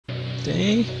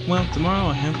Day? Well, tomorrow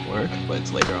I have work, but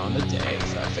it's later on in the day,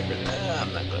 so I figured,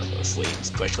 I'm not gonna go to sleep,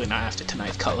 especially not after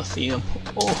tonight's Coliseum.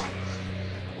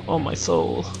 Oh my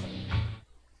soul.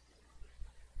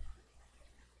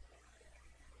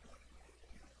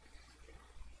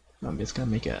 I'm just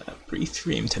gonna make a brief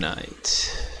stream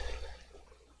tonight.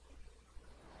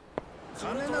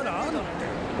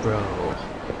 Bro.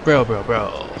 My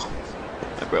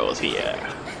bro's here.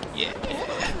 Yeah.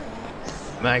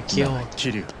 My kill.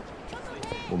 桐生、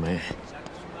おめえ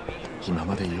今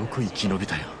までよく生き延び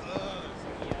たよ。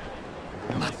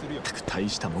まったく大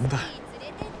したもんだ。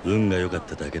運が良かっ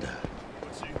ただけだ。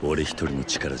俺一人の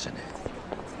力じゃね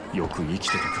え。よく生き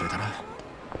ててくれたな、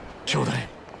兄弟。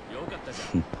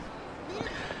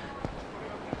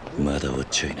まだ終わっ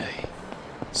ちゃいない。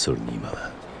それに今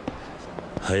は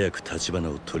早く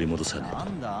Tachibanaを取り戻さねえと。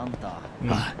あ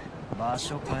あ、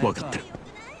分かってる。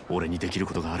俺にできる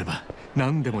ことがあれば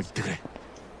何でも言ってくれ。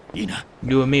いいな。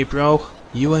 You and me, bro.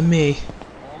 You and me.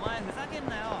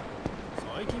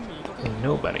 Ain't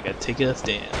nobody gotta take us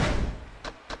down.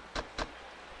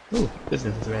 Ooh,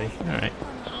 business is ready. Alright.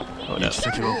 Hold 行 up. き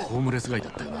先はホームレス街だ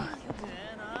ったよな。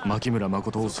牧村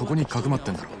誠をそこにかくまっ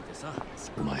てんだろ。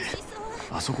お前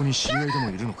あそこに知り合いでも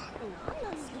いるのか。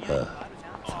あ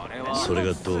あ、それ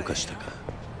がどうかしたか。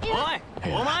おい、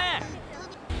お前。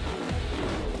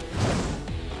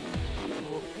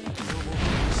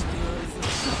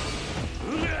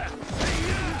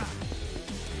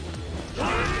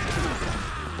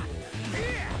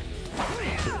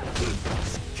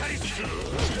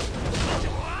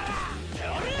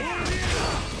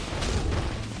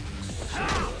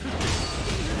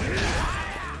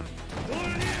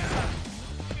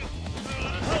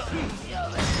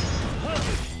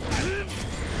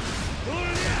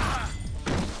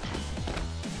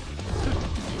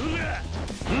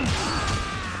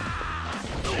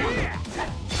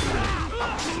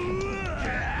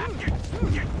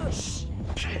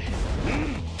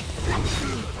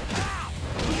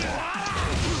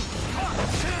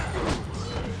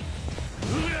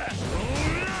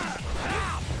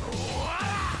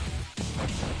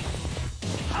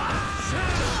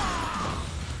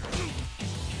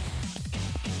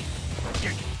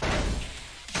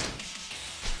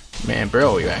Man,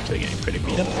 bro, you're actually getting pretty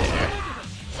beat up there.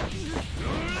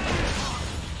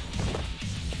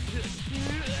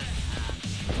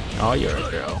 All yours,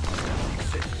 bro.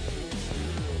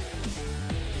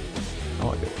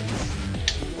 All yours.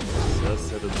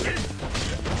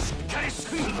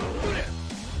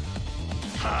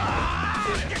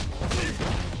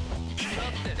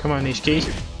 Come on, Nishiki.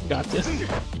 You got this.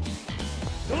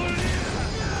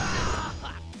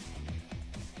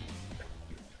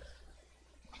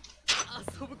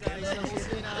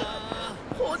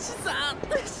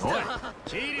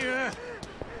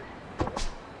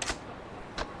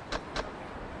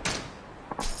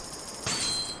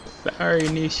 Sorry,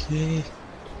 Nishiki.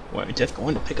 We're just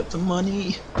going to pick up some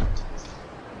money.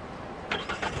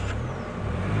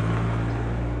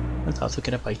 Let's also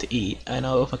get a bite to eat. I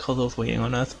know Makoto's waiting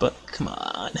on us, but come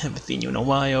on, haven't seen you in a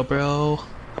while, bro.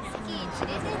 Come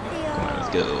on, let's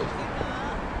go.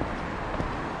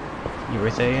 You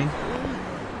were saying?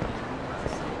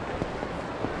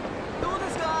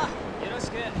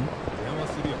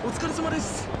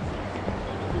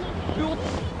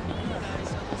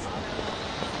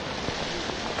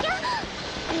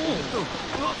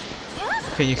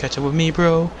 Can you catch up with me,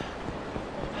 bro?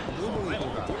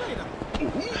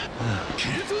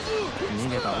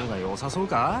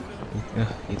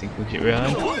 You think we should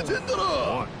run?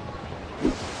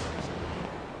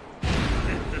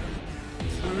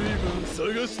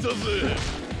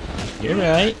 You're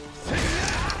right.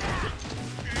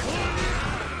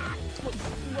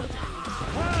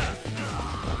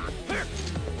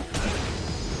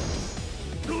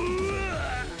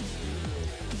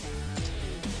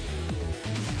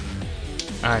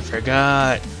 I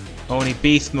forgot. Only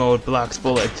beast mode blocks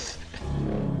bullets.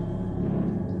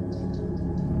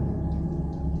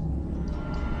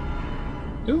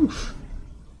 Oof.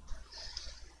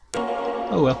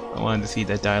 Oh well, I wanted to see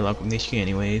that dialogue with Nishiki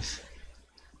anyways.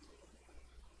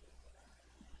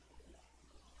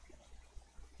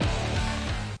 I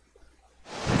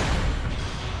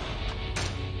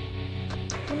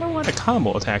don't know why the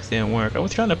combo attacks didn't work. I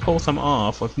was trying to pull some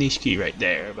off with Nishiki right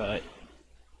there, but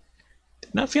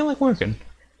did not feel like working.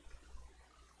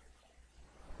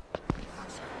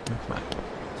 Come on.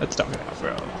 Let's talk it out,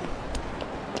 bro.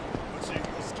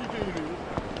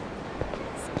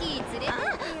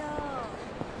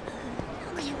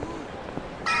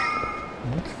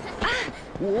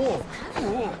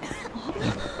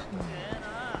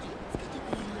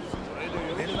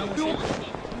 Or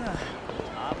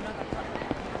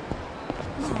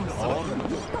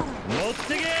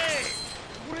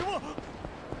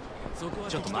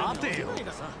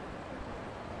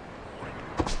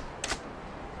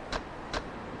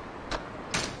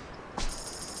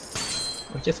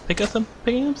just picking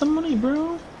up some money,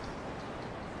 bro.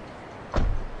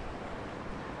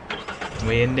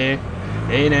 We in there?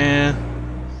 Hey now.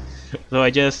 So I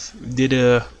just did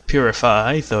a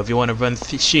purify, so if you want to run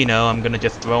Shino, I'm gonna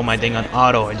just throw my thing on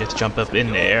auto and just jump up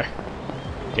in there.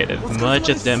 Get as much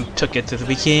of them tickets as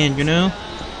we can, you know?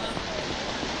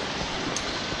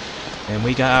 And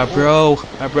we got our bro.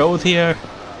 Our bro's here.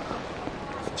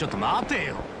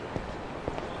 Gonna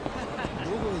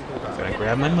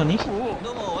grab my money.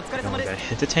 I'm gonna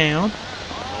hit the town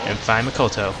and find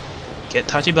Makoto. Get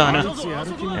Tachibana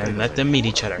and let them meet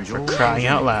each other, for crying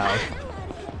out loud.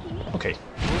 Okay.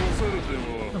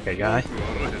 Okay, guy.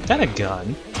 Is that a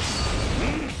gun?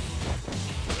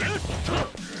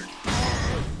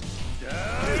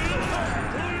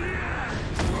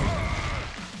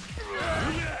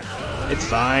 It's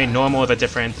fine. Normal is a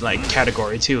different, like,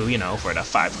 category too, you know, for the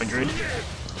 500.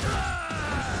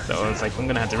 So it's like, I'm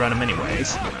gonna have to run him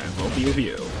anyways. Might as well be with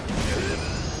you.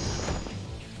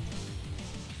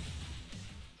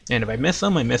 And if I miss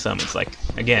him, I miss him. It's like,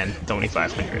 again, it's only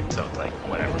 500, so it's like,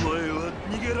 whatever.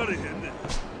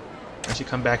 I should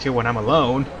come back here when I'm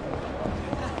alone.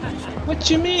 What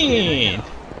you mean?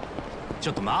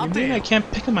 You mean I can't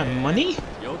pick up my money?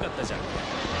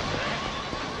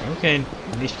 Okay,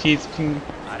 Nishiki's can...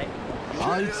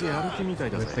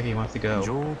 Looks like he wants to go.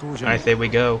 I say we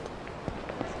go.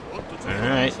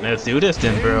 Alright, let's do this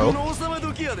then, bro.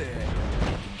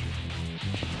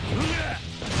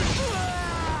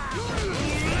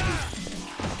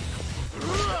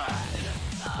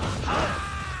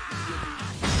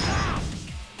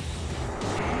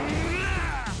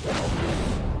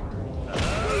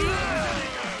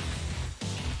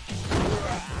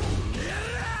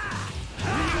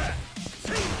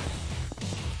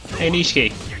 Hey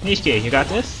Nishiki, Nishiki, you got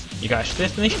this? You got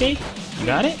this, Nishiki? You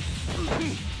got it?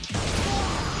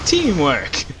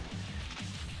 Teamwork!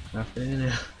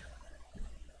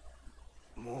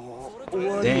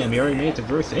 Damn, you already made it to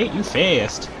verse 8? You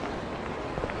fast!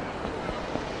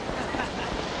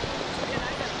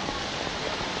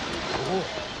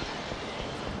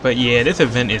 But yeah, this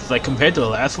event is like, compared to the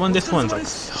last one, this one's like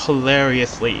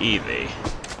hilariously easy.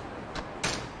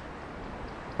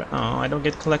 But oh, I don't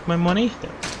get to collect my money?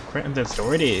 The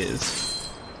store it is.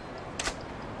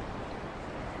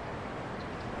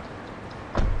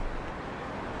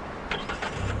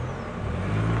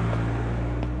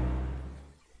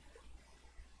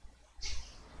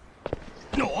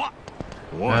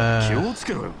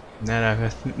 Now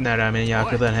that I'm in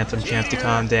Yakuza and had some chance to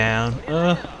calm down.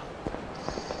 Oh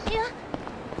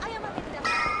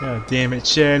damn it,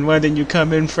 Sharon, why didn't you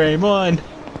come in frame 1?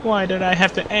 Why did I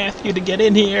have to ask you to get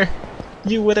in here?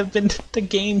 You would have been the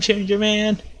game changer,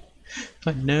 man.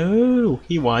 But no,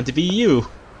 he wanted to be you,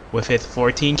 with his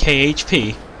 14k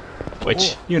HP,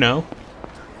 which, you know,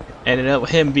 ended up with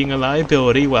him being a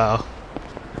liability while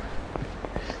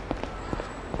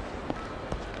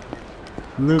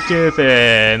Lucas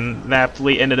and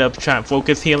Napoli ended up trying to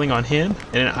focus healing on him,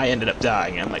 and then I ended up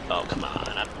dying. I'm like, oh come on,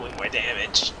 I'm doing more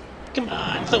damage. Come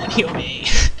on, someone heal me.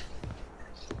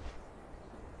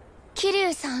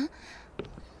 Kiryu-san?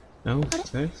 No, is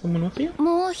there someone with you?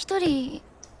 もう一人。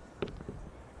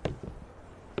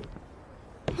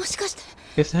もしかして。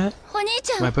 Is that お兄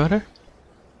ちゃん。 my brother?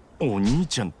 お兄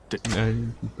ちゃんって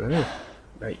Brother.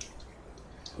 Right.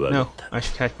 No, I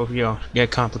should catch both of y'all. Get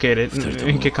complicated.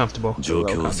 Get comfortable.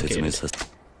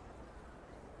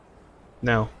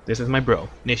 No, this is my bro,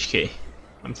 Nishiki.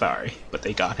 I'm sorry, but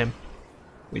they got him.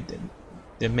 We didn't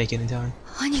make it in time.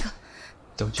 兄が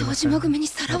Don't you 堂島組に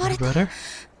さらわ my れた。 brother?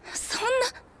 そん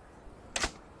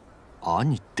な。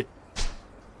兄って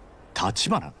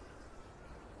Tachibana?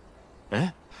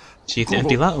 Eh? She's the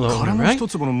empty lot owner, right? Oh,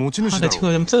 the two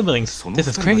of them siblings. This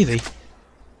is crazy.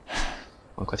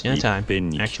 One question at a time.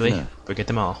 Actually, forget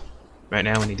them all. Right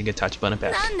now, we need to get Tachibana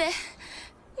back. なんで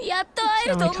やっと会え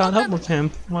ると I 思っ caught た up の。 with him.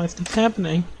 Why is this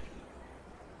happening?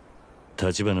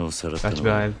 立花をさらったの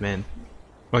Tachibana's men.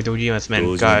 Or Dojima's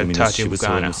men got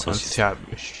Tachibana on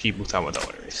Shibusawa's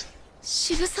orders.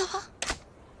 渋沢。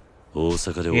大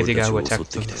阪で He's the 俺た guy ち who を襲っ attacked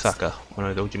てきたやつ Saka, one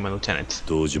of the Dojima lieutenants.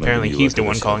 堂島 Apparently 組 he's the は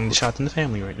one 正しい calling the shots in the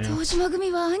family right now. 堂島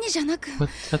組は兄じゃなく。 But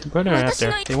that's the brother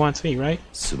after. They want me, right?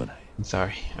 すまない I'm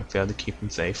sorry, I failed to keep him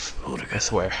safe. I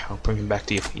swear, I'll bring him back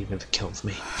to you even if it kills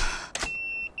me.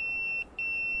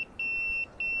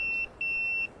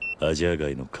 アジア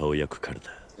街の顔役から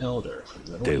だ Elder,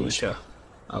 電話しろ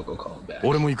I'll go call him back.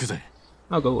 俺も行くぜ。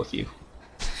 I'll go with you.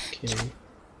 Okay.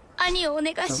 兄をお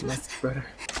願い Oh, しま my す brother.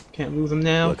 Can't lose him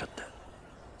now. 分かった。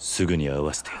すぐに会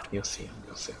わせてやる。 You'll see him.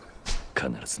 You'll see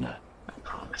him. 必ずな。I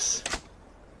promise.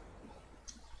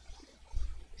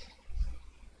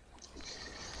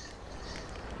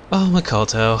 Oh,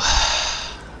 Makoto.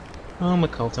 Oh,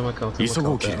 Makoto. 急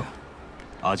ごう、キル。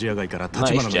アジア街から立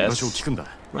花の居場所を聞くんだ。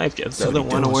 Life just doesn't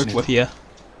want to work with you.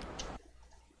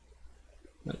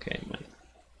 Okay, man.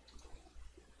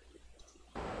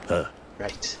 ああ、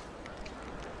 Right.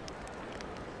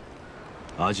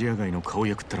 アジア街の顔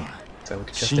役ってのは So we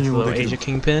could just this little Asia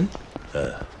kingpin?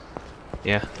 ああ。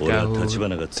 Yeah, the 俺 guy は who 立花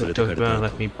が連れ took てかれた Tachibana 後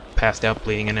left me passed out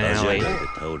bleeding in an アジア alley. 街で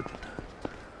倒れて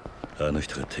た。あの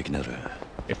人が敵なら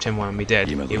If Tim wanted me dead,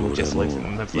 he Ima would just Goro have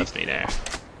mo- left me there.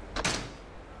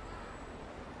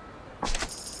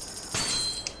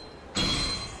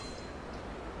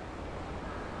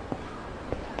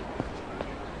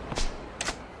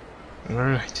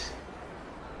 Alright.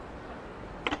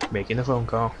 Making a phone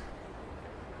call.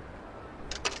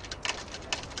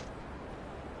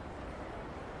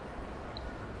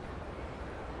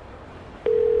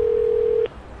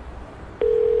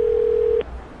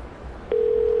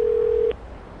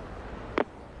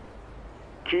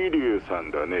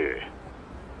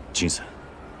 Jinさん、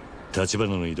立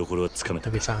花の居所はつかめた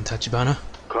Have you found Tachibana?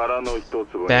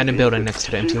 Abandoned building next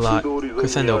to the empty lot.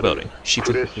 Crescendo building.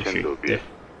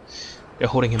 They're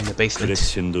holding him in the クレッ basement.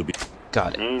 シェンドビ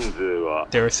Got it.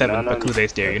 There are 7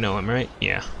 Yakuza's there, you know him, right?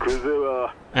 Yeah.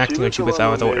 Acting on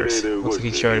Shibusawa's orders. Looks like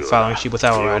he started following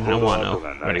Shibusawa and Wano,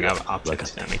 running out of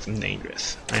options. That makes him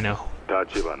dangerous. I know.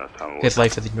 His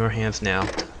life is in your hands now.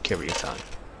 Carry your son.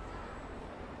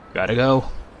 Gotta go.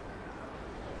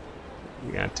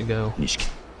 We got to go. 錦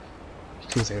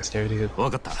Yakuza's there, dude.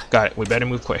 分かった。 Got it. We better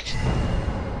move quick.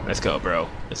 Let's go, bro.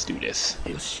 Let's do this.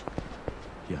 よし。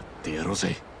やってやろう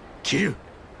ぜ。キル。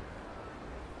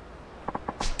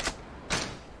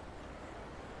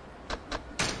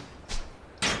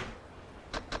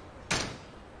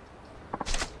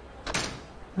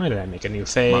 Why did I make a new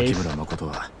牧 save? 村誠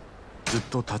はずっ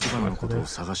と立花のことを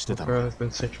探してたの Bro だ。 has been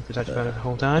searching for Tachibana the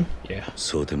whole time? Yeah.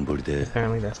 蒼天堀で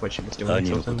Apparently that's what she was doing.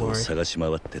 兄 So のこ don't とを worry. 探し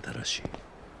回ってたらし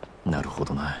い。なるほ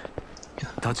どな。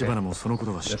立花もそのこ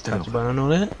とは知っ Does てるのか。 Tachibana know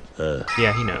that? ああ、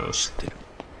 Yeah, he 知 knows. ってる。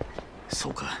そ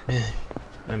うか。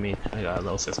 I mean, I got a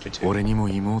little sister too. 俺にも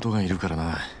妹がいるから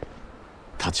な。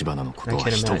立花のこ I とは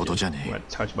can't 一言じゃ imagine ね what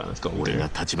Tachibana's going え。俺 through.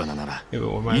 が立花なら If it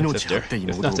were my 命張 sister, って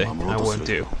there's 妹を nothing 守ろ I うとす wouldn't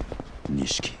る。 do.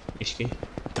 錦、 Ishiki?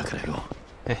 だからよ、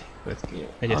 Hey,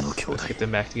 I just, let's get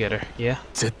them back together. Yeah?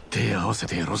 絶対合わせ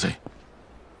てやろうぜ。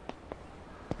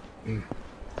 We're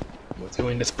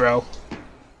doing this, bro.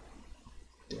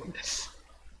 Doing this.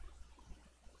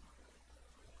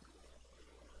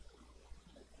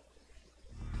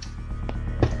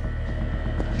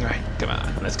 Alright, come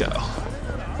on, let's go.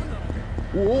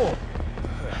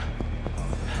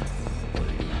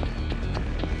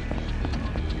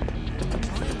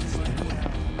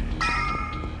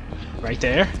 Right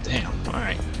there? Damn,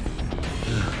 alright.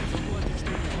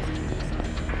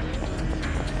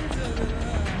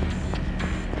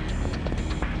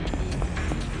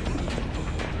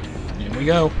 Here we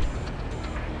go.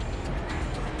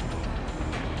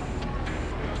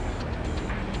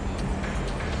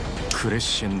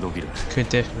 Crescendo Villa.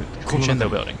 Crescendo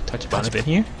building. Tachibana been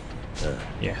here?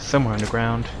 Yeah, somewhere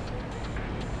underground.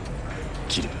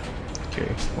 キル。 Okay,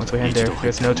 once we head there,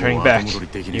 there's no turning back.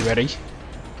 You ready?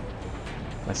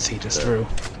 Let's see this through.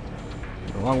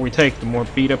 The longer we take, the more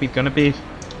beat up he's gonna be.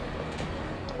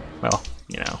 Well,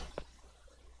 you know.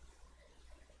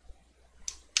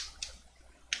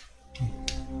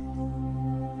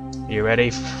 You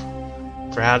ready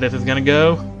for how this is gonna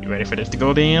go? You ready for this to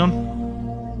go down?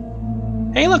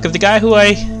 Hey look, it's the guy who I,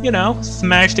 you know,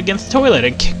 smashed against the toilet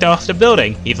and kicked off the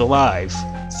building. He's alive.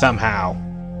 Somehow.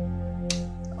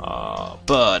 Oh,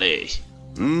 buddy.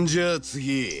 んじゃあ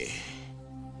次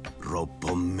6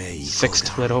本目行こう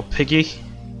Sixth little piggy.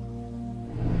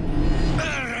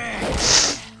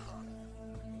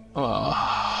 Oh,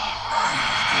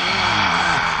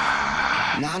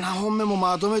 7本目も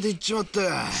まとめていっちまった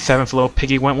seventh little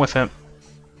piggy went with him.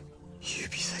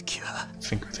 指先は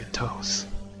Fingers and toes.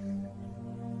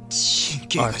 神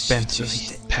経 Are が集 bent 中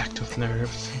して packed with nerves,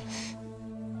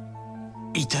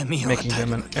 痛みを making 与え them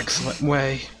る an のに excellent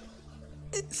way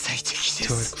最適で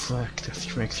to す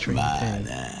inflict extreme まあ pain.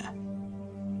 な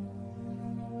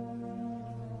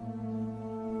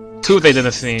Two they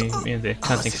didn't see in the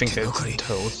counting fingers and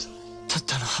toes. たっ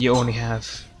たの You only have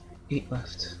 8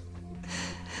 left.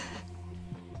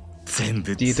 全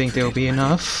部 Do you think there will be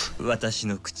enough? 私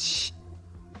の口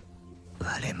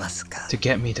To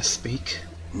get me to speak?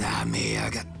 なめや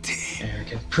がって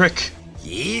Arrogant prick.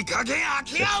 いい加減開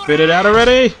け Just や spit it out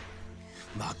already!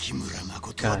 牧村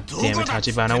誠は God どこ damn だ it,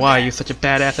 Tachibana, why are you such a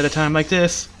badass at a time like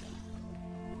this?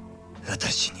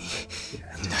 私に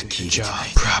Do your job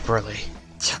properly.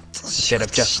 Instead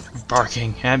of just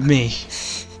barking at me.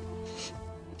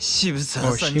 渋 Or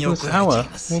沢さんに怒られてい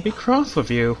Shibusawa ます will be cross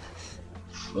with you.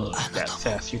 Ugh, that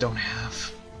sass you don't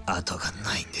have. 後が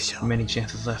ないんでしょ Many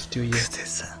chances left, do you? クゼ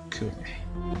さん Kude.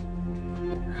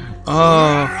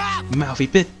 Oh, mouthy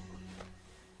bit.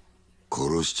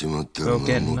 殺しちまったら We'll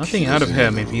get 何も nothing 聞 out か of せねえ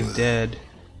him だ if ろう he's が dead.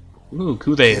 Ooh,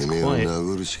 Kude is てめえを quiet.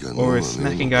 殴るしか能 Or は is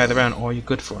ねえ smacking の guys か around all you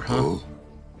good for, huh? お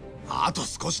あと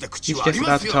少しで口 He's 割り just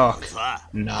ま about す to よ talk. さ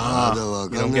Nah, まだわ you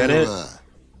か don't んねえ get の it? か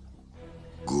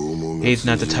拷問が He's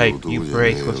not the 通じる type 男 you じゃね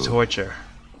break え with よ torture.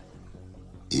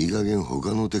 いい加減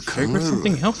他の手考え Figure ろ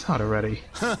something else out already.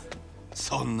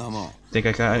 そんなもん Think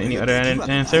I got any other できるわ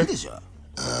けない answer? でしょ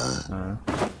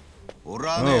俺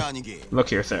はね Oh, 兄貴 look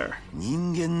here, sir.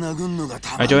 人間殴んのが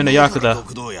たま I ん joined the ねえから Yakuza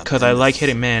極道やって because ん I だ like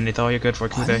hitting men. It's all you're good for,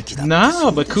 Kude. Aniki-da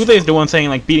No, but Kude is the one saying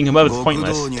like beating him up is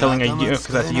pointless. Gokudo ni Telling a atama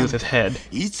Yakuza to use his head.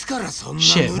 いつからそんな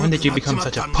Shit, ぬる when く did you なっち become まっ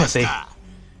such た a んです pussy? か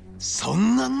そ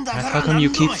んなんだから How come you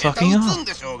何度 keep も下 fucking 手打 up? つん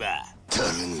でしょうが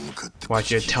誰に向かって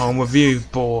Watch your tone with you,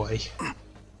 boy.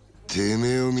 てめ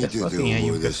えを見て Just て looking at 思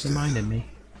you い出 just した reminded me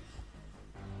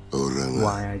俺が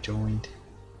why I joined.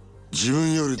 自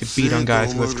分より To 強 beat on いと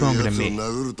guys 思 who え are る stronger や than つを me.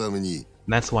 殴るために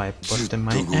That's why I ずっ busted と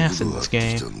my 極道 ass in や this ってき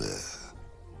game. たんだ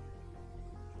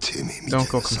てめえみたい Don't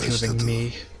な go さした confusing と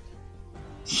me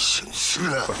一緒にする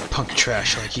な for punk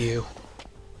trash like you.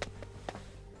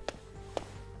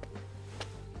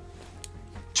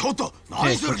 ちょっと Hey,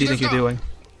 何す what る do 気 you で think す you're か doing?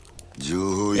 情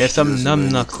報 If some 引き出す前に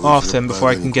numbnuck こい off つら him バ before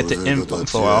I カ can に get 殺 the された info こっ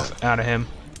ち off は out of him.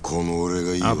 この俺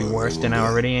がいい I'll be 悪い worse もん than I だ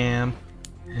already am.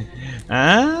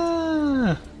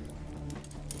 Ah!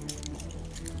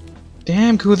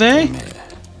 Damn, Kude!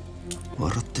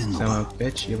 笑ってんの Son か of a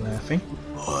bitch, you laughing?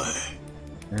 おい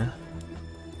Yeah.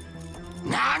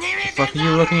 何見 What て fuck are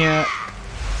you looking at?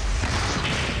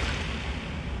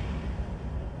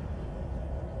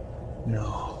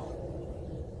 No.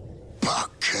 バ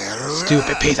カ野郎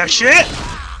Stupid piece of shit!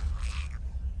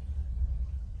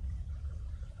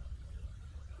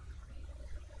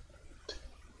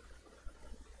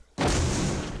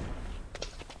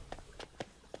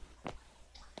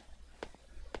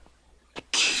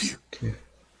 Okay.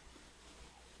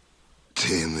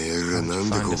 てめえらなん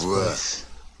で Find こ this こは place.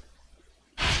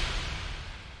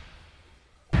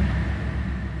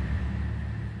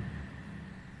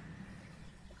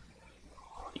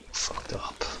 You fucked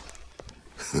up.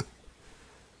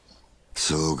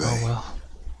 そうか Oh い well.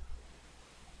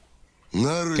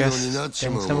 なるよう Guess になっち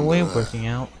ま things う have a もん way だ of な working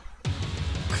out.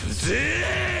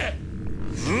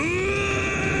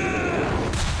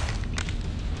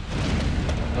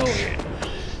 Oh yeah.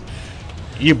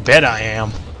 You bet I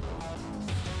am.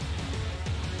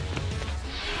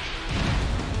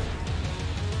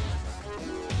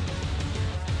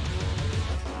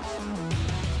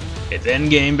 It's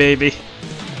endgame, baby.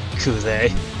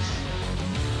 Kuze.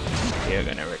 You're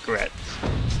gonna regret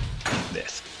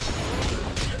this.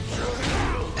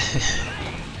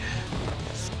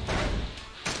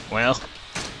 Well.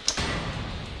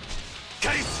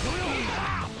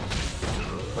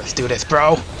 Let's do this,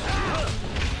 bro.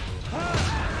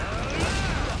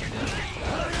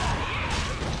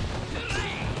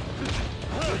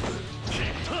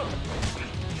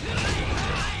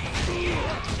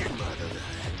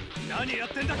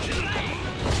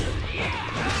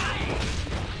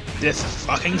 This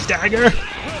fucking stagger.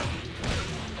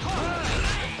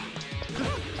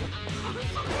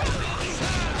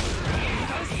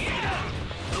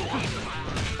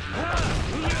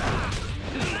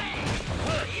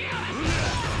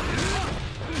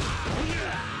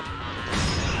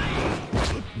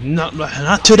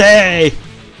 Not today.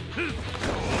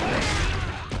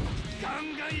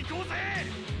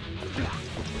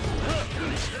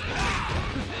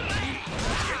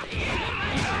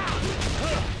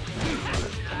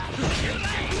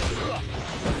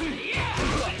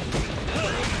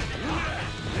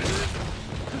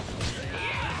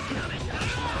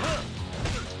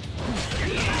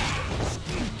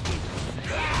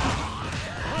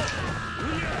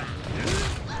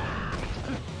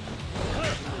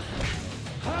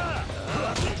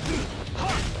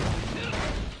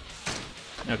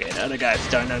 Okay, the other guy's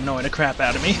starting to annoy the crap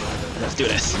out of me. Let's do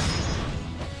this.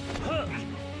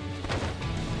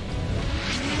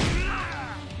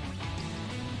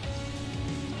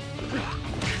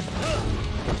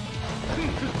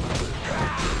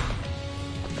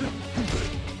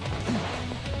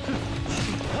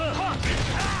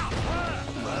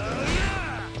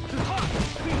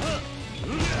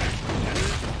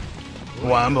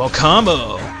 Wombo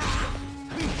combo.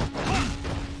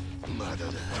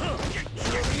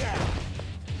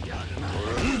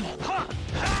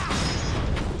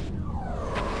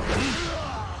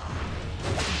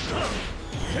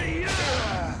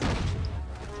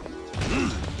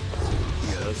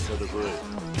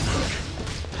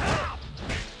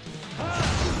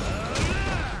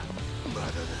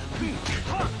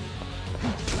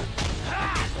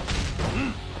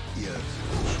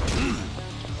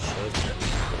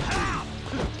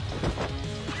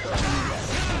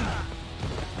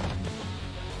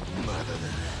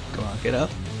 Come on, get up.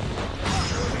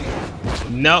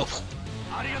 No.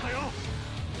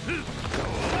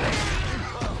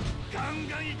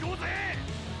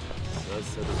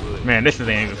 Man, this ain't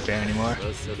even fair anymore.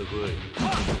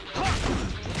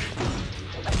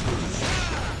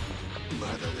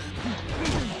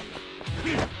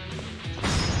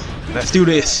 Let's do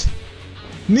this.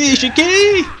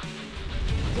 Nishiki!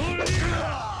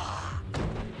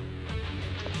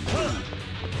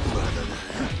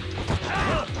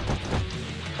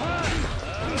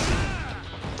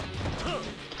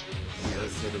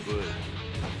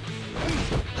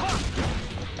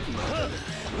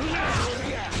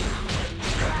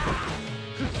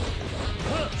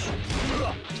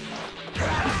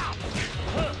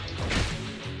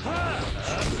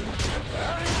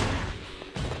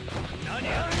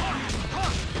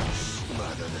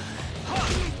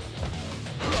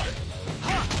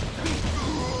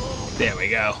 There we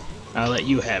go. I'll let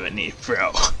you have it, knee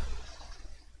bro.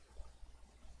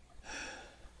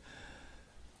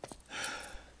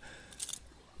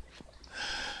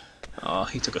 Oh,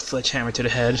 he took a sledgehammer to the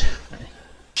head.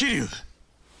 Kiryu!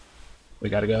 We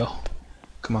gotta go.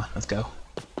 Come on, let's go.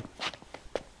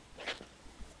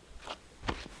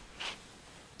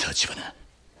 Tachibana,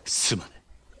 すまない。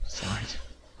 Sorry.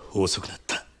 遅くなっ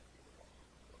た。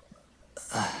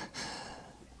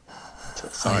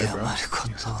 Sorry, bro. 謝ること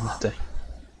You have nothing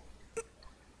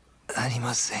あり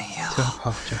ませんよ to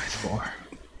apologize for.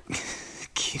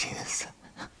 桐生さん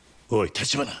おい、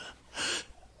Tachibana。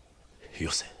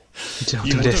よせ。 Don't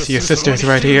do this. Your sister's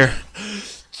right here.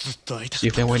 ずっと会いたかっ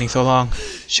You've been waiting so long.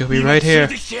 She'll be right here.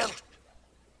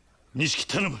 錦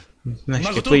頼む。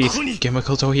 Nishiki, please. Get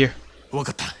Makoto here. わ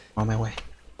かった。 On my way.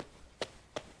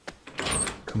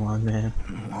 Come on, man.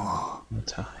 No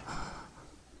time.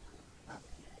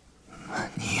 間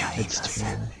に合いま It's too せ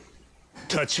ん late.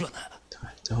 Tachibana。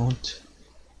 Don't.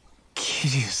 桐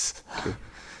生さ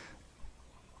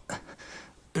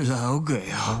んラオグよ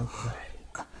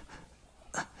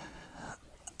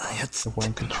操 The っ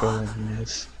one ての controlling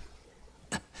this.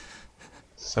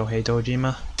 So hey,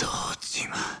 Dojima. 堂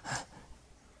島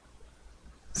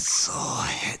そう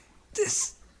へで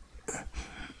す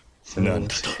So None.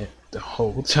 was hit the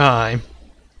whole time.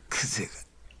 クゼが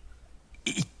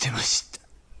言ってました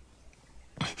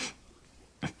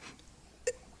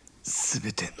す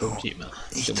べての Dojima,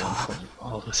 the one pulling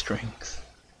all the strings.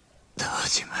 堂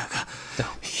島が Don't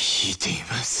引いてい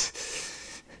ま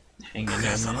す hang in ク there,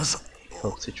 ラザ man. マさん He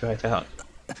hopes to drive out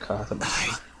Kazama. 排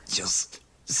除す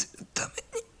るため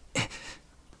に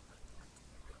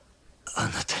あ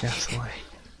なたに That's why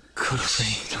殺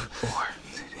し for.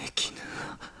 ぬれきぬ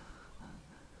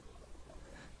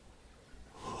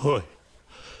おい、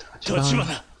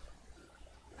Tachibana。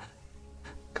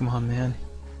 Come on, man.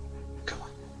 Come on.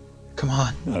 Come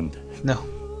on. なんだ。 No.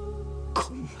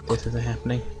 こんな This isn't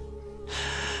happening.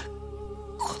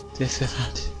 This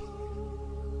isn't.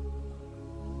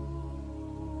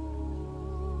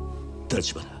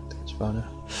 Tachibana。 Tachibana.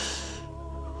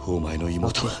 お前の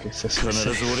妹は I'll keep your 必 sister ず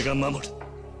safe. 俺が守る。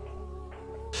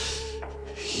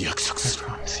約束 I する。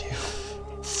 promise you.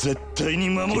 絶対に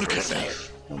守る Keep か her らな。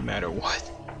 safe. No matter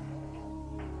what.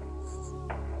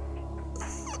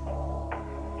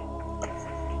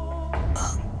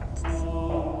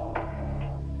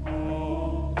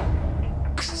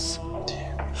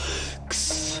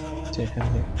 Damn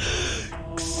it.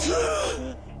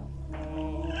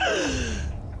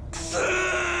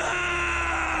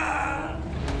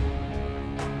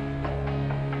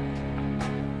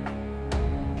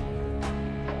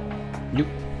 Nope.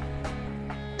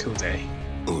 Kuze.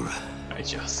 ほら I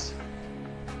just.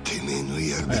 てめえの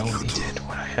やるべ I き only こと did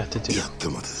what I had to を do. やった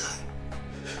まで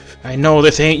だ I know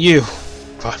this ain't you,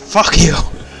 but fuck you!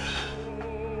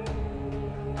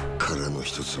 殻の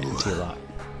一粒 Empty は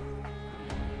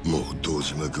lot. もう堂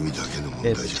島組だけの問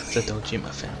題 It's じゃ just ね a Dojima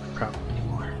family problem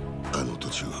anymore. えあの土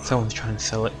地は Someone's trying to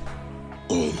sell it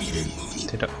近江連合に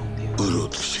to the only 売ろ one. う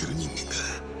としてる人間が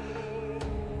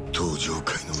登場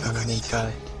界の中 Someone にいた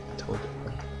inside told it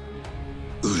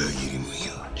裏切り者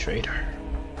よ traitor.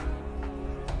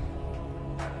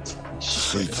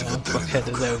 そいつが誰な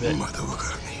のかまだわ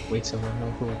からね Wait till we know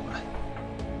who. え。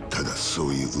ただそ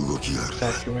ういう動きがある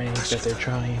Fact remains that they're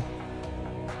trying.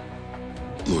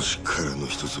 もし彼の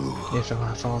一つを If they're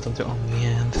gonna follow them to only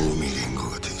end, 近江連合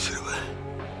が手にすれば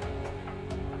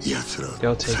奴らは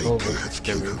they'll 再 take 開 over 発 the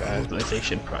計画を持って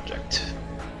revitalization project.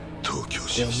 東京 They'll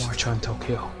進出 march on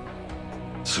Tokyo,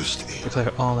 そして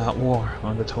declare all-out war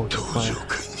on the Tojo 東 clan. 上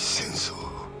界に戦争を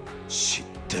知っ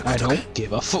てこ I とか don't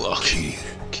give a fuck. キリ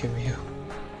Kiryu,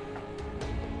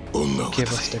 女を give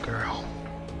渡 us せ the girl.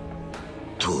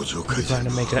 東上 You 界 plan 全 to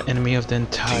部 make an enemy of the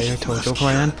entire Tojo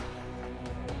clan?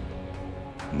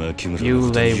 牧村 You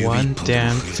誠の lay 指 one 一本で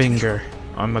damn も触れてみろ finger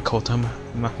on Makoto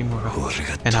Makimura, 俺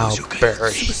が and I'll 東上界を bury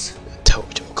潰す the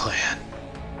Tojo clan.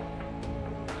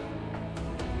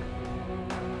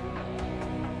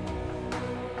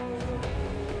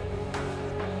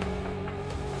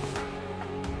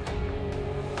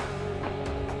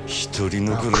 一人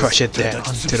残 I'll ら crush ず it down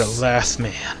叩き to 潰 the す last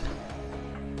man.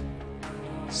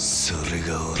 それ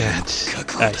が俺の That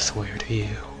覚悟 I だ swear to you.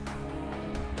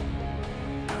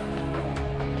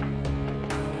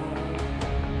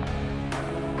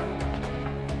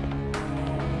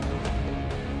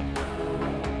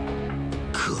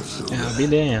 小僧が I'll be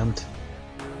damned.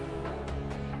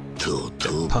 とうと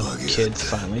うバ Punk ゲ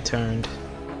kids だ finally turned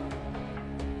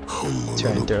本物の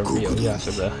to a 極 real 道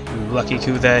Yakuza. You lucky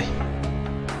Kuze.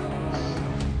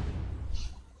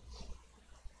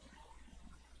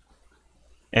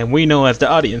 And we know as the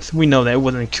audience, we know that it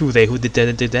wasn't Kuze who did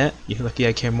that. You're lucky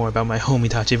I care more about my homie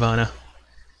Tachibana.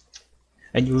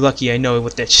 And you're lucky I know it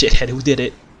was that shithead who did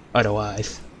it.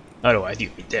 Otherwise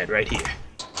you'd be dead right here.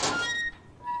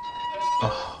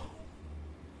 Oh.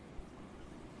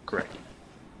 Great.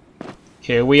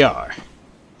 Here we are.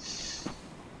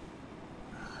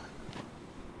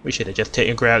 We should have just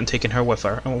taken her out and taken her with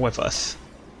us.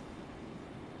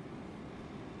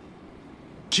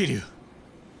 桐生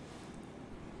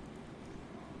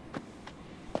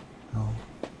Oh.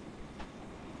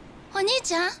 お兄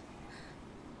ちゃん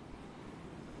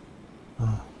Oh.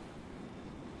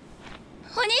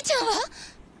 お兄ちゃんは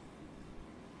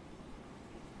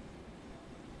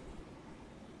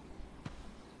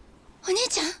お兄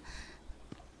ちゃん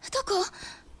どこ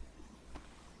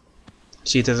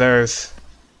She deserves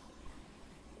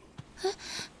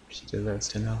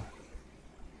to know.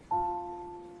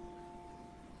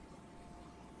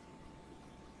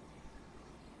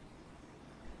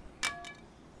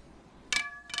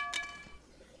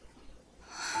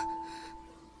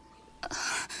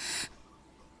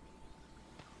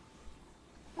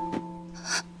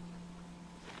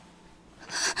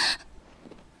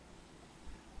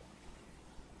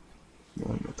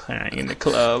 Playing in the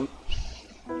club.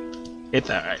 It's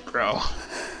alright, bro.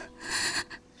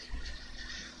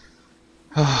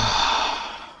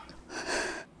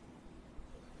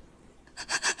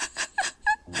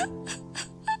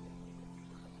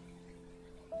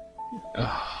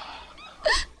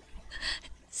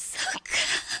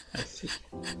 I see.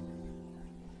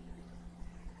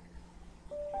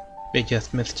 They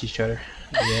just missed each other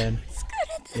again.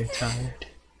 They're tired.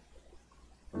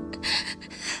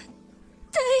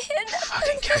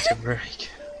 Fucking catch a break.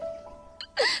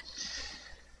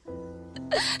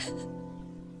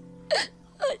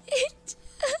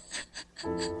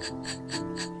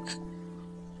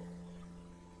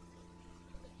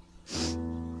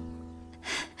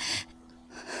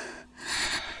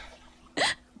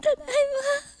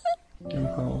 I'm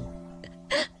home.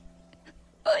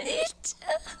 お兄ちゃ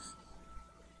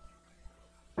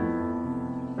ん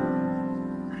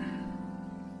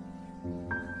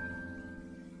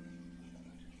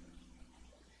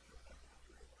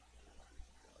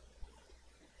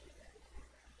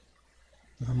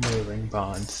Unwavering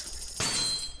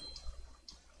bonds.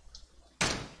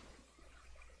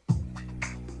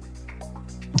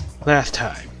 Last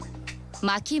time,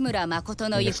 牧村誠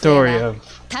の in the 行方 story は of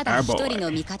ただ our 一人 boy.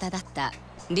 の味方だった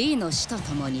リーの死と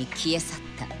ともに消え去っ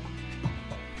た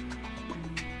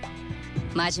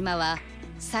真島は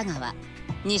佐川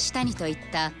西谷といっ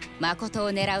た誠を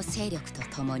狙う勢力と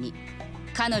ともに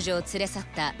彼女を連れ去っ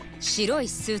た白い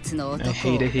スーツの I 男を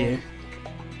hate it here.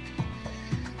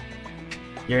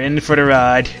 You're in for the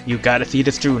ride. You gotta see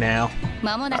this through now.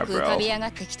 間もなく浮かび上が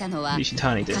ってきたのは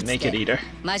Nishitani か didn't つ make it て either.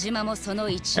 真島もその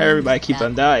一員 Everybody だっ keep た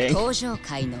on dying. 登場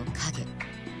界の影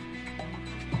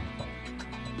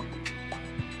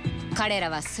彼ら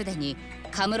はすでに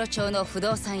カムロ町の不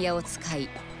動産屋を使い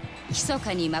密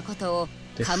かに誠を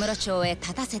カムロ町へ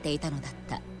立たせていたのだっ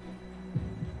た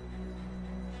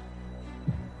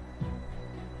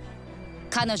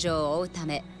彼女を追うた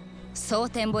め蒼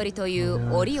天堀とい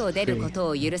う檻を出ること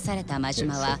を許された真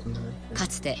島はか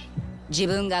つて自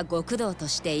分が極道と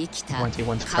して生きた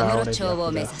カムロ町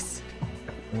を目指す。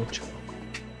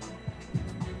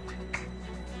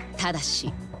ただ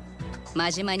し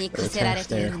真島に課せられ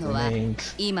ているのは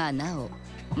今なお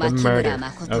牧村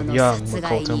誠の殺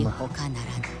害に他なら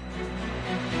ぬ。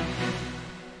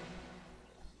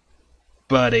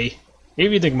Buddy,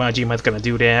 if you think Majima's gonna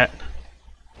do that,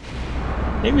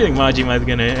 if you think Majima's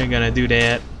gonna do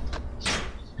that,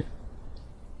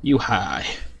 you high.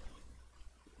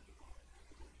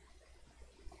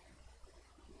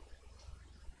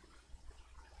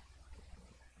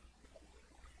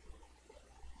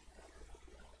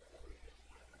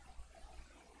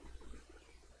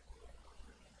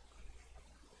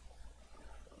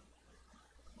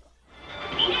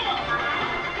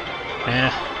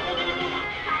 Yeah.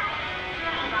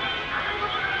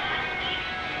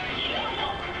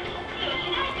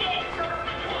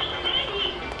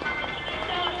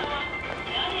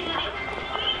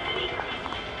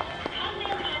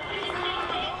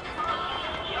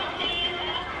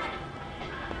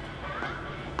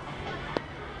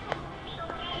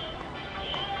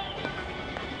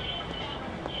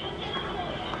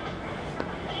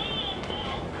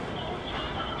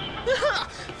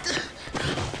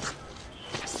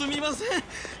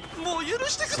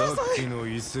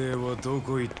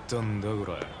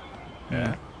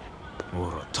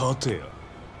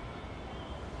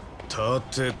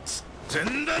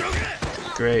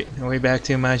 Great. Are we back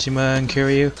to Majima and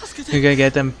Kiryu? You're gonna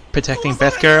get them protecting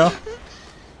Beth Girl?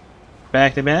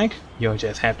 Back to back? You'll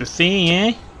just have to see,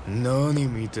 eh?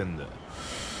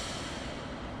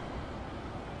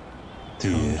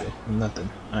 Nothing.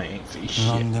 I ain't see shit.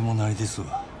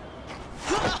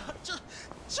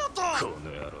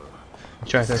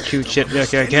 Try to shoot shit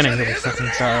like you're getting to be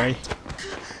fucking sorry.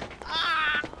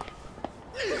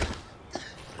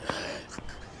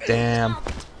 Damn.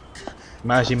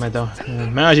 Majima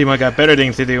got better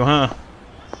things to do, huh?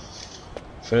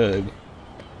 Fug.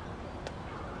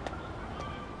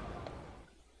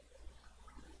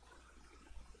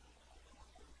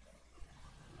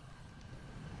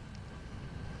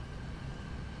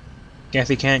 Guess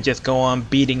he can't just go on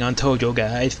beating on Tojo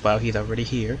guys while he's already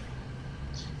here.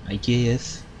 I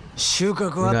guess. You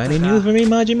got any news for me,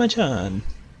 Majima-chan?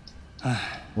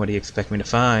 What do you expect me to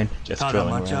find? Just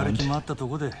strolling around.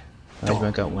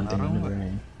 Majima got one thing in the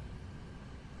brain.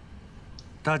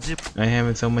 I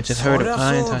haven't so much as heard of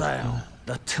Iron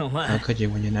Tachibana. How could you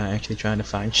when you're not actually trying to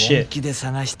find shit?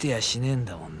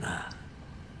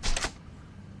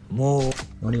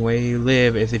 Only way you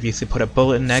live is if you put a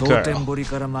bullet in that girl.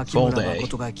 Full day.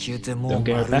 Don't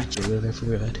get her back to you, they're for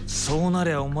good.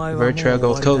 Virtual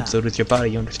goes cold, so does your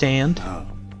body, you understand?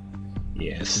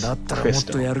 Yes,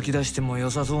 Crystal.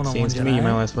 Seems to me you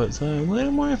might want to put a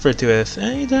little more effort to this,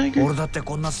 eh, Tiger?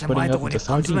 Putting up with the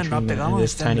salty treatment in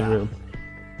this tiny room.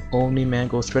 Only man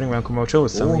goes spreading around Kamurocho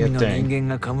is some weird thing. Get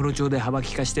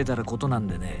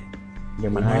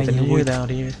my eyes and ears out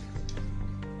here.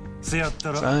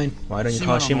 Fine, why don't you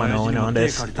call Shimano in on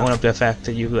this? Own up to the fact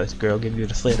that you let the girl give you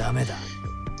the slip.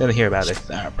 Doesn't hear about it, it's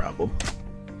our problem.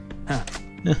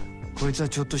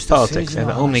 Politics, and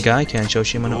the only guy can't show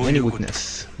Shimano any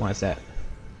weakness. Why is that?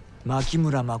 It's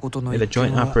a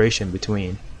joint operation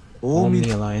between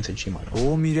Omni Alliance and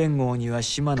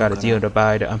Shimano. Got a deal to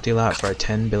buy the empty lot for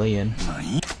 10 billion.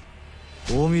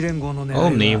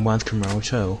 Omni wants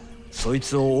Kamurocho.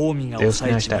 They'll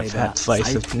snatch that fat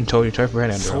slice of Toyo turf right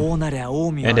under them.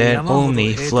 And then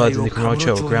Omni floods into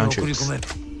Kamurocho ground troops.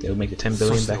 They'll make the 10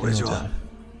 billion back in no time.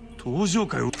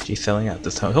 She's selling out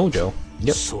this Tojo.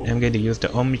 Yep, I'm going to use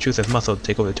the Omni troops as muscle to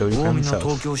take over the Toyo crown himself.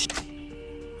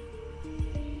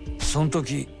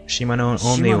 Shimano and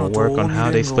Omni will work on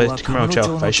how they split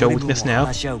Kamurocho. If I show weakness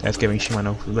now, that's giving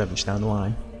Shimano leverage down the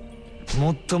line.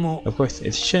 Of course,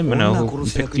 it's Shimano who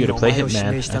picked you to play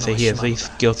Hitman. I say he is as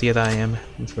least guilty as I am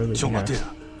for leaving her.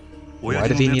 Why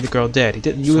does he need the girl dead? He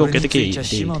didn't. You will get the key,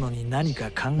 indeed.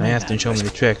 I asked him to show me the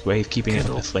trick, but he's keeping it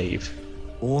a slave.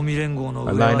 I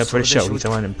lined up for the show. He's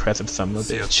an impressive son of a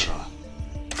bitch.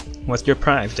 What's your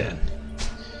prize, then?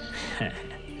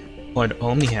 Or the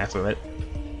only half of it.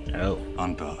 Oh.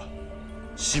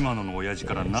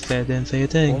 Said didn't say a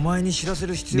thing.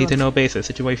 Need to know basis.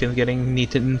 Situation's getting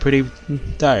neat and pretty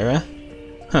dire,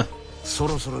 huh?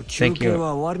 Think you're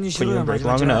put you in break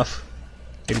long enough.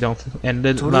 If you don't end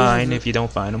the line, if you don't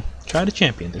find them, try the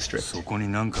champion district. What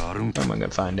am I gonna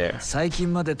find there?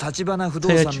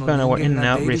 Tachibana were in and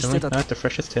out recently. Not the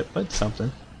freshest tip, but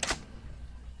something.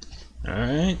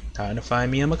 Alright, time to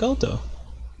find Miyamoto.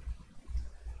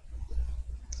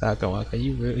 Sakawaka,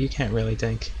 you can't really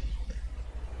think.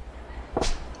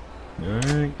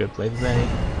 Alright, good play, Benny.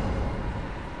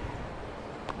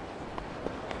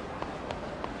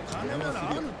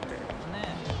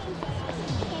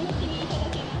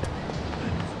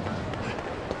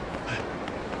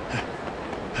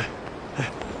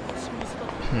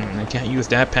 I can't use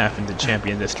that path in the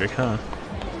champion district, huh?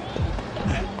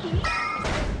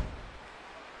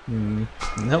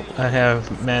 Nope, I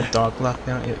have Mad Dog locked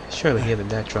down. Surely he has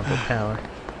that trumpet power.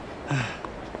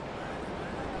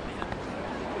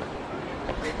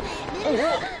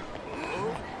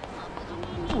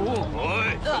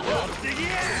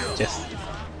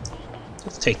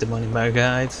 Just take the money, my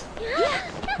guys.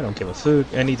 I don't give a fuck.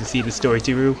 I need to see the story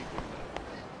through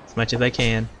as much as I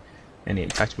can. I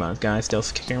need Tachibana's guys still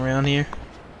kicking around here.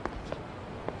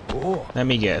 Let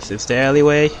me guess, it's the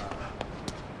alleyway.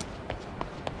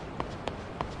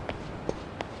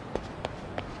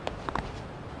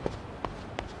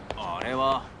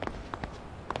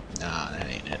 Nah, that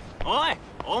ain't it.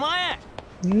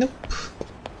 Nope.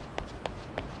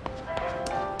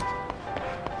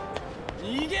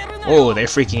 Oh, they're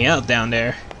freaking out down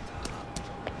there.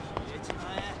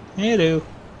 Hello.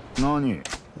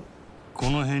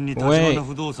 Wait,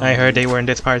 I heard they were in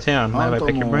this part of town. Mind if I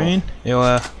pick your brain? You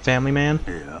a family man?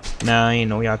 Nah, I ain't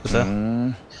no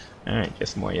Yakuza. Alright,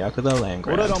 just more Yakuza land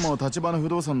grabs.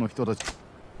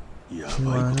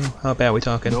 Well, how bad we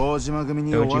talking?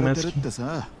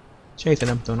 Dojima's chasing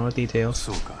him, don't know the details.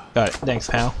 Got it, thanks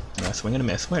pal. Swing and a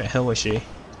miss. Where the hell was she?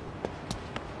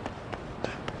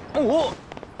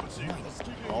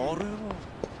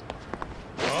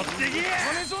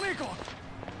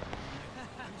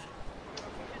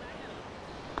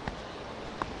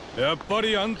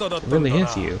 It really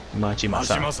is you,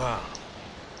 Machima-san.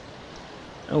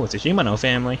 Oh, it's a Shimano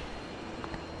family.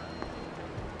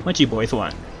 What you boys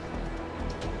want?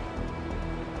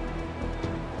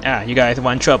 Ah, you guys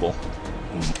want trouble.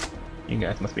 You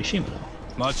guys must be Shimano.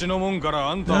 Oh,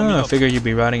 I figured you'd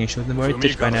be rotting and shooting the word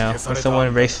ditch by now. Or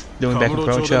someone race doing back in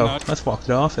Pro Show. Let's walk to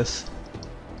the office.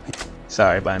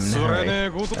 Sorry, but I'm in a hurry.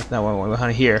 That's not what we want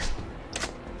to hear.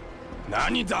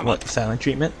 What, silent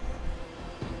treatment?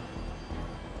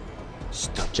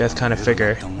 Just kind of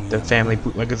figure the family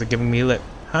bootleggers are giving me lip.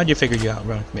 How'd you figure you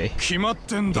outrun me?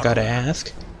 You gotta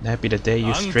ask. That'd be the day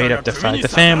you straight up defied the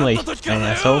family, an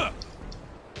asshole.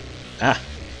 Ah.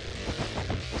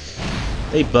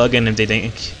 They bugging if they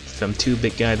think some two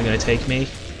big guys are gonna take me.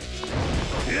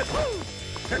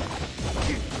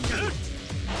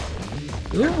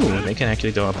 Ooh, they can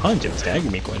actually throw a punch and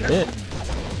stagger me quite a bit.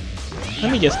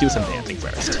 Let me just do some dancing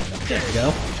first. There we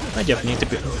go. I just need to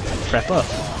prep up.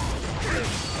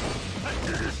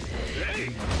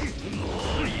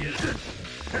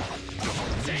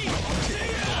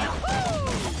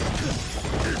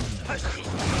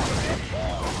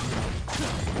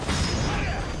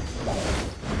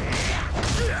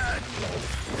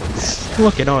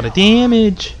 Look at all the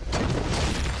damage!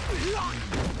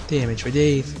 Damage for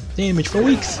days, damage for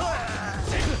weeks!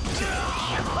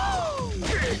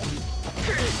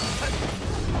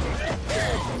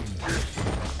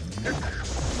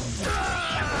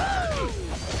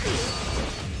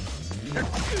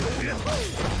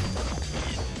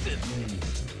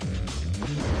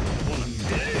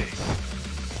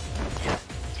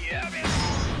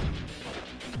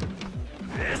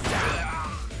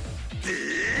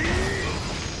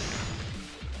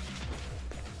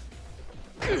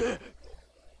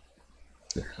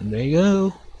 There you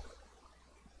go.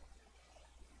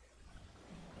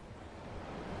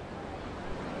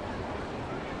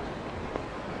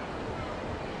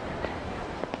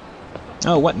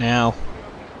 Oh, what now?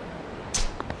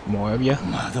 More of you?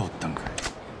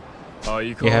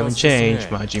 You haven't changed,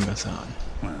 Majima-san.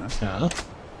 Huh?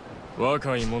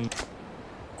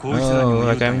 Oh,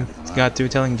 like I got through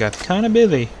telling you guys, kinda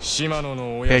busy.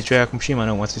 Patriarch from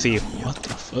Shimano wants to see you. What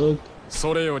the fuck? If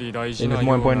it's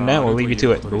more important than that, we'll leave you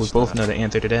to it, but we both know the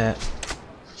answer to that.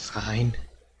 Fine.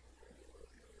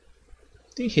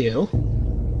 The hell?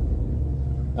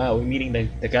 Oh, we're meeting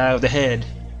the guy with the head.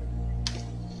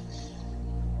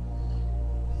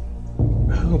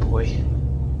 Oh boy.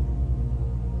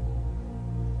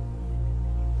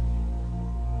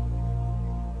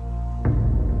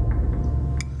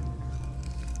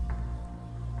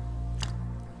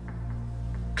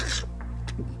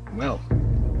 Well.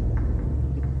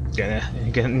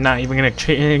 Not even gonna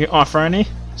offer any?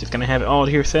 Just gonna have it all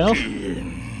to yourself?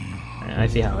 I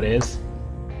see how it is.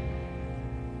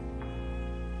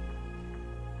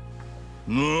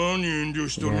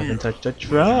 You haven't touched a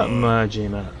drop,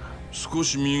 Majima.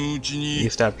 You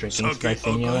stopped drinking spice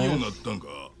in your ass?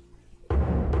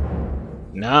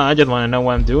 Nah, I just wanna know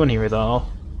what I'm doing here is all.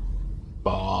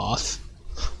 Bah. boss.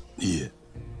 いえ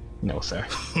No, sir.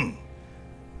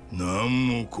 何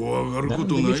も怖がるこ Nothing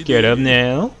と to な be い scared of で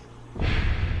now.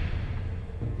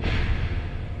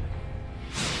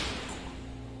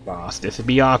 'Boss, this would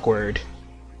be awkward.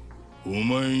 お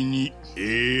前に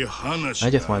話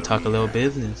I just が want to talk a little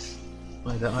business.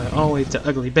 Why are always the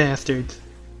ugly bastards?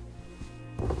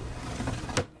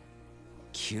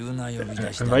 急な呼び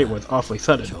出し The だ invite was awfully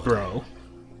sudden, bro.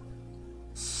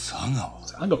 佐川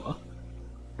Sagawa?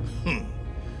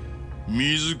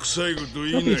 水臭いこと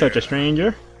言 Don't い be な such a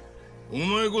stranger. お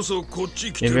前こそこっ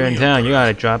ち来て If る you're ん in や town, you か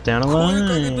ら gotta drop down a 声か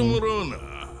けて line. もらう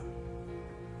な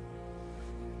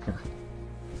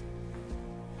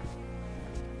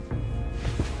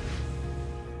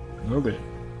Okay.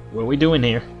 What are we doing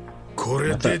here? こ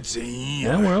れで全員 Yeah,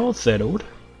 や we're all settled.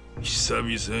 久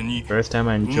々に First time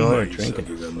I う enjoy ま a い drink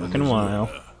酒 in が a 飲め fucking そう while.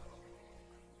 だ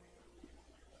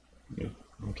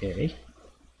Okay.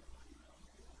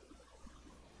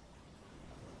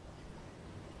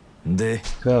 で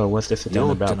So, what's this sit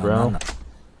用 down って about, のは何 bro? だ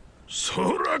そ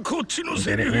らこっちの You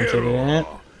セ got リ an フや answer to ろ that?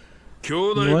 兄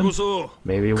弟こそ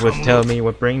Maybe it was tell me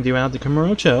what brings you out to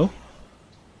Kamurocho.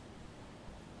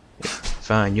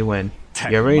 Fine, you win.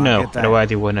 You already know,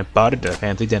 otherwise you wouldn't have bought it a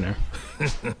fancy dinner.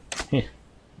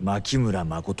 牧村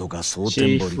誠が蒼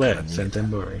She 天堀から fled 逃げた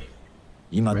Sentenbori.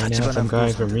 今 Right 立 now, 花 some 不動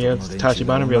guys 産 from と Rio の連中 Tachibana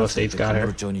が Real 女連れ Estate's て got カム her.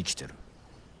 ロ町に来てる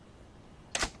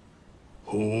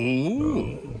ほう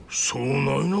そ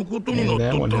ないなことに And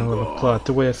なっ that とっ one た hell ん of a か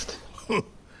plot twist.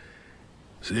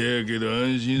 せやけど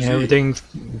安心せ Everything's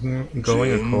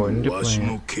going 全 according 部 to わし plan.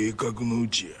 の計画のう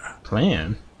ちや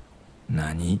Plan?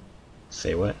 何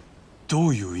Say what? ど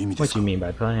ういう意味です What か you mean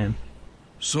by plan?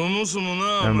 そもそも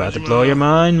な I'm about to blow your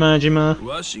mind, Majima.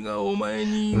 わしがお前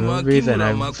に The 牧 reason 村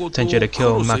I 誠を sent you to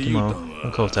kill 殺せ言うたん Makimo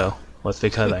は Makoto was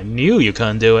because I knew you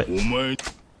couldn't do it. お前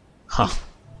Huh.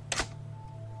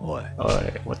 おい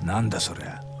Alright, what なんだそり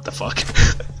ゃ the fuck?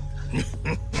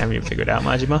 Haven't you figured out,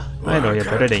 Majima? I know you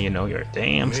better than you know your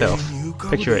damn self.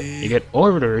 Picture it, you get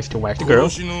orders to whack the girl,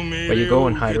 殺しの命 but you 令 go を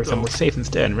and 受 hide け her た somewhere safe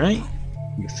instead, right?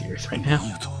 You serious right now?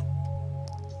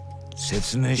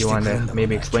 説明し You てくれ wanna んだ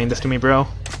maybe explain this to me, bro?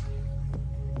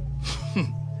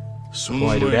 その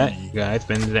Before I 前 do that, に you guys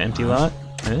been to the empty lot?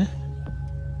 Huh?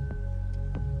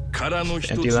 殻の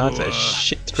一 Empty つは lot's a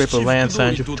shit strip of land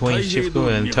sandwiched between Shifuku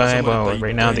and Taiba.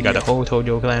 Right now, they got the whole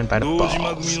Tojo clan by the 堂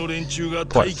島組 balls. の連中が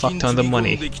Pour 大 fuck 金 tons つ of ぎ込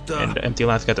money, んできた and the empty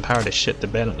lot's got the power to shit the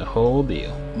bed on the whole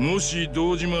deal. もし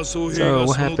堂島宗平 So が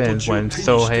what その土 happens 地を when 手にし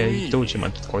て Sohei み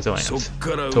Dojima scores the そっ lands? か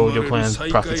ら生まれ Tojo る clan's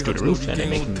再開 profits through 発 the の roof, 利 and they 権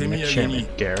make を手 the 土 next 産に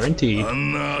chairman. Guaranteed. あ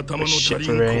んな頭の But 足 shit り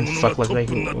for ん小 rain, 物 fuck が like トッ they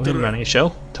プになった him ら running a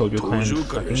show. Tojo 登 clan's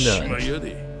場会 fucking はしま done. いや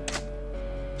で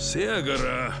せやか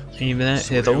ら Even that,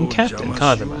 his own captain,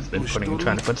 Kazuma's been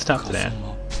trying to put a stop to that.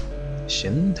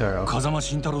 Shintaro. 風間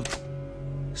慎太郎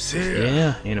せや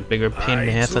Yeah, ain't a bigger pain in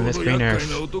the ass on this green earth.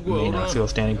 May not still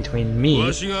standing between me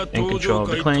わしが and 登 control 場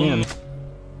of the 会 clan. と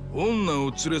女を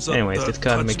連れ去った Anyways, this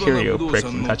Kazuma 立 Curio 花不動 prick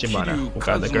産 from の桐 Tachibana 生 who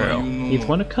got the 一馬 girl. いう He's の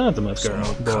one of Kazuma's そ girl の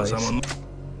boys. 風間の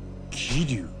桐生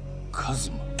一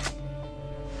馬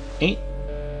Ain't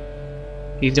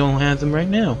he don't have them right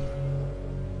now.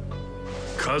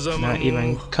 風間 Not の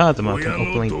even Kazuma 親 can の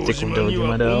openly 堂 tickle 島に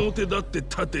は Dojima though. 表だって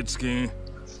立てつけん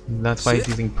That's why he's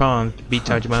using prawns to beat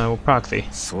Tachibana with proxy.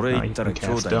 それ Oh, 言 you ったら can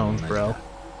兄 cast 弟も stones, 同じ bro. だ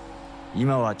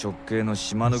今は直系の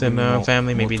島の Said 組 my の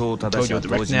family may be 元を正し Tojo た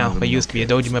direct 堂 now, 島 but 組 used to be a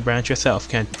の Dojima branch yourself.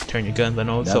 Can't turn your guns on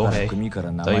old だから Sohei. 組か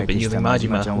ら名 So 前 you've been 消し using た真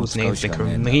島 Majima, ちゃんを whose 使う names し they か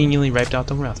ねえんだ conveniently wiped out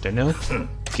the roster, no?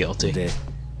 Guilty. で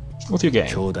What's your 兄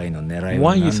game? 弟の狙い Why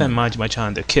は you 何 send だ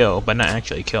Majima-chan to kill, but not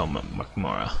actually kill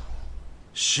Makimura?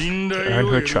 信 To 頼 earn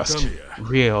を her 得るた trust.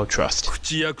 めや Real trust.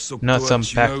 口約束と Not は some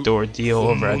違う backdoor deal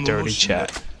over a 本物の dirty 信頼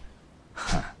chat.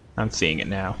 I'm seeing it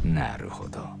now. なるほ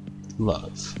ど Love.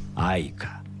 愛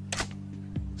か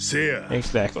せや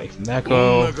Exactly. From that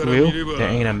girl view, there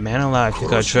ain't a man alive who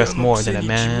could trust more than a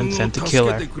man sent to kill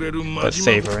her, but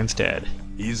save her instead.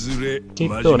 いずれ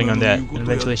Keep building on that, 真 and 島の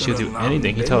eventually 言う she'll こと do やったら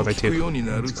anything he tells her 何でも聞くように to,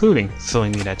 なる including selling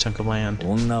me that chunk of land.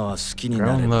 女は好きに Girl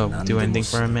なれ in ば love 何 do でも anything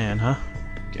す for a る man, huh?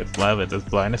 Guess love is as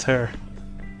blind as her.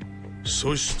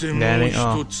 そしても That う ain't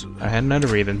all. 一つ I had another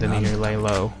reason to need her to lay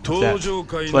low. What's 登 that? 場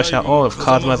会 Flesh out all of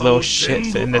Kazuma's little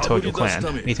shits in the 全部 Tojo 炙り出す clan.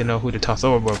 ため Need to know who to toss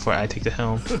overboard before I take the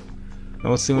helm.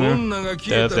 No sooner 女が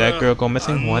消え does たら that girl go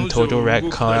missing, one Tojo rat 案の定動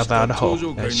か carves した out a hole. 登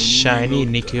場会の That 人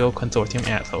間 shiny がおった Nikio consortium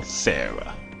asshole,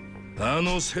 Sarah. あ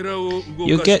のセラを動かしたのは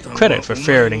You get credit for お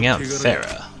前の ferreting out 手柄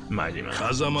Sarah, Majima.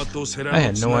 風間とセラの I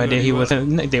had no idea he つなが was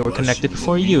りは they were connected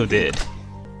before you did.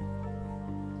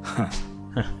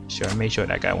 Sure, I made sure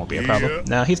that guy won't be a problem.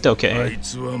 Nah, he's still あ kidding. い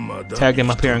つはまだ Tagged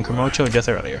him up here in Kumocho just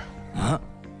earlier. あ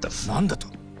The f なんだと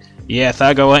Yeah,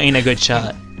 Sagawa ain't a good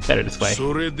shot. Better this way.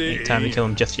 Ain't time to kill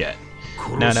him just yet.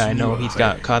 Now that I know he's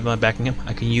got Kazuma backing him,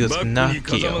 I can use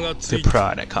Nakio to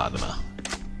prod at Kazuma.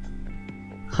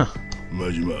 Huh.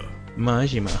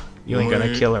 Majima, you ain't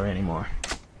gonna kill her anymore.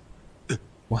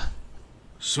 What?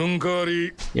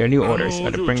 Your new orders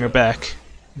are to bring her back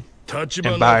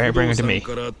and bring her to me.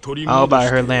 I'll buy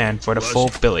her land for the full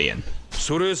billion.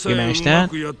 You manage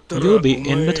that, you'll be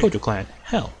in the Tojo clan.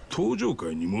 Hell,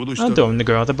 I'm throwing the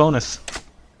girl as a bonus.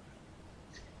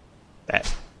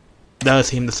 That does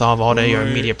seem to solve all your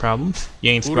immediate problems.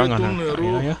 You ain't sprung on her,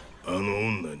 are ya?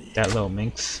 That little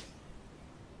minx.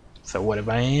 So what if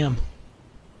I am?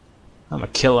 I'ma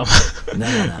kill him.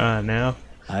 No.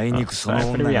 Time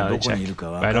for the reality check.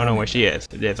 But I don't know where she is.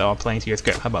 It's all playing to your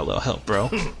script. How about a little help, bro?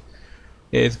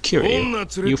 It's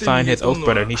Kiryu. You find his oath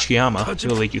brother Nishiyama.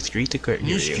 He'll lead you straight to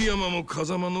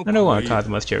Kiryu. I don't want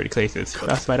Kazuma's charity cases.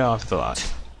 That's by the office a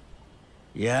lot.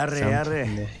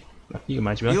 You,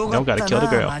 Majima, don't gotta kill the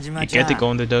girl. You get to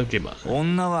go in the Dojima.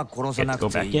 Get to go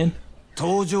back in?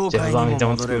 Just as long as you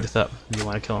don't screw this up. You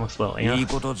wanna kill him slowly, huh?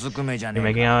 You're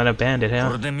making out a bandit,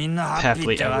 huh?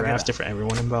 Happily ever after for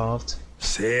everyone involved.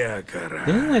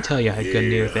 Didn't I tell you I had good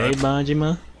news, eh,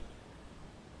 Majima?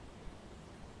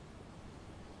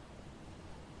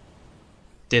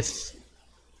 This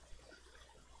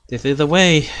is a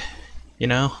way, you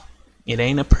know. It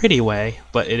ain't a pretty way,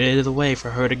 but it is a way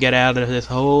for her to get out of this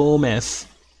whole mess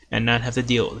and not have to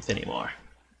deal with it anymore.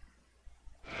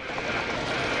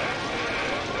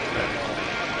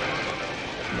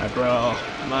 My bro,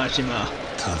 Majima.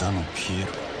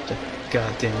 The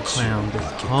goddamn clown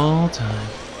this whole time.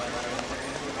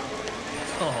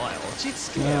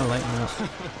 Yeah, lighten up.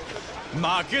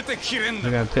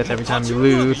 You're gonna piss every time you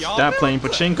lose. Stop playing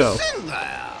pachinko.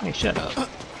 Hey, shut up.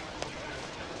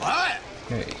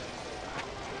 Hey.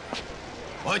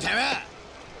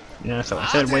 Yeah, so I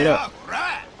said wait up.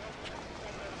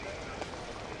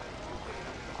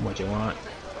 What you want?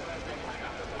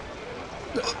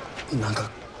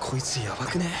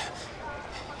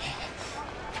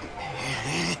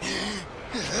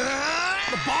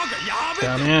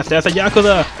 Dumbass, that's a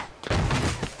Yakuza!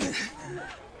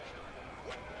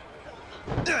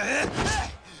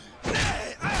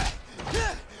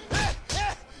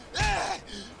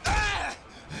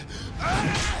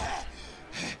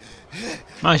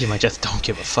 Majima just don't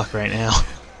give a fuck right now.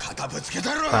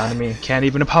 I mean, can't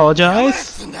even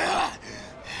apologize?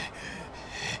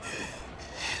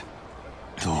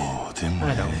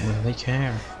 I don't really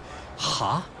care.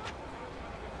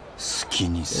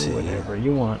 Do whatever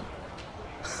you want.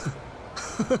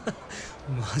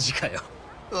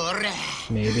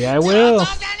 Maybe I will.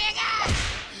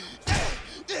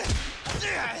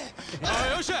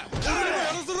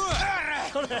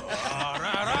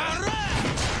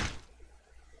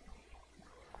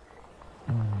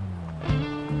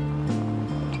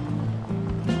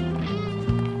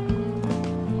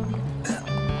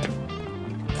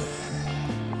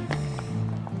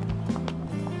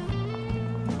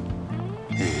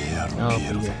 Oh,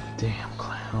 you damn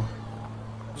clown.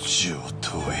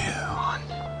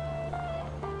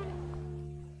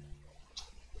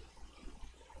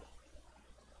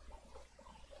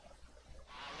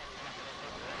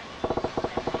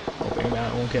 Hoping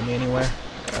that won't get me anywhere.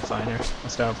 Gotta find her. I'll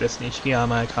start with this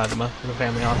Nishiyama at Kazuma for the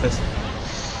family office.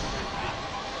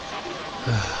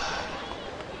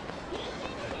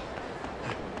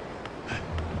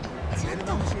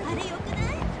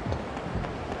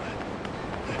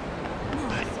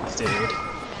 Dude.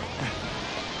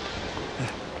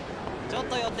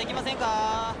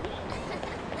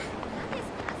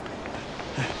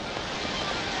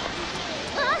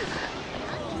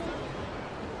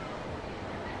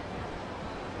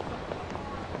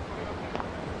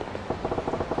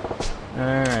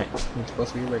 Alright, it's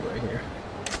supposed to be regular here.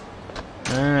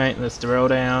 Alright, let's throw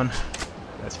down.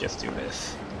 Let's just do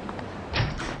this.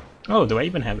 Oh, do I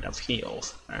even have enough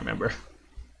heals? I remember.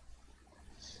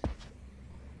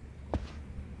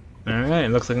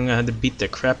 Alright, looks like I'm gonna have to beat the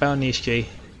crap out of Nishiki.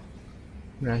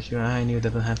 I knew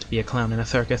doesn't have to be a clown in a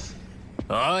circus.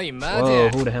 Whoa,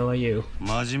 who the hell are you?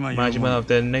 Majima of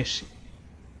the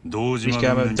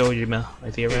Nishiyama of Dojima.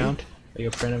 Is he around? Are you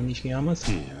a friend of Nishiyama's?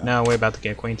 Yeah. Now we're about to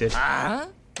get acquainted.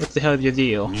 What the hell is your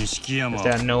deal? Is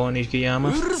that no one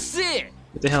Nishiyama?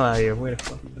 Get the hell out of here. Where the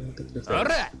fuck?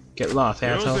 Get lost,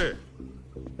 asshole.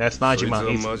 That's Majima.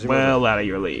 He's well out of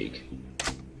your league.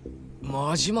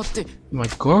 My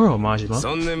girl, Majima.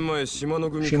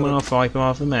 Shimano wiped him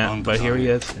off the map, but here he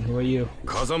is. And who are you?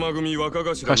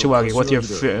 Kashiwagi, what's your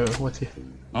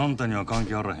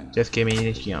Just give me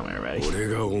Nishiyama already.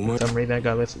 For some reason I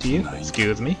got listed to you.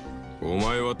 Excuse me.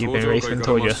 You've been erased and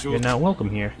told you, you're not welcome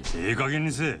here.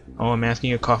 Oh, I'm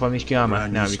asking you to cough on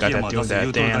Nishikiyama. Now you got that dude with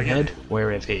that damn head?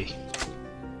 Where is he?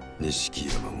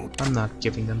 I'm not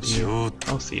giving them to you.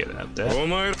 I'll see about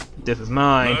that. This is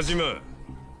mine.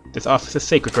 This office is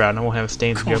sacred ground. I won't have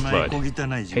stains of your blood.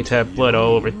 Hate to have blood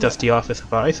all over dusty office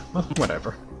supplies. Well,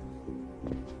 whatever.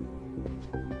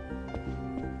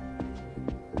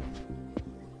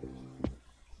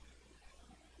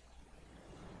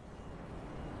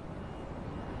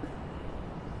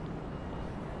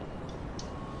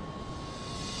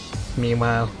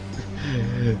 Meanwhile,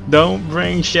 don't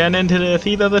bring Shannon to this.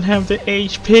 He doesn't have the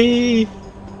HP.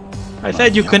 I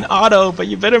said you can auto, but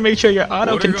you better make sure your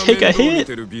auto can take a hit.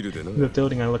 The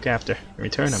building I look after. In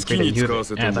return, I'm free to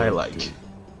use it as I like.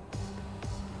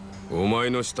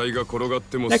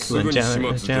 Excellent,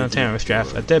 Janitarius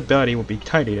draft. A dead body will be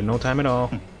tidied in no time at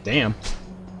all. Damn.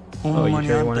 Oh, you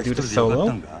really want to do this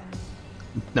solo?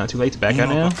 Not too late to back out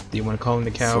now? Do you want to call in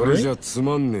the cavalry?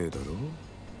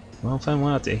 Well,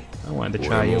 Fanwati, I wanted to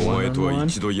try you one-on-one.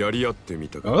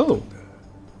 Oh!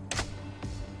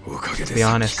 To be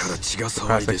honest, the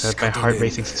prospect has been heart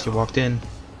racing since you walked in.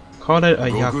 Call it a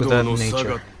Yakuza of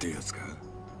nature.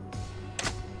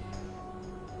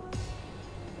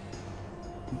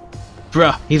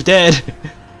 Bruh, he's dead!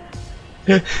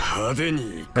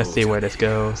 Let's see where this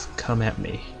goes. Come at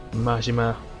me.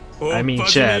 Majima. I mean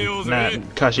Chad, not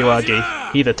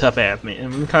Kashiwagi. He's a tough ass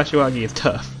man. Kashiwagi is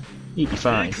tough. He'd be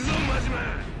fine.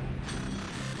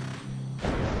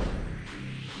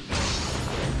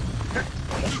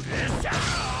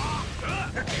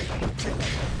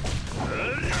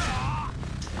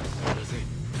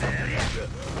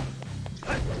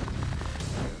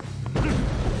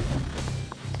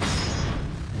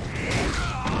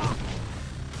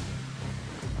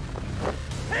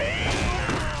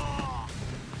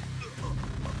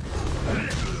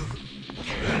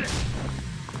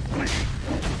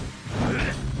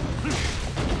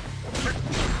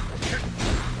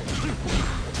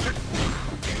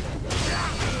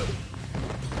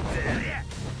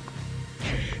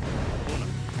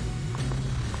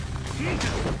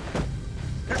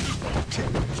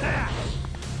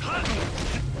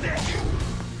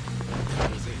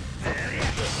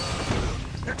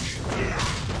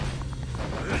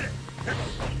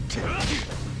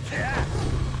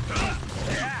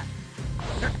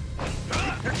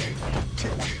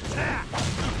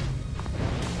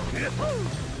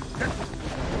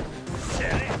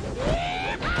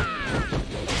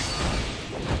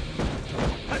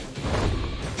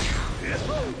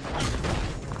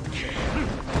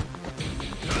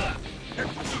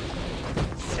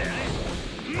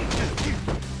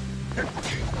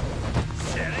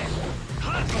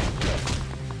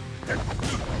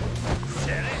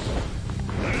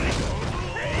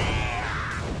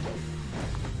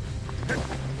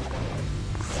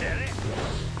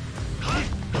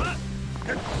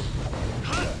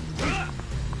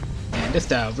 This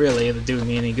style really isn't doing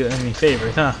me any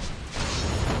favors, huh?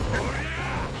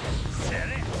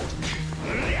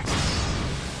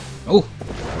 Oh!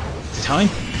 Is it time?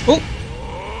 Oh!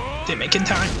 Didn't make it in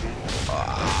time!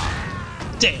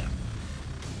 Oh, damn!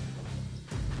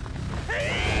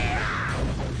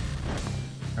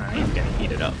 Alright, I'm gonna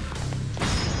heat it up.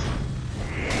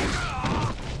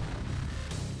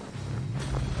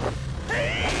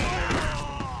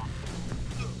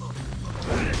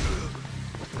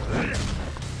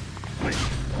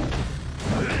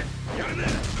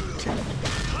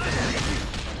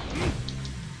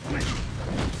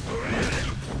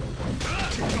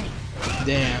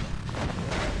 Damn.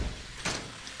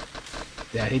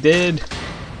 Yeah, he did.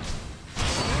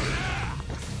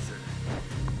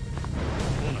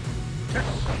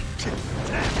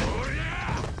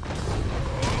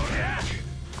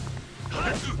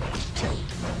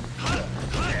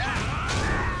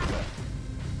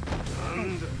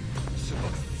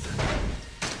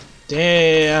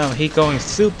 Damn, he going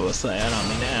Super Saiyan on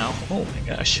me now. Oh my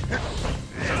gosh.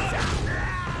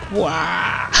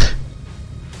 Wow.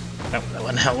 That was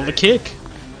one hell of a kick.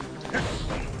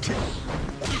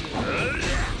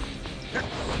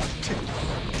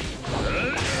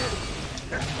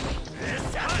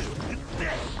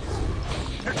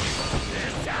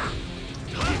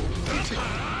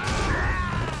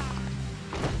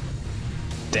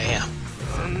 Damn.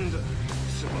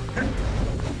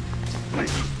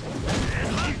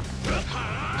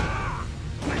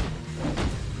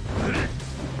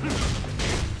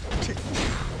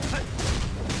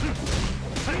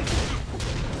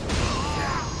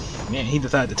 Man, he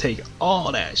decided to take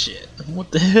all that shit.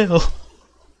 What the hell?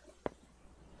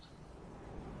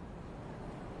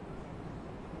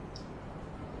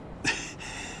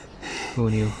 Who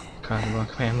knew Carnival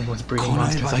family was breeding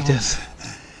monsters like this?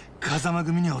 風間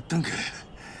組にはおったんか。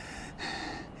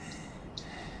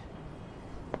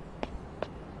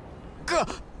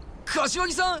柏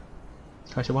木さん。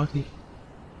 Kashiwaki?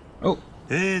 Oh,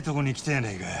 とこに来たや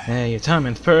ないか。 hey, your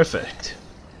timing's perfect.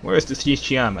 Where's the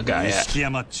Shishiyama guy at? 錦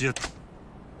山っちゅう。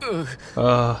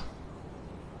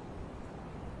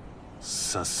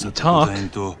さっさと答えん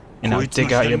と。 And I'll dig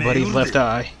out your buddy's left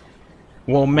eye.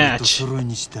 Won't match. 揃い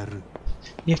にしたる。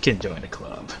 You can join the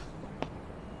club.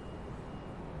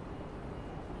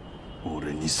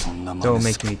 俺にそんな真 Don't 似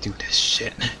make me do this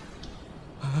shit.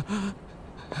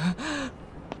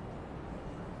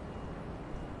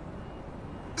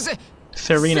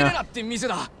 Serena. って店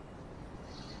だ。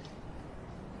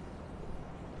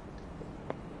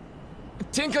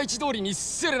天下一通りに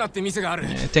セレナって店がある。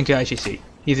 Thank you, ICC.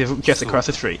 He's just across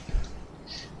the street.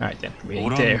 Alright then, wait お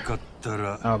らん there. かった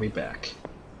ら I'll be back.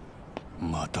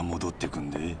 また戻ってくん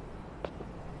で。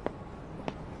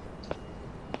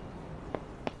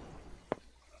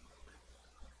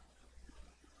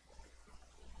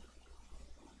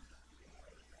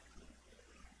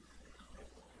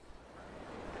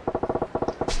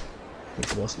 We're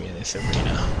supposed to be in this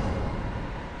arena.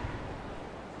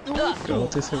 Go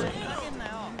to this arena.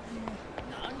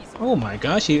 Oh my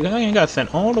gosh, he got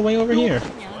sent all the way over here.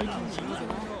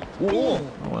 Oh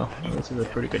well, this is a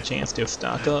pretty good chance to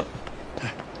stock up.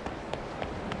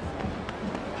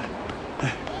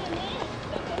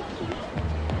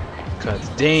 Cause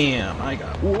damn, I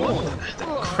got the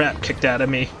crap kicked out of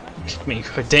me. Kicked me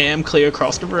damn clear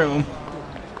across the room.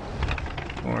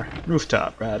 Or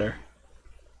rooftop, rather.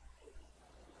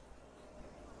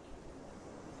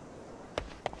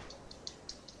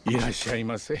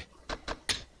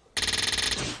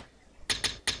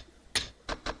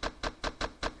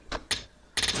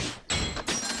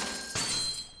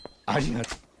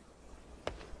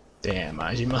 Damn,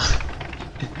 Ajima.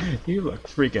 You look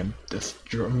freaking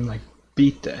like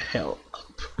beat the hell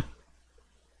up.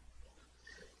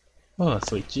 Oh,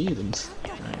 sweet Jesus.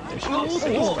 Alright, there should be a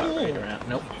safe spot right around.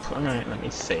 Nope. Alright, let me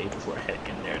save before heading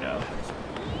in there though.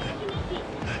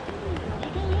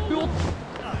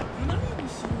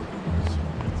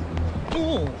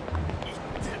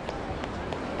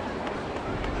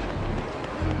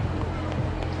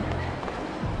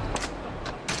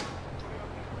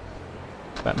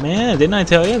 But man, didn't I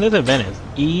tell you this event is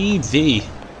easy?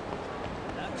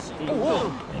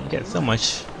 You get so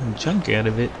much junk out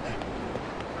of it.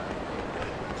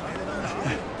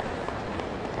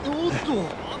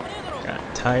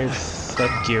 Got tires, set,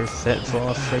 gear set for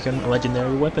all freaking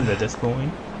legendary weapons at this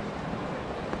point.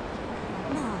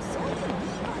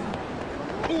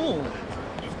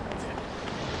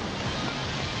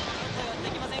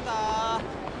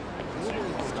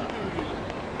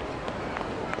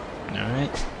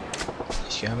 Alright.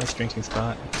 Shiyama's drinking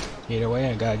spot. Either way,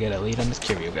 I gotta get a lead on this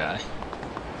Kiryu guy.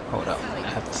 Hold up, I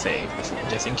have to save before,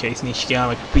 just in case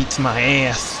Nishiyama beats my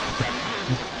ass.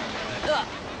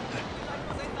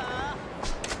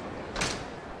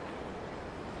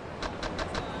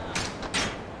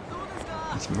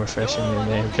 It's refreshing when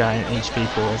they have giant HP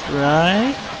pools,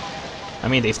 right? I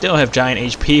mean, they still have giant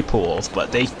HP pools,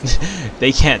 but they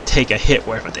they can't take a hit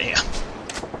worth a damn.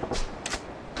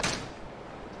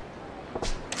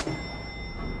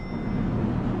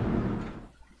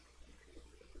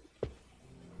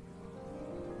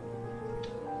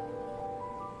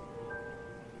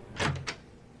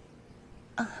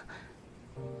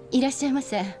いらっしゃいま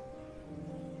せ。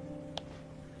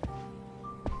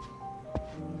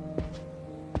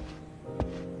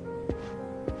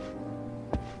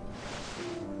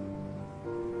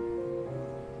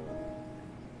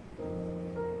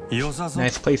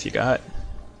Nice place you got.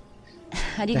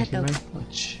 ありが Thank you とう。 very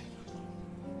much.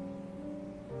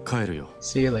 帰るよ。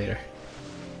 See you later.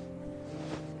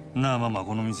 なあママ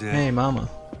この店。 Hey, Mama.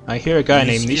 I hear a guy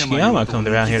named Nishiyama comes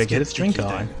around here to get his drink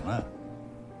on. な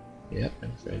Yep,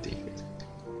 that's very deep.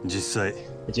 実際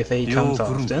Did you say he comes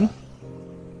often?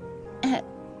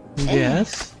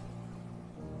 Yes.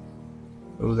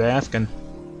 Who's asking?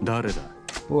 誰だ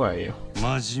Who are you?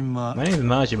 真島 My name is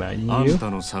Majima. あ You? んた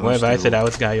の探 What し if I て said る I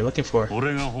was the guy you're looking for?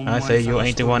 俺がほんま I に say you 探 ain't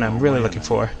し the てる one の I'm は really お前 looking や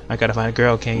for. I gotta find a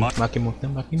girl named Ma-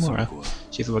 Makimura. そうか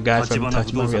She's with a guy from 立花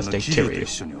不動 Tachibana 産 Real の Estate 企業と Kiryu. 一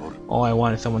緒におる All I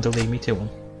want is someone to lead me to him.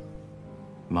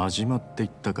 真島って言っ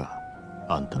たか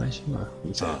あんた Majima,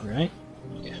 you said, right?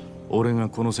 俺が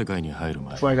この世界に入る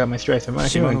前 Before I got my stripes from my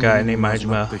human guy named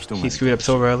Majima, he screwed up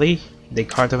so early, they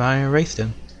carved him out and erased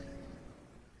him.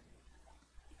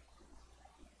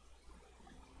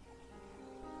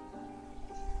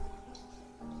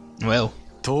 Well,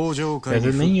 登場会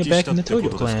does に it mean 復 you're 帰し back た in っ the てこ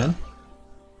Tojo とです clan? か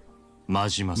真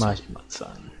島さん。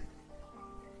 Majima-san.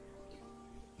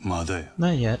 まだよ。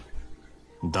 Not yet.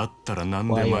 だったらなん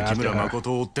で牧村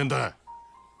誠を追ってんだ。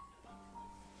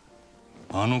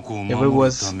あの子を If it 守る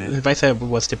was, ためっ if I said it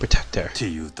was to protect her, て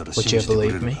言うたら would 信 you じてくれ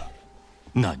believe る me? か。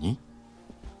何？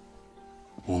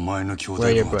お前の兄弟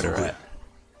Where your 分はど brother こ at? や。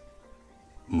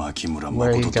牧村 Where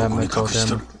he 誠 got どこに隠し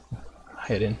と Makoto る。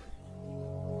 hidden?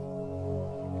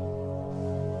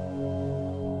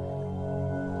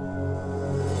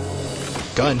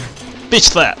 Gun. Bitch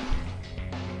slap.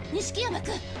 錦山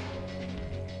君。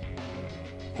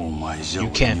お前じゃ You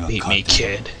俺 can't には beat 勝 me, て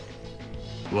ん。 kid.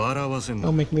 笑わせんな。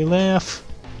 Don't make me laugh.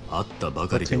 会ったば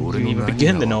かり But で you 俺 didn't の even 何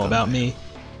begin to が know わかん about ない。 me.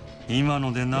 今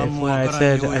ので何 If も what わ I からん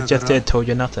said よう I や just か did ら told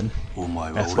you nothing. お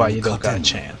前は That's why 俺 you に don't 勝 got て a んの。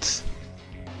 chance.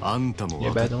 あんたも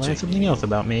You're 分か about to っちゃ learn い something ねえ else よ。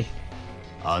 about me.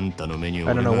 あんたの目に I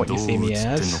don't 俺 know が what ど you う see 映 me って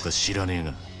ん as. のか知らねえ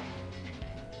が。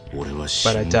俺は死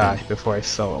But I んでも died before I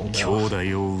saw 兄 Omo.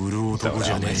 弟を売る男 Without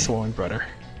じゃ my ね sworn brother.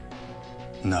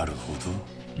 なるほ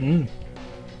ど。 Mm.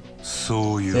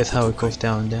 そういう That's こ how と it か goes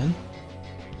down then. え。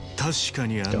確か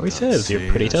にあんた He は always says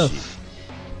you're pretty 強えらしい。 tough.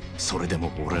 それでも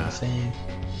俺は Same.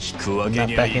 引くわ I'm け not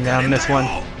にはい backing か down ね on えんだ this one.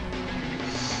 よ。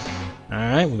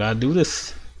 Alright, we gotta do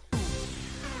this.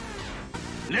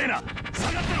 レイナ、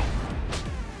下がってろ。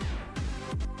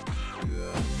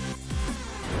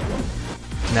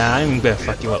 Nah, I'm gonna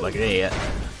fuck you up like that.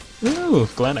 Ooh,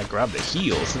 glad I grabbed the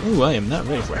heels. Ooh, I am not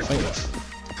ready for a fight.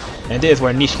 And there's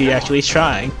where Nishiki actually is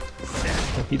trying.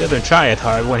 He doesn't try as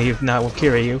hard when he's not with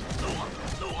Kiryu.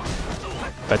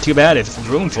 But too bad it's a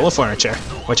room full of furniture,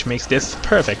 which makes this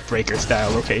perfect breaker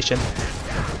style location.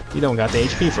 You don't got the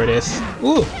HP for this.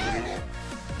 Ooh!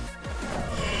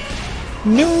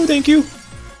 No, thank you!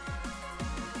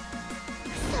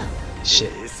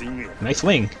 Shit. Nice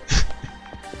swing.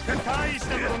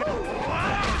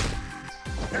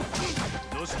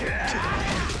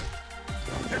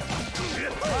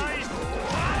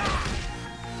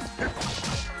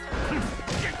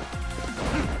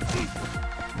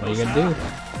 What are you gonna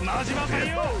do?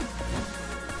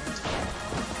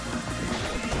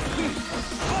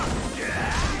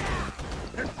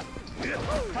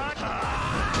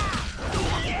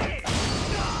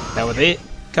 That was it?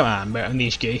 Come on,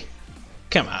 Nishiki.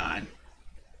 Come on.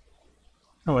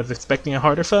 I was expecting a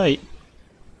harder fight.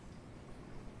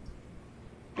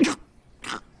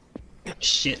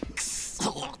 Shit.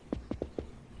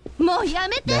 もうや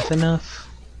めて。 That's enough.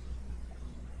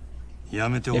 や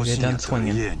めて If ほし you're いんや done ったら言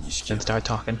え swinging, や錦 then start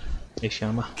talking.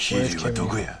 Ishiyama, キ where's リはど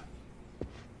こ Kiryu? や。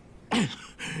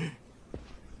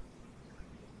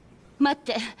待っ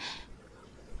て。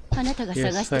あなたが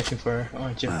You're 探して。 searching for her,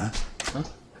 aren't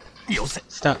you? よせ。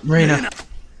 Stop, Reina.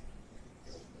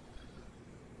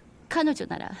 彼女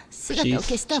なら姿を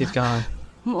消した She's わ。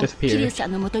 gone. もう disappeared. 桐生さ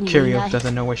んの元にもい Kiryu ない。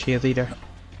 doesn't know where she is either.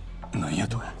 何や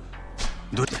と。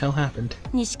 What the hell happened?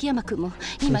 錦山君も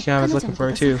今 Nishiyama's 彼女 looking の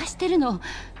for こ her と too. 探してるの。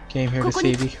 Came here to ここ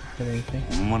に save you for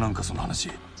anything. ほんまなんかその話。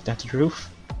 Is that the truth?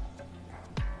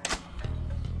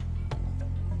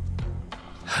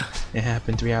 It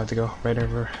happened 3 hours ago, right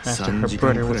over after her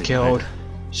brother was killed.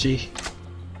 She...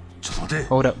 ちょっと待て。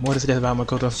 Hold up, what is this about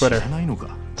Makoto's 知ら brother? ないのか。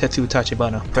 Tetsu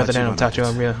Tachibana, president of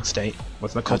Tachibana Real Estate,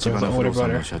 was 立 Makoto's 花不 older 動産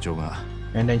brother, の社長が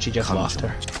and then she just 彼女 lost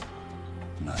her.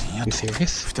 何や You と。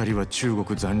 serious? 二人は中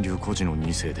国残留孤児の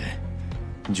2世で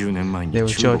10年前に They were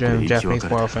中国 children で of 生き Japanese 別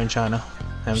れ warfare in た。 China.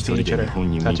 Haven't seen each other. 一人で日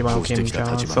本に密 Tachibana 航して came き to た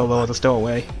China 立花 solo は as a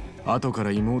stowaway. 後か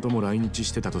ら妹も来日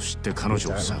してたと知って彼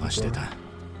女を探してた。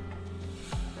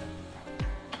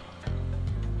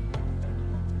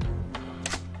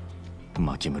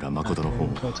牧村誠の方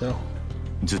も Makoto.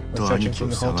 ずっと兄貴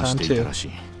を探していたらし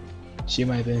い。 She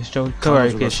might have been so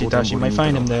covered because she thought she might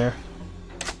find him there.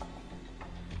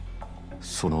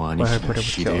 その兄貴が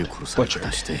ひでえ殺され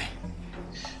方して、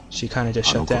 She kind of just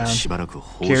あの shut 子は down. しばらく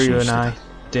放心 Kiryu して and I た。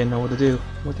 didn't know what to do.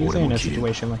 What do you say in a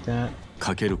situation like that?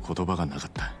 かける言葉がなか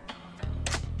った。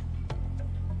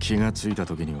気がついた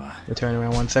時には We turned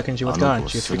around 1 second, she was あの gone.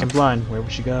 子 She was は freaking blind. Where would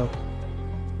she go?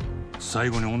 最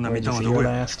後に女 Where 見 did た you の see はど her こ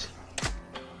や。 last?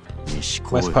 西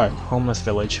公 West 園 Park, の homeless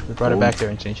village. We brought her back there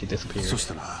and then she そ disappeared. し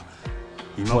たら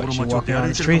今 What, 頃 she 街を walking 出 on 歩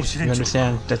い the てるかも street? しれ You んちゅう。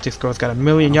 understand that this girl's got a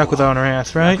million Yakuza on her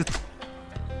ass, right?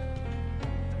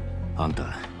 あんた、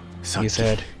さっ You き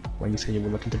said, when you said you were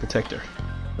looking to protect her.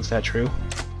 Was that true?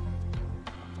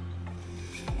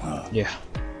 Yeah.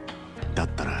 だっ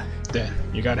たら Then,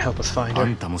 you gotta help us find あ her.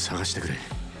 んたも探してくれ。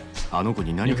あの子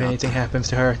に何 If かあった anything happens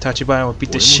to her, Tachibana will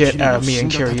beat the shit out of me and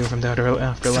cure you from the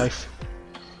afterlife.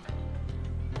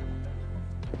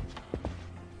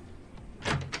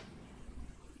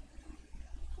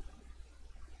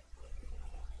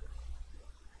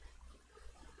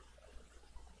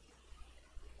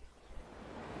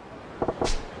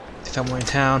 somewhere in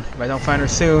town. If I don't find her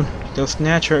soon, they'll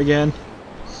snatch her again.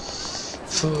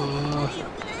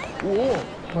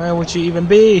 Where would she even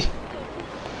be?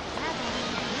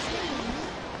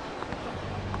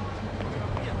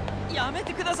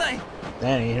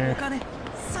 That ain't her.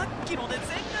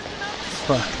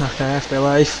 Fuck, not the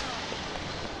afterlife.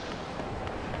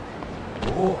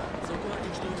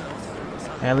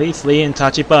 At least Lee and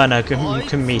Tachibana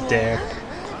can meet there.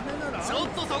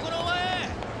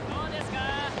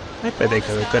 I bet they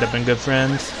could have been good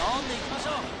friends.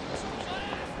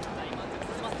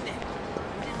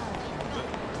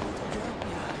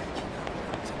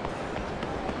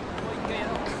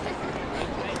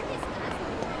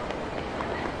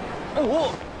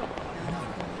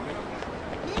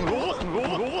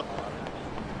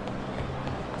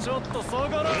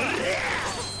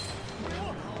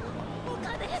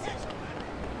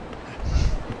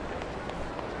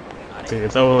 See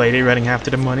this old lady running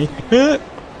after the money. Where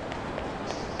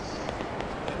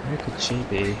could she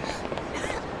be?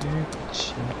 Where could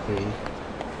she be?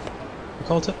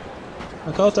 Makoto?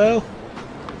 Makoto?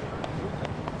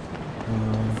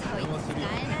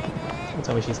 Don't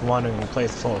tell me she's wandering in a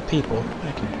place full of people.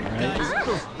 That can't be right.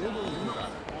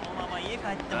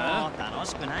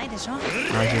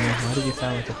 Majima, why do you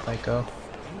sound like a psycho?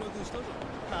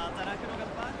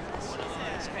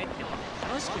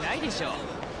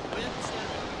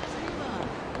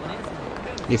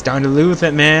 He's starting to lose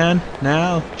it, man.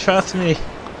 Now, trust me.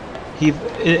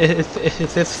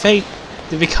 It's his fate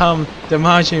to become the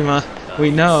Majima.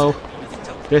 We know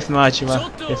this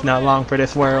Majima is not long for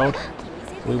this world.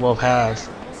 We will have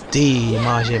the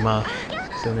Majima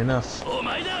soon enough.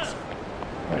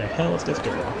 Where the hell is this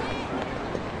girl?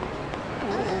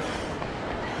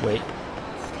 Wait.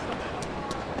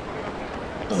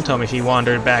 Don't tell me she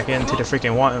wandered back into the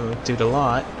freaking to the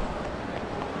lot.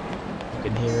 You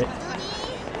can hear it.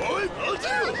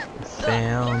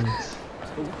 Sounds.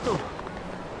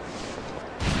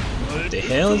 What the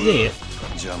hell is it?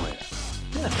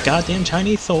 That goddamn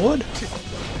Chinese sword?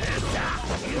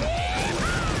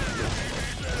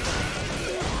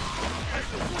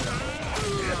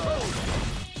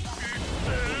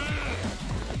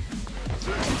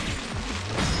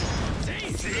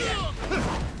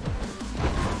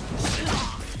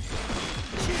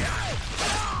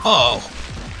 Oh.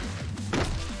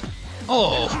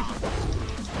 Oh.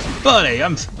 Buddy,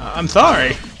 I'm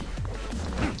sorry.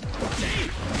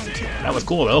 That was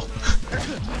cool though.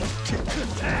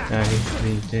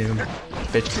 He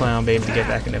bitch clown baby to get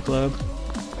back in the club.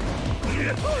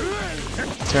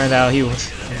 Turned out he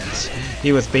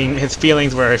was being, his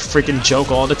feelings were a freaking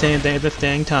joke all the time at the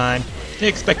same time. They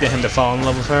expected him to fall in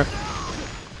love with her.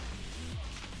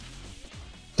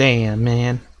 Damn,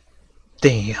 man.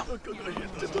 Damn.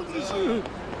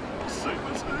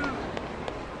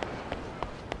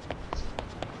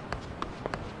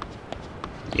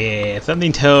 Yeah,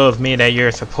 something tells me that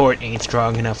your support ain't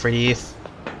strong enough for these.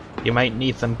 You might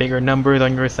need some bigger numbers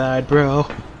on your side, bro.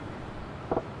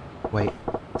 Wait.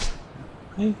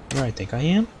 Hey, where I think I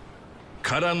am?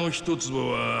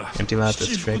 Empty lot to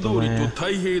straight away.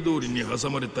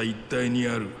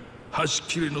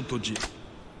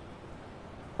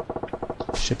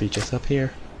 Should be just up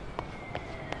here.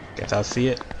 Guess I'll see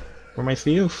it. Where my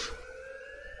feels?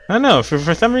 I don't know,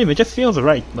 for some reason it just feels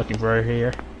right looking for her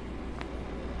here.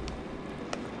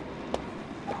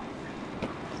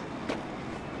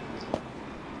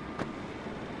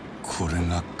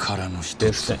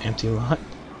 This the empty lot?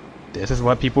 This is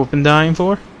what people have been dying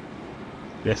for?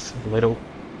 This little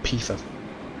piece of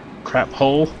crap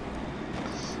hole?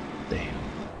 Damn.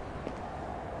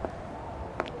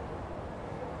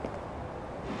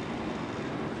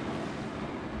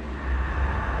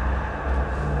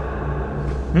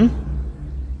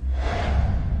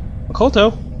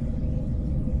 Makoto?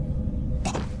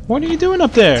 What are you doing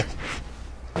up there?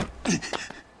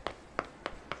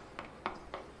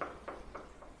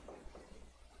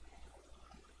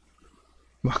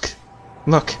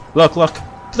 Look,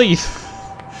 please,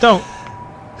 don't.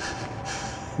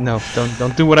 No,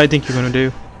 don't do what I think you're gonna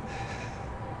do.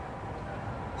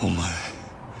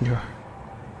 You're.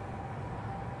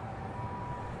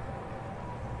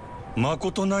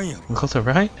 Makoto,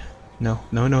 right? No.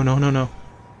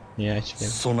 Yeah, I should get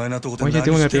it. What are you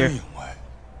doing up here?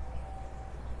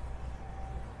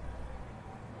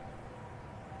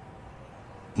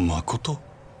 Makoto?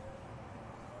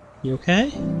 You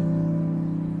okay?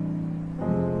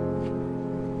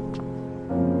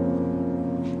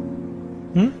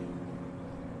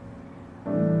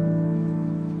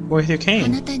 Where's your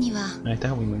cane? I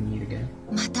thought we would meet again.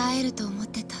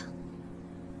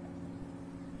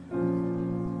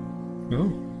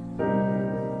 Oh.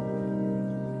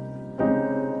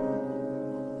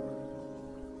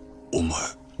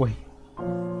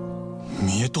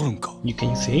 とるんか。 You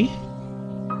can see?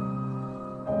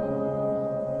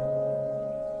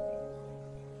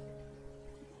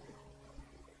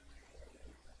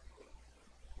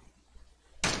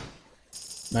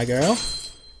 My girl?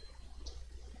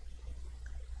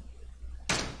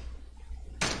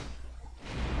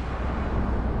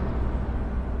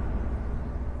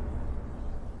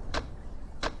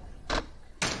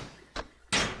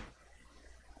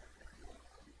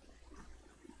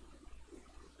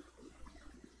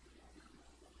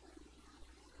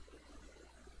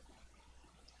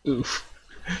 Oof.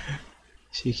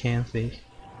 She can see.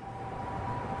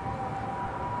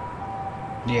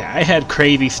 Yeah, I had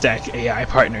crazy stacked AI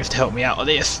partners to help me out with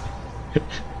this.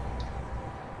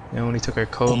 They only took our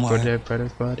code for their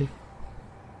brother's body.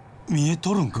 見え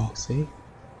とるんか。 See?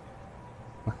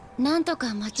 なんと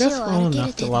か街 Just を well 歩ける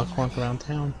enough to 程度 walk walk around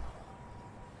town.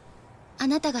 あ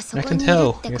なたがそ I こ can にいる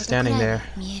tell って you're ことくらい standing は there.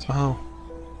 見える。 Oh.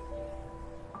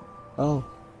 Oh.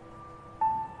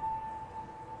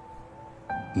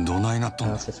 どないなっとん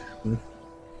How's だ。 this happen?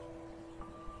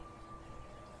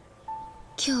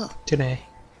 今日 Today.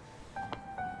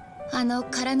 あの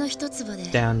空の一坪で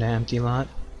Down the empty lot.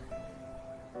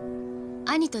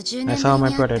 兄と10 I 年 saw ぶ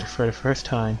my りに会 brother った。 for the first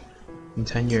time in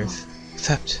 10 years.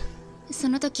 Except, そ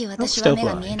の時私 still は目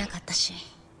が blind. 見えなかったし、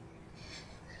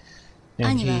 and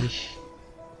Annie he,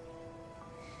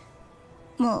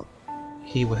 もう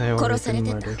he was already 殺され been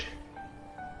てた。 murdered.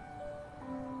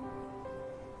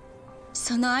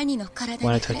 その兄の体 When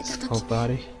I に触れ touched た his whole 時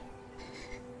body,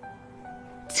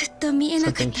 ずっと見えな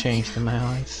かっ something た目 changed in my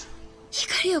eyes.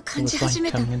 光を It 感じ was 始 like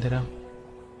めた coming の。 into them.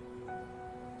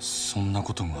 そんな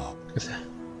ことが。 Is that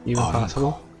even Ah,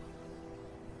 possible?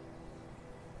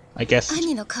 I guess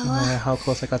兄 no の顔 matter は how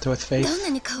close I got to his どん face, な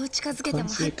に顔を近づけても Can't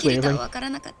see は it っきりとは clearly. 分から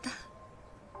なかった。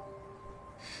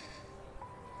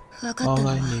分かった all の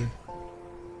I は knew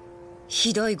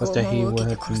ひどい was 拷 that he 問を受 would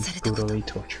けて have 殺 been されたこと。 brutally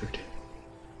tortured.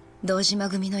 堂島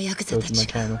組のヤクザ Those た in my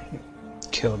ちが family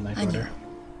killed my brother.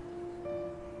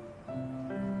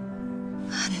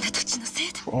 あんな土地のせい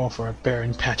で All for a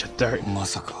barren patch of dirt. ま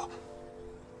さか。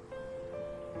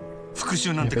復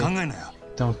讐なんて考えなよ。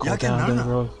 Don't go やけに down なる the な。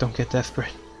 road. Don't get desperate.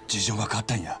 事情が変わっ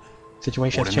たんや。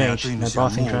 Situation's 俺の雇 changed. い My 主は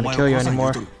boss も ain't うお trying to 前 kill を you 殺さん言 anymore.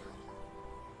 うとる。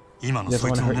今の Doesn't そ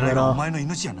いつ wanna の hurt you 狙い at は all. お前の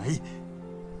命やない。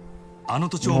あの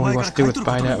土地 All をお he 前か wants ら to 買 do い is 取る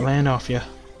こ buy と that よ。 land off you.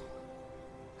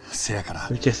 せやから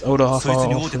We just owed off そいつ all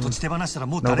に会う off て土 and 地手放したら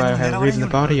もう誰 nobody にも will 狙 have われん reason よ to う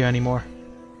に bother なる。 you anymore.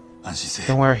 安心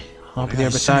せ Don't え。 worry. I'll be there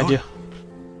beside you.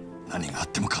 何があっ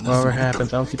ても必ず Whatever 守ってる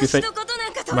happens, I'll keep you 私 safe. のことな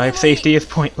んかどう My でもいい。 safety is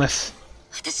pointless.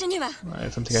 私には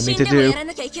It's something I 死 need ん to でもや do. ら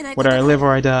なきゃいけないこと Whether が I live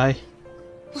or I die.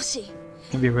 もし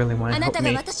If you really want あ to な help たが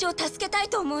me, 私を助けたい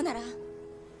と思うなら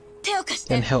手を貸し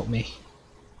then て。 help me.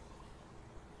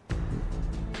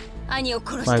 兄を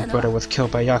殺し My たの brother は was killed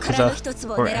by 空の Yakuza 一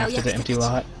坪を or 狙う after ヤク the ザ empty た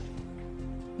lot. ち。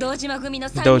堂島組の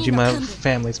3人の Dojima 幹部。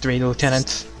 family's 3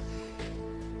 lieutenants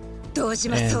堂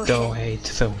島 and 宗平。 Dohei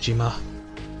Tsujima.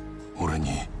 俺に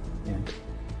And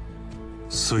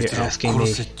そい you're つらを asking me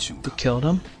殺せっちゅうん to か。 kill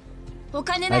them? お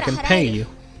金な I ら can 払 pay える。 you.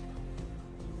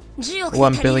 10億で $1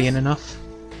 足り billion る。 enough?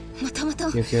 もともと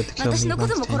You're here to kill 私 me のこ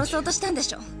とも once, 殺 didn't そう you? としたんで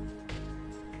しょ。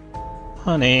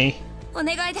 Honey, お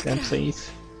願いだか then ら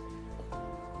please.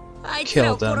 あいつ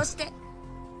らを kill them. 殺して。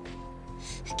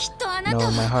きっとあなた No,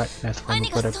 in my は heart, that's when 兄 we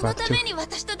が put it その back た to. めに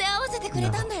私と出会わせてくれ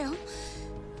たんだよ。だ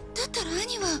ったら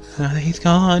兄は Now that he's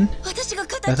gone, 私が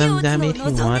敵 doesn't を撃つ that のを mean he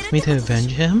望んで wants る me って to ことで avenge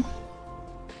しょ。 him?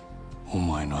 お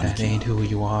前の兄 That 貴 ain't who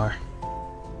you are.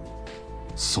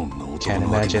 そんな男 Can't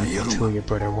のわけ imagine ないや that's ろ who your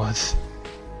brother was.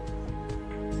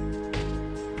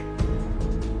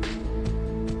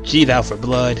 G's out for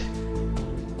blood.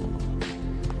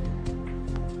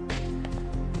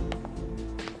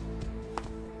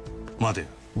 待てよ。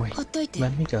 Wait, ほっといて。 let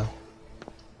me go.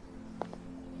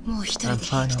 もう一人 I'm で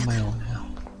平 fine 気 on だか my ら。 own now.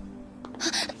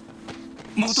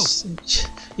 誠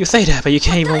You say that, but you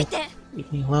can't ほっと even いて。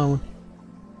 leave me alone.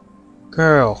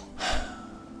 Girl.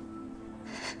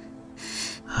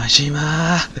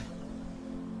 Hajima.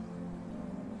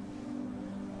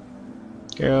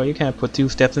 Girl, you can't put two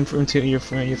steps in front of your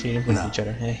feet in front of No. each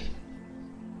other. Hey,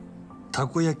 た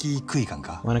こ焼き食いかん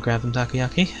か。 wanna grab some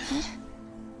takoyaki?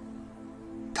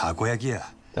 たこ焼きや。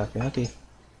 Takoyaki.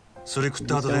 それ食っ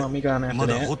た後 You still want me gone で after ま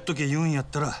だ that? ほっとけ言うんやっ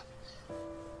たら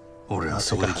俺は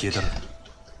そこで消えたら。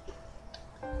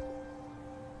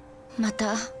ま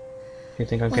た You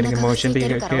think I'm お getting 腹が emotion 空いて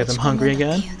るから because 落 I'm ち込んだんだ hungry って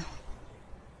again? いうの。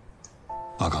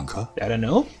あかんか。 I don't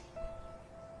know.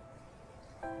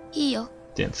 いいよ。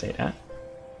 Didn't say that.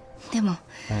 でも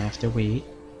After we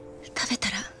eat, 食べた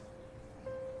ら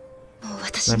もう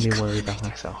私 let に me 構わ worry ない about で。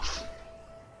 myself.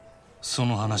 そ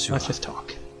の話は Let's just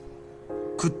talk.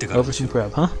 食ってから Over でし some ょ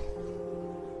grub, huh?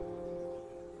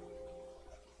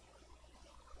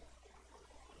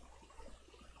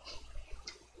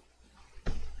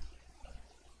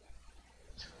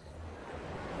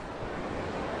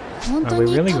 Are we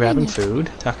really grabbing food?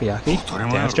 Takoyaki?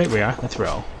 Damn straight we are. Let's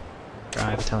roll.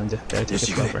 Drive, tell him to better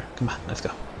take us over. Come on, let's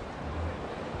go.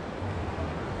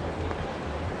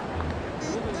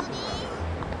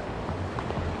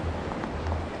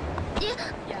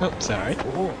 Oh, sorry.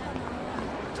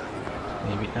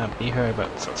 Maybe not be heard, but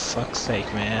for fuck's sake,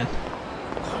 man.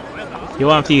 You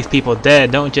want these people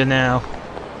dead, don't you now?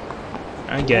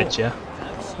 I get you.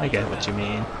 I get what you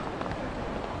mean.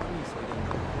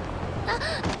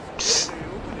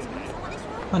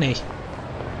 Honey.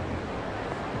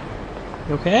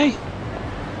 You okay?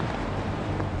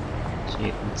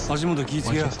 Jeez. 足元気ぃつ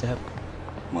Watch け your や step.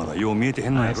 まだよう見えてへ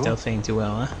んのや I'm ろ still saying too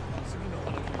well,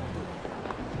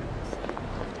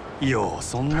 huh? よう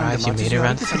そんなんで Surprised you 街 made it 中 around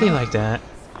歩い the てた city な like that.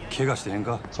 怪我してへん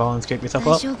か Fall and scrape yourself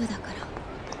大 up? 丈夫だか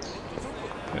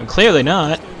ら Clearly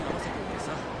not.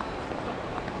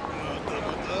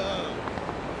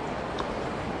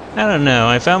 I don't know,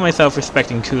 I found myself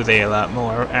respecting Kuze a lot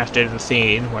more after the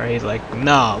scene where he's like,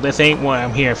 no, this ain't what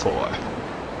I'm here for.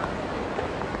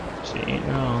 She ain't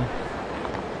wrong.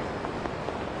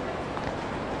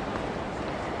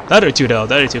 The other two though,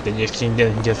 the other two could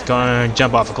just go and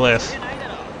jump off a cliff.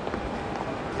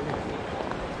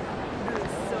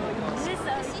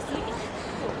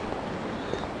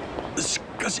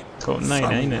 Cold night,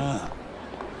 ain't it?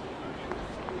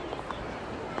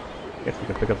 Guess we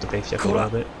could pick up the pace just a little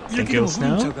bit. Think it'll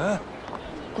snow?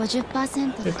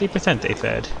 50% 50% they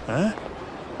said.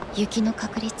 雪の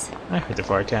確率 I heard the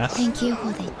forecast. 天気予報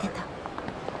で言ってた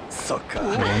そっか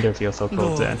I wonder if you'll so ど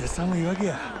cold う then. で寒いわけ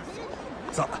や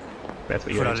さあ That's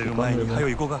what 振 you're られる actually 前に wondering. 早よ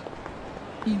行こうか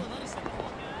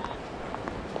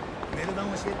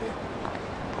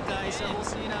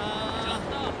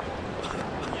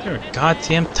You're a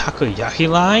goddamn takoyaki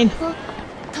line? あ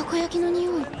たこ焼きの匂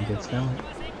い I can smell it.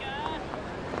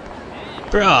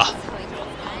 Bruh!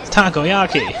 It's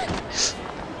takoyaki!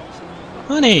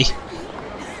 Honey!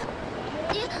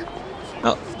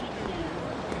 Oh.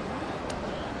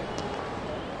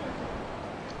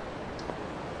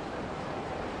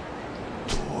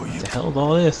 What the hell is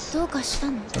all this? どうかした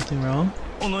の Something wrong?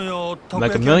 この世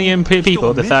Like a million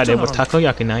people decided it was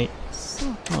takoyaki night. そう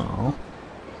Oh.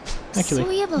 Actually,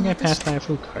 So, yeah, but I what passed by a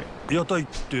food cart. 屋台っ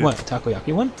て What,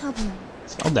 takoyaki one? 多分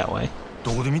Spelled that way.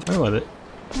 どこで見た Where was it?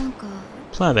 なんか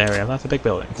Plaza area, lots of big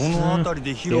buildings. この辺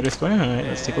りで広 Theater く Square? Alright,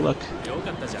 let's take a look.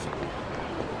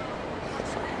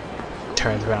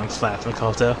 Turns around, slaps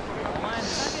Makoto.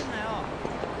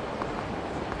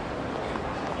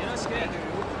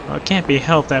 Well, it can't be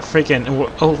helped that freaking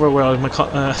overworld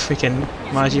freaking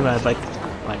Majima is like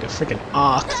a freaking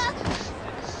ox.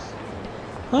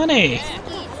 Honey!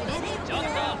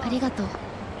 ありがとう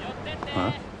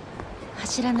あ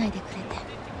走らないでくれ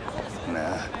て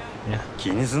なあ Yeah, 気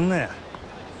にすんなや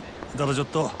ただちょっ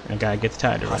と that guy gets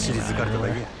tired of 走 running り疲れただ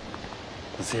around. けや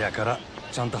せやから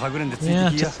ちゃんとはぐれんでついて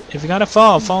Yeah, きや just, if you gotta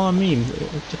fall, fall on me.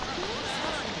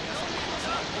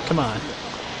 Come on.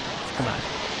 Come on.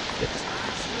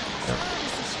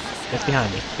 Get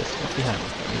behind me. Get behind me.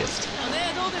 Let me just...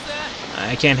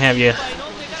 I can't have you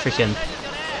freaking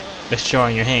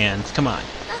destroying your hands. Come on.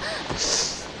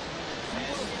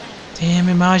 Damn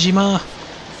it, Majima.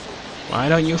 Why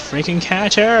don't you freaking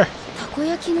catch her? たこ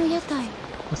焼きの屋台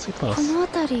Let's get close. この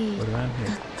辺り What around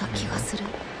だ here? った気がする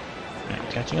Alright,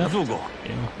 catching up. そうか Yeah,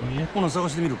 oh yeah. ほな探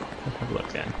してみるか Let's have a look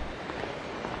then.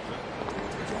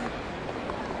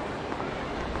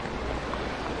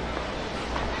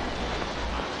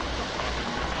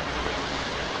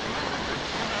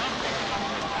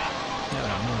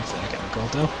 One second,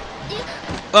 Makoto.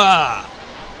 Ah!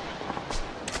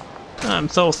 I'm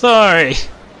so sorry!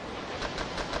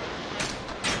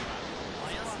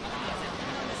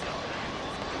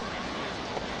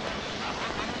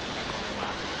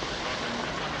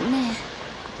ね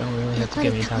Don't really えや have っ to ぱ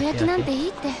give り me たこ焼きなんて takoyaki. いい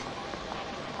って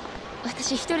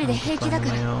私一人 I'm で just 平気 fine だ on か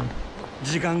my ら own.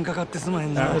 時間かかってすまへ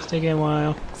んな That was taking a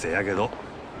while. せやけど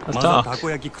Let's まずはた talk. こ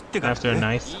焼き食ってから After a ね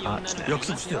nice hot snack. 約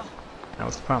束してよ That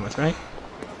was the promise, right?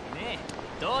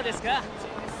 どうですか？い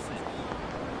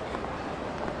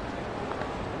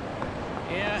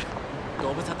や、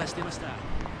ご無沙汰してました。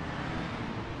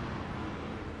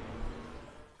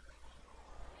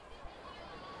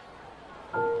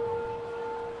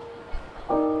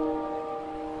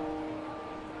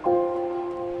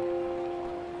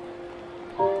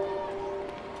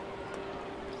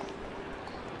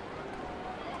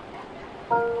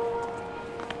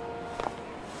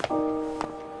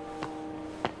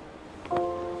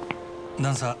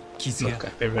段差気づけ Look,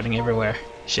 I've been running everywhere.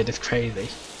 Shit is crazy.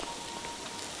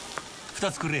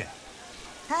 2つくれや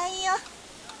はいよ。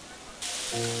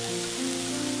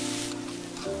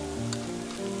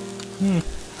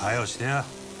はよしてや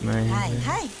Man. はい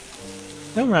はい。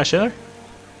 Don't rush her.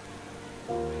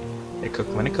 They cook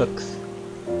when it cooks.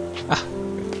 Ah,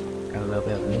 got a little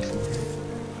bit of an issue.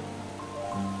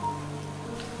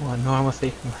 Want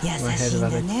normalcy? My head is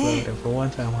about to explode. And for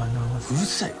once, I want う normalcy. る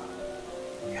さい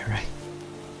Yeah, right.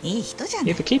 いい人じゃな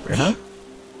い He's a keeper, huh?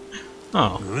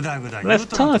 Oh, ぐだぐだ let's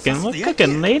talk and we're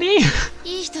cooking, lady.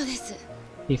 いい人です。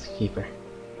 He's a keeper.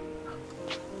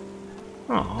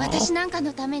 Aww. 私なんか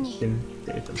のために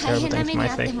Did some terrible things for my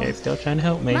sake. He's still trying to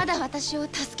help me. まだ私を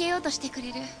助けようとしてくれ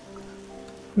る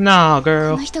Nah, こ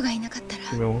girl. の人がいなかったら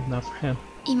Well, not for him.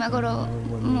 今頃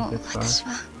もう私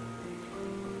は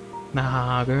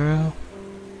Nah, girl.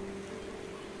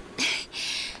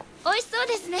 美味しそう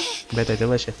ですね Bet they're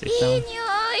delicious. They いい sound 匂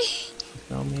い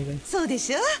so amazing. そうで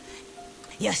しょ。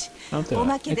よし I'll do お it.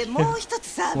 まけでもう一つ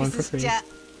サービスしちゃ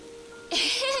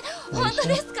う。本当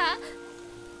ですか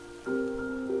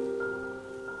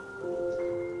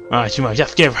Alright, you might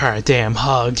just give her a damn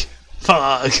hug.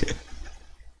 Fuck.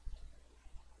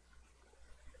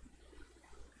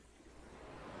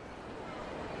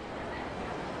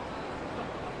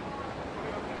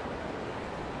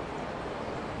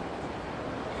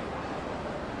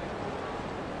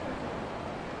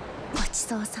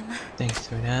 Thanks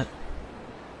for that.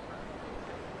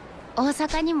 大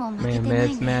阪にも負け Man, てない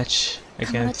Med's ね match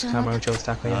against Kamarocho's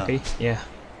Takoyaki. Yeah.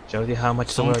 Shows you how much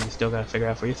of the world you still gotta figure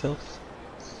out for yourself.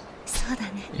 そうだ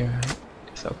ね You're right.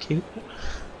 So cute.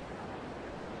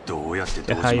 どうやって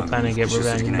That's how you plan to get 復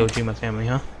讐す revenge る気 on ない Dojima's family,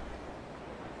 huh?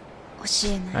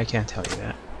 教えない I can't tell you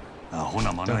that. アホ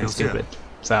な真 Don't 似 be をせや stupid.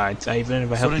 Besides, even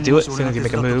if I help you do it, as soon as you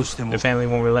make a move, the family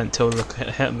won't relent until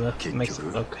makes it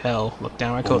look hell, look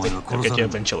downright cozy. They'll get you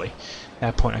eventually.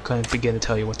 At that point, I couldn't begin to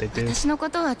tell you what they do. 私の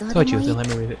ことはどうで Told も you い to い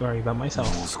let me worry about myself.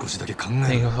 もう少しだけ考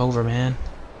Think え it's over, man.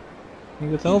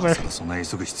 Think it's ろ over. 今更そんな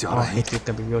急ぐ必要 Oh, は I ない think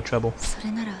it's gonna be real trouble. そ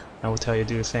れなら I will tell you to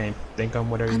do the same. Think on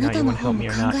whether or あな not た you の want to 方 help も me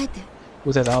考 or not. えて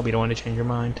Who says I'll be the one to change your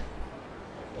mind?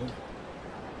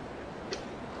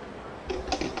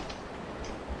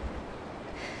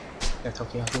 Yeah,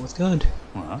 Tokiyaki was good.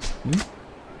 あ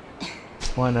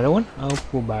Want another one? Oh,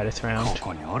 we'll buy this こ round.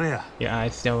 こにおれや Your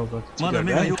eyes still look too Mother, good,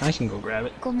 may I- right? I can go grab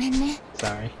it. ごめんね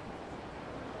Sorry.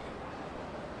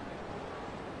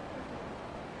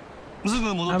 す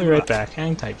ぐ戻っ I'll て be く right る back.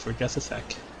 Hang tight for just a sec.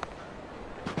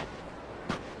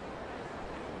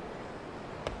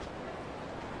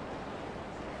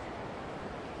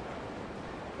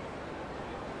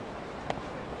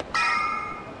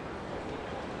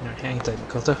 Alright, hang tight,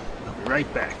 Makoto. I'll be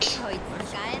right back. こいつ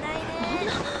使えない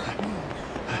ね。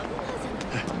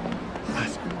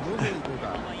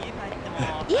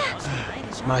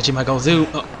 Majima go zoo.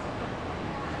 Oh.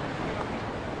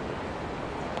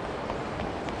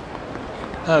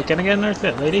 Oh, can I get another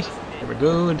fit, lady? We're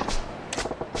good.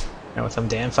 That was some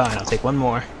damn fine. I'll take one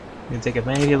more. You take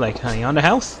advantage of you like, honey, on the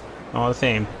house? All the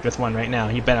same, just one right now.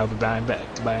 You bet I'll be buying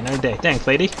back to buy another day. Thanks,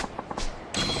 lady.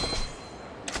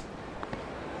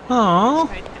 Aww.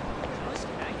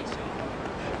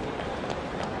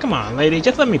 Come on, lady.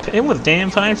 Just let me pay. It was damn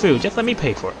fine food. Just let me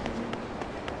pay for it.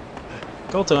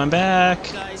 Goto, I'm back.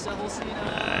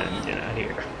 And you're not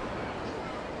here.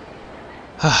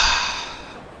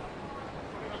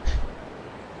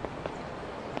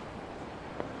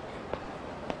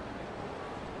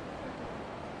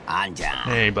 あんちゃん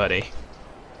Hey, buddy.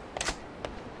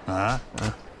 あ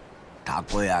た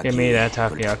こ焼き Give me that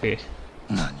takoyaki.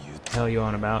 何言う Hell you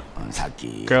on about? さっ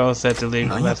き Girl said to leave.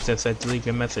 Nanya? Lester said to leave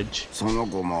your message. その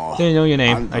子も They know your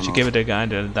name. あんた I の should give it to the guy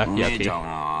to the お姉 takoyaki. ちゃん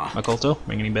が Makoto,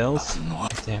 ring any bells?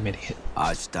 Damn idiot. 明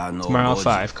日の Tomorrow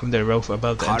 5 at 時 5. Come to the roof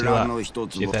above the entry からの lot. 一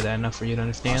つ Is も that enough for you to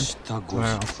understand? 明日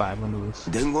Tomorrow 5 at 5 on the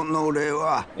roof. 伝言のお礼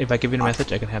は If I give you the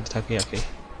message, I can have the takoyaki.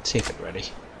 Take it ready.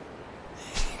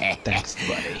 Thanks,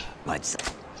 buddy. ごちそ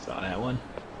う Saw that one.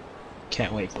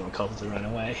 Can't wait for Makoto to run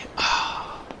away.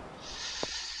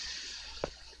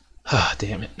 Ah,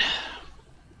 damn it.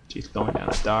 She's going down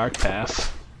a dark path.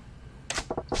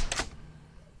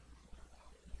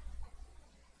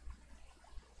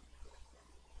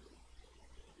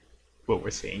 But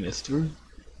we're seeing this through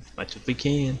as much as we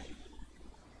can.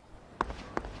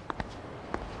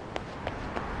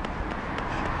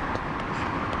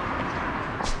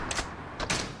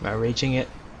 By reaching it,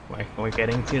 we're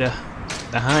getting to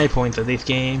the high points of this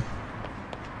game.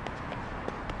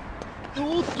 See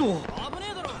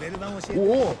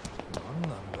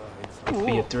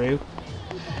it through.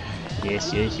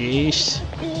 Yes, yes, yes.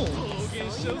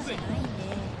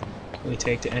 We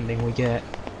take the ending we get.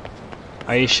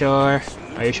 Are you sure?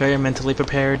 Are you sure you're mentally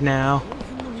prepared now?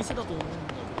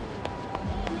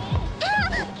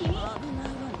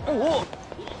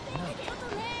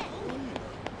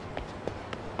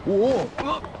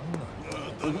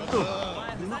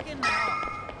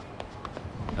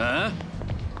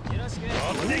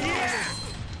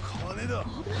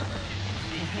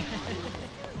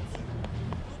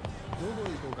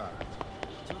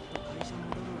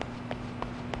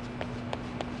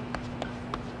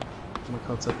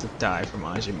 Makoto's up to die for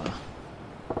Majima.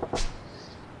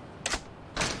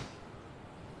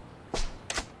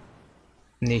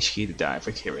 Nishiki to die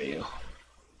for Kiryu.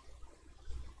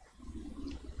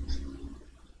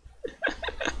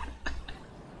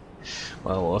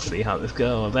 Well, we'll see how this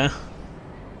goes, huh?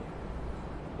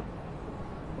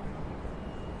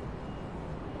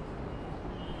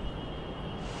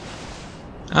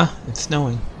 Ah, it's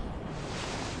snowing.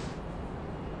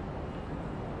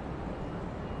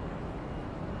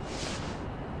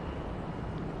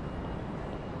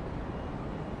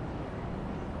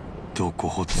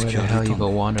 Where the hell you go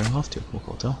wandering off to,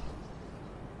 Makoto?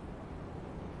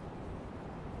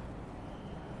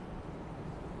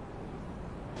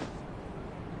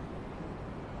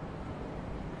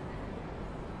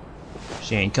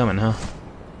 She ain't coming, huh?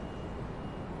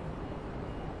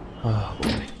 Oh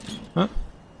boy. Huh?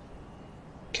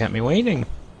 Kept me waiting.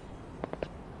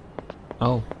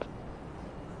 Oh.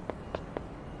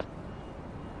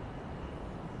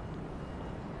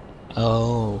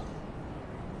 Oh.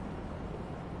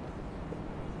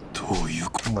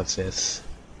 What's this?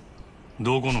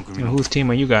 Whose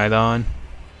team are you guys on?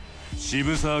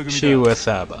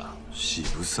 Shiwasaba.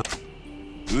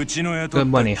 Good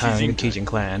money hiring the Kijin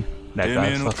clan. That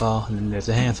guy's fuck all, and then there's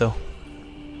a Hanzo.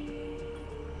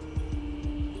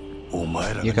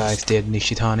 You guys did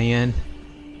Nishitani in.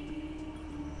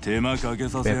 Been a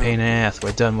pain in the ass,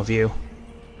 we're done with you.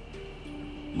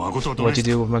 What'd you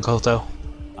do with Makoto?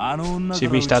 She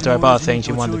reached out to our boss saying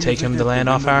she wanted to take him the land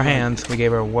off our hands. We gave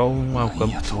her a warm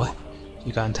welcome. What?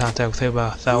 You got in contact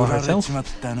with Sawa herself?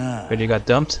 But you got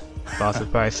dumped? Boss is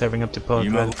probably serving up to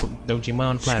Dojima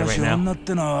on the planet right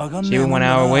now. She even went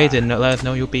our way to let us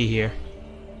know you'll be here.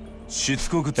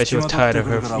 Bet she was tired of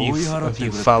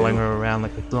you following her around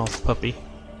like a lost puppy.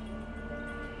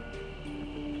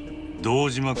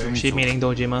 She meeting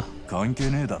Dojima?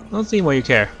 Don't seem why you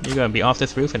care. You're gonna be off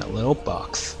this roof in a little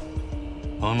box.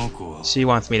 She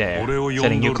wants me there.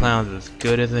 Sending you clowns is as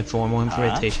good as a formal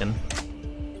invitation.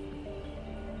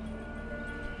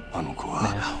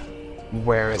 Now,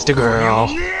 where is the girl?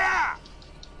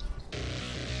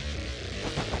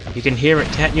 You can hear it,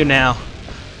 can't you now?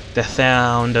 The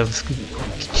sound of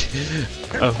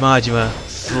Majima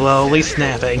slowly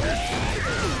snapping.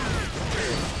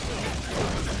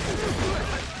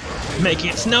 Make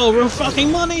it snow, we're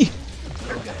fucking money!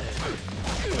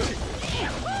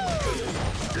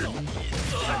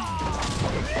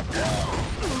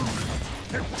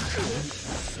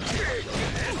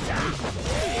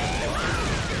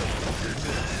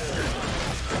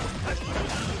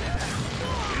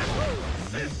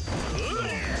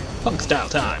 Punk style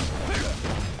time.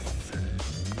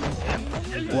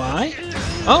 Why?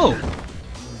 Oh!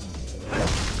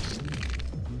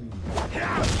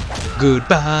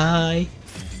 Goodbye!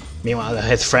 Meanwhile,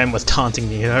 his friend was taunting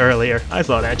me earlier. I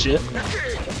saw that shit.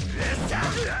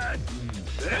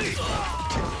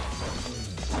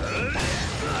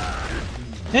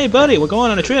 Hey buddy, we're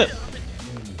going on a trip.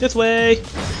 This way!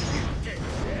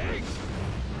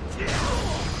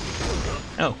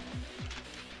 Oh.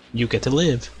 You get to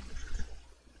live.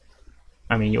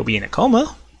 I mean, you'll be in a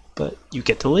coma, but you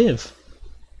get to live.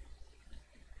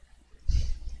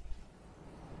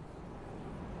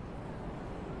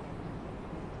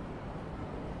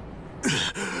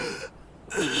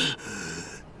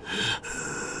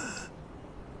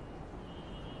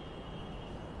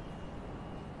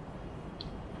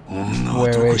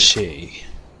 Where is she?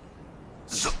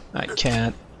 I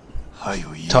can't.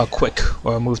 Talk quick,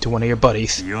 or I'll move to one of your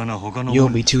buddies. You'll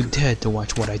be too dead to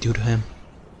watch what I do to him.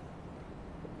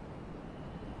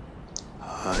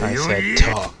 I said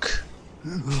talk.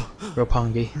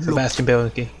 Roppongi, Sebastian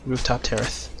Bielski, Rooftop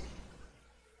Terrace.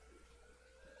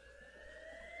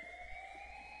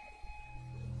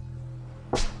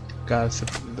 God,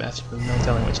 Sebastian, no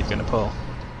telling what she's gonna pull.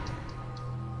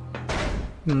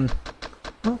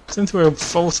 Well, since we're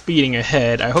full speeding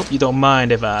ahead, I hope you don't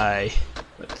mind if I...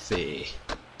 Let's see...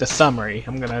 The summary.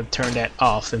 I'm gonna turn that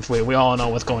off since we all know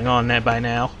what's going on there by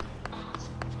now.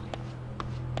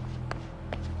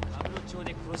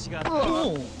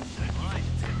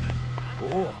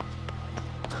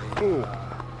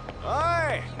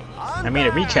 I mean,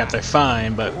 a recap, they're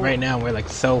fine, but right now we're like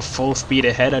so full speed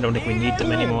ahead, I don't think we need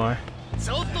them anymore. ち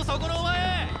ょっとそこのお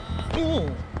前お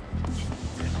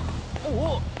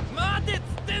お待てっつ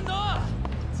ってんの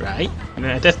Right? And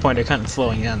at this point, they're kind of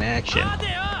slowing down the action. 待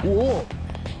てよ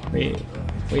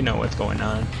We know what's going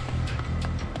on.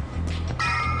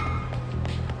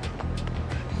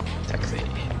 Taxi.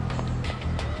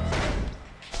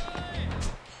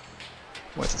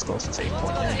 What's its closest save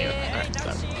point? Alright,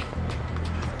 so.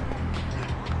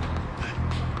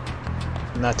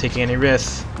 I'm not taking any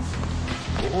risks.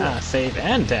 Ah, save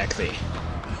and taxi.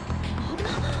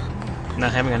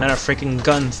 Not having another freaking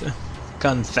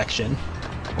gun section.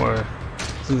 Or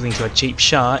losing to a cheap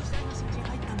shot.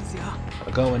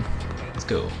 We're going. Let's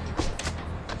go.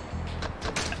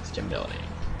 That's gym building.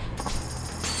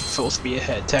 Full speed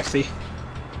ahead, taxi.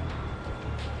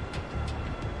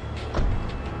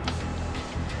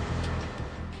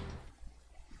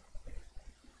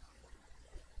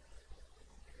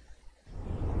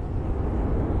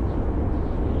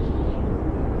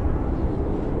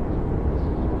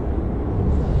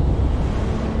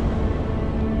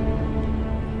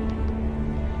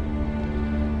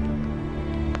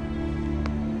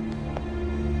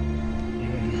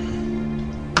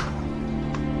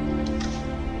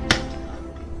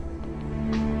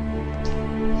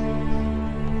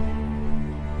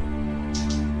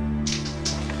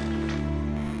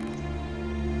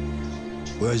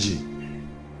親父、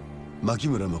牧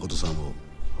村誠さんを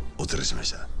お連れしま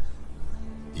した。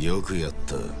よくやっ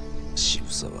た、渋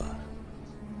沢。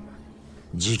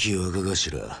次期若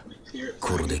頭、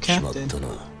これで決まったな。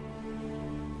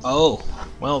Oh,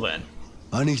 well then.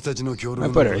 兄貴たちの協力 My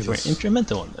の brothers were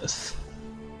instrumental in this.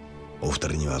 お二人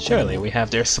には Surely we have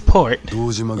their support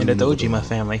堂島 in 組 the のことを Dojima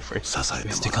family for 支え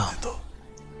years て to もらわ come. ないと。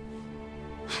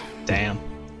 Damn.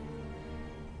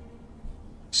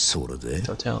 それで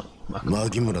So tell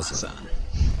牧村さん、 son.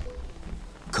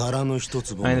 殻の一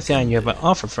粒 I understand you have an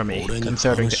offer for me 俺に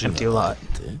concerning the 話 empty があ lot. っ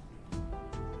て。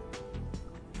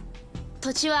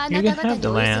土地はあなた方に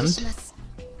お譲りします。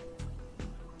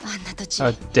あんな土地 A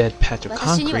dead patch of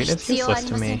私には concrete is 必要あ useless り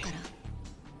to ません me. から。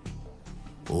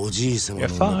おじい様 Your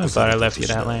の father 残さ thought I れた left 土 you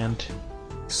地 that だ。 land.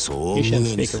 そう You 無 shouldn't 限に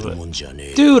speak す of るもんじゃね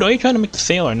え。 Dude, are you trying to make the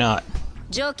sale or not?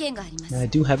 条件があります。 I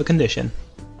do have a condition.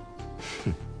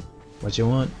 What you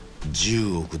want?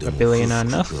 10億で A も billion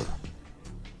不 not 服 enough? か。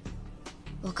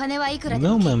お金はいくらで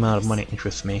No も amount 結 of 構 money です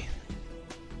interests me.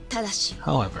 ただし、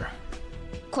 However,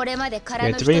 これまで we 殻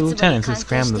had の一 three 粒に lieutenants 関 who 係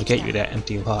scrambled し to て get き you た that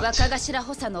empty lot. 若頭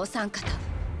補佐のお三方。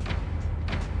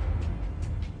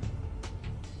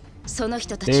その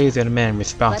人たち These は are the men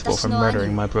responsible for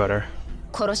murdering my brother.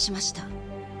 殺しました。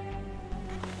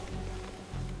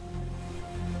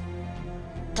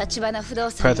Tachibana 不動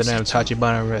産の President of 社長。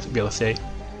 Tachibana Real Estate.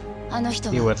 あの人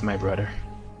He は was my brother.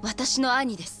 私の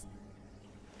兄です。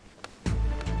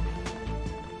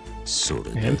それで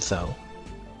And so,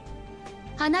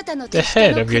 あなたの the 手下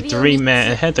head の of your 首を three 3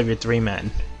 men, つ head of your three men.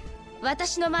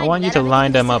 私の I 前に want you 並べ to line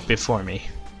てくだ them さ up い。 before me.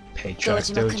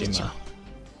 Patriarch Dojima Dojima.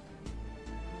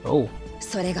 Oh,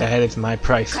 それ the が head is my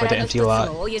price for 殻 the の empty 一つ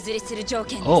lot. をお譲りする条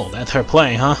件です。 Oh, that's her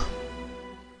play, huh?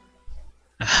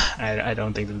 I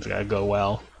don't think this is gonna go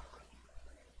well.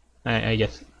 I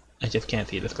just can't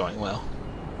see this going well.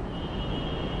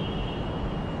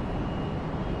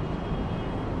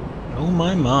 Oh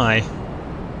my.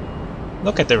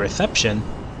 Look at the reception.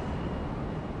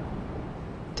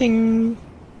 Ding.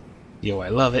 Yo, I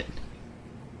love it.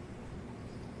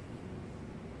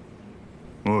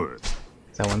 おい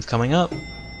Someone's coming up.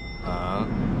 ああ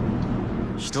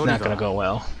一 It's 人 not gonna か go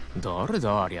well. 誰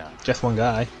だありゃ Just one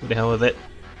guy. Who the hell is it?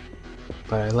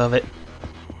 But I love it.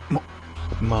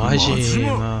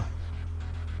 Majima.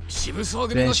 渋沢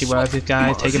組 Then の she 島 brought this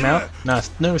guy, take him out?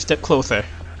 No, step closer.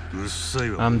 うっさい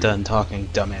わ。 I'm done talking,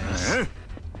 dumbass.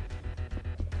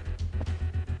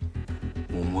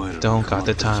 お前ら Don't got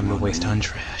the time to waste on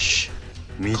trash.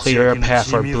 道 Clear a 明けの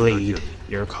path or 地味をだけ bleed. だ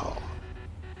Your call.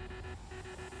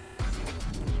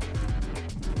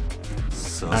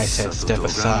 さ I っ said さと step どかん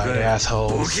aside, かい assholes.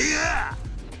 ボケが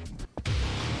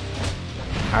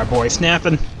Our boy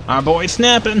snapping. Our boy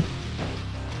snapping.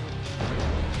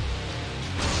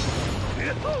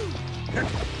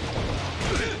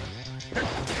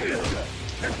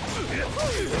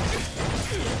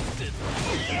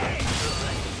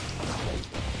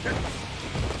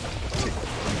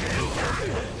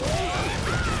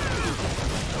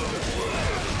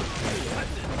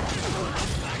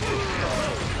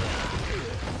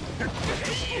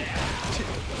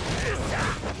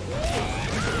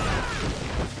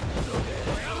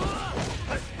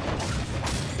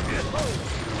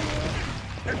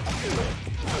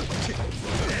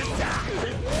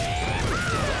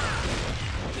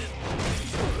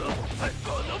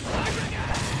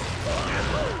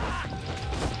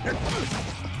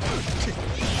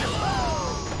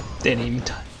 Didn't even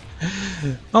touch.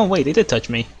 Oh wait, they did touch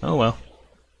me. Oh well.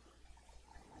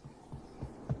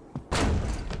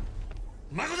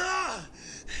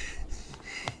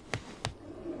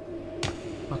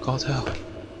 Makoto.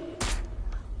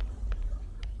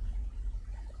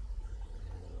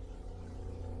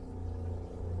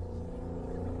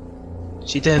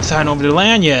 She didn't sign over the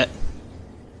land yet.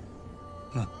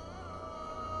 What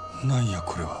is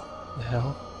this? The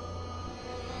hell?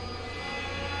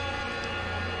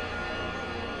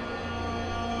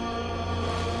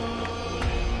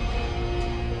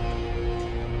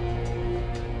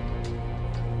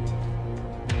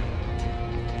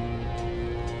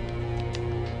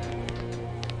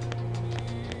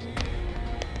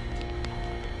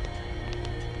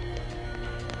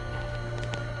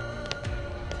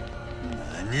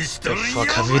 What the fuck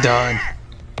have you done?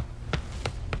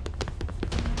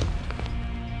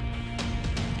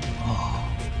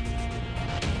 Oh.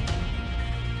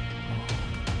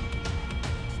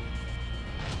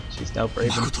 She's now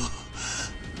brave.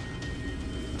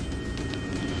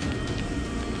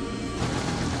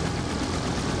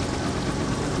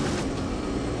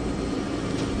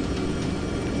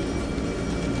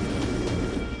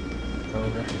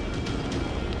 Over.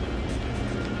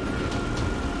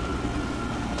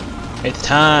 It's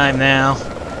time now.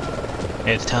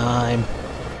 It's time.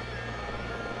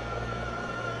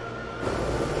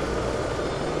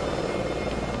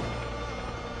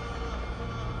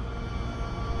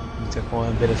 You took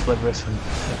one bit of slivers from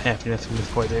happiness from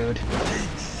this poor dude.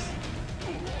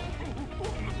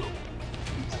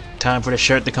 Time for the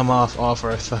shirt to come off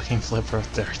for a fucking sliver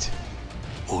of dirt.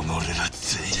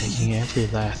 Taking every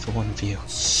last one of you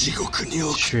straight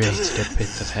to the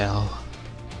pits of hell.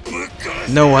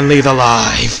 No one leaves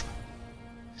alive!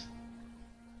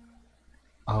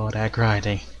 All that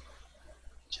grinding.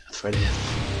 Just for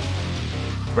this.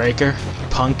 Breaker?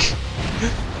 Punk?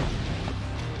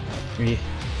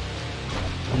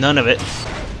 None of it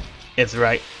is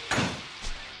right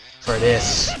for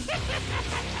this.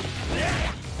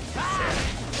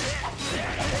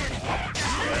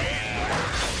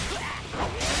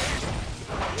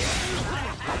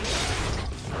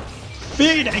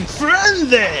 Feeding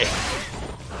frenzy!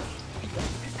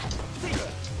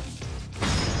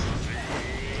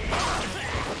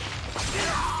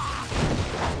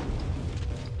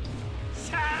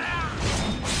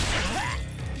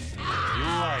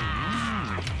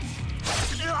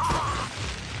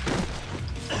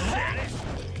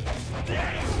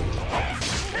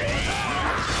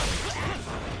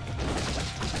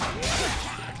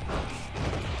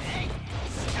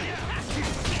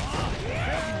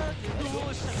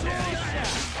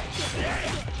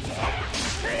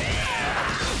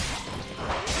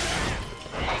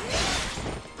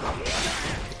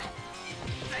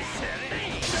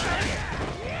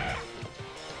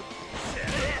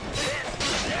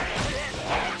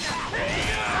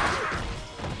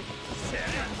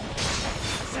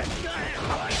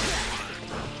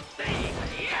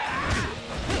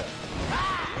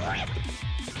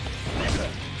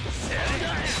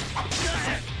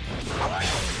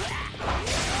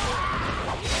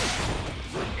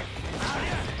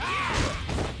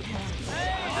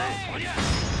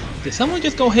 Did someone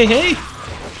just go hey hey?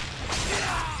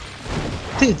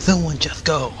 Did someone just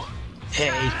go hey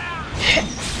hey?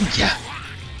 Yeah.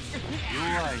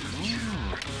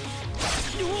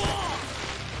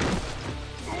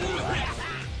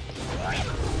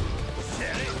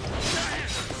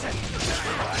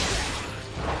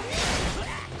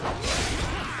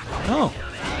 Oh.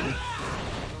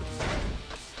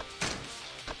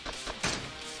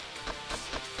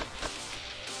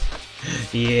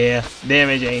 Yeah,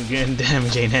 damage ain't good,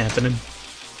 damage ain't happening.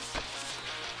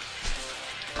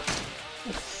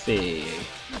 Let's see,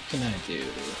 what can I do?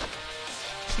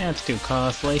 That's too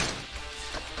costly.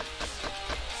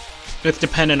 It's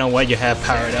dependent on what you have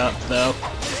powered up, though.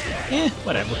 Eh,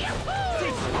 whatever.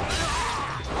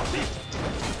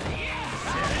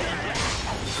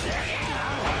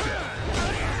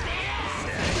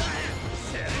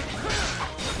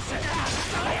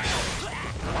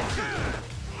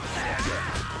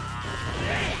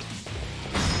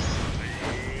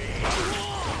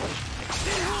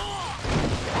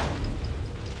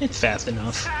 It's fast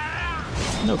enough.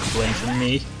 No complaints from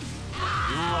me.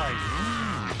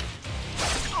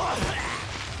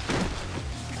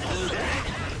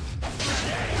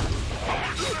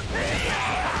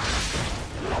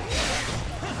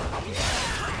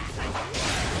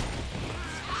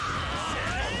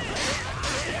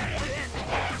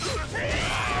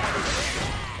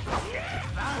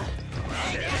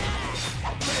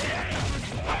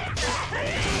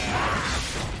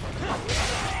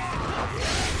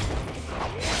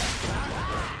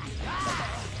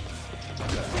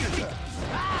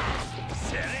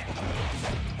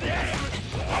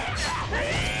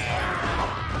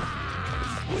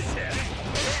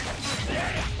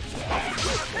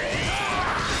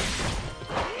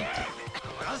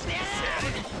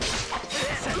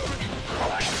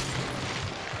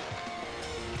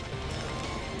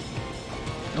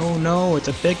 Oh no, it's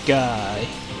a big guy.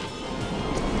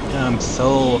 I'm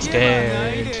so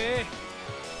scared.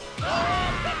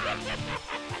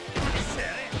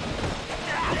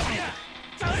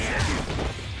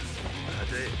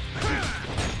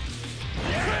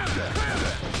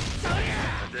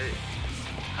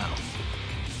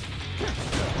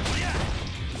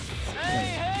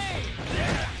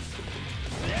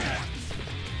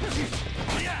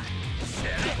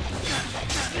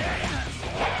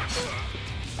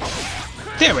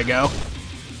 There we go.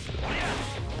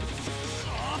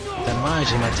 The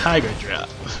Majima Tiger Drop.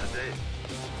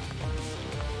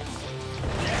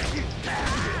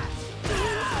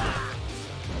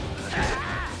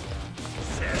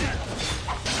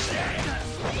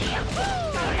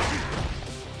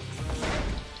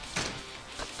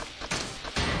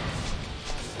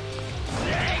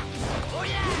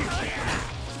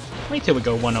 Wait till we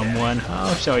go one-on-one.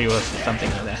 I'll show you something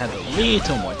that has a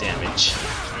little more damage.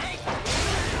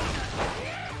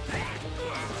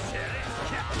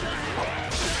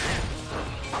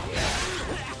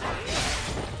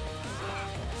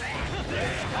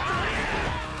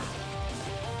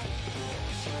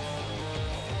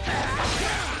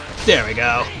 There we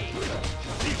go.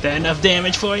 Is that enough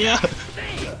damage for you?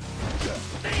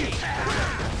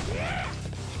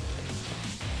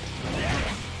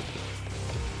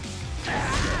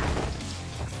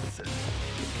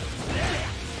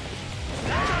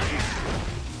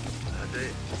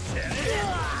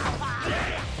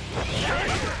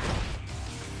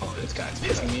 Oh, this guy's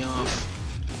pissing me off.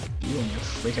 You and your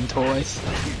freaking toys.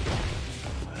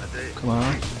 Come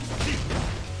on.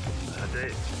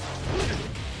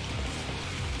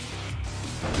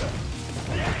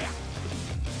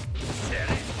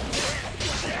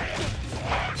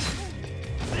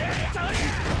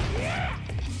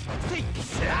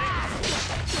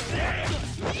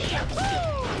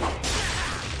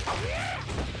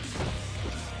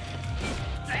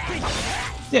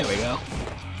 There we go.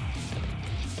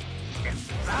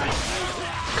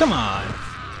 Come on,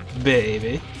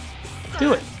 baby.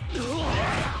 Do it.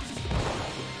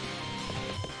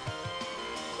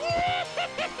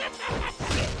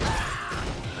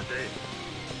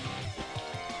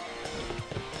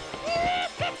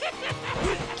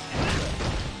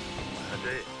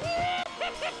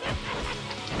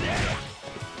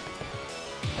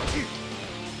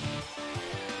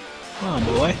 Come on,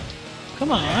 boy.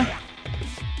 Come on.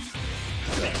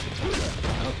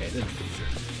 Okay,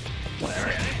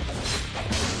 whatever.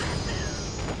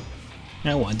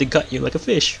 I wanted to cut you like a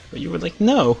fish, but you were like,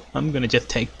 no, I'm gonna just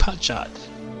take pot shots.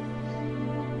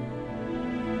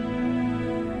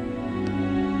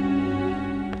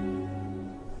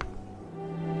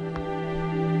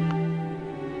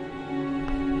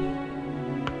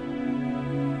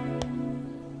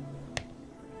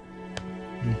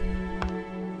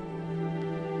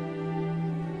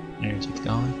 Energy's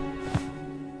gone.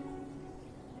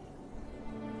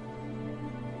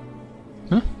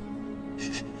 Huh?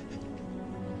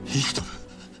 生きとる。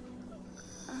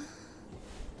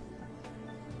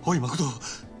おい誠、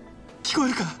聞こえ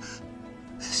るか。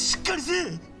しっかりせ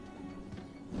え。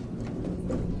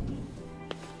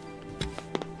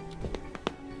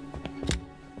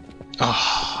Oh,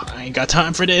 I ain't got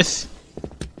time for this.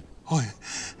 おい、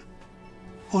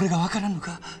俺がわからんの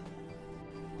か。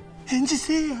返事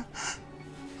せえや、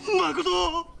誠。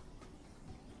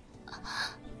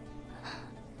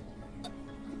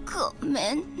ご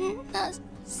めんなさ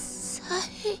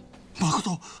い。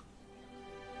誠。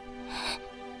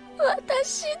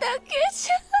私だけ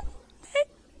じゃ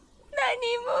何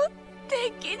もで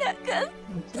きなかっ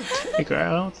た。 Take her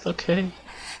out, it's okay.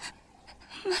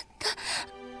 ま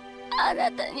たあな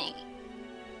たに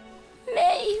迷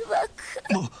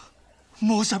惑。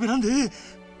もう喋らんでええ。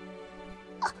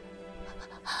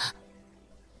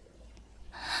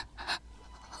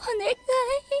お願い。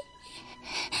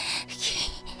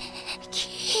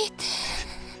聞いて。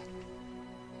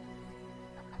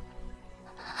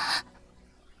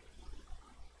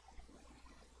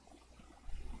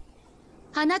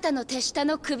あなたの手下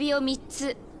の首を3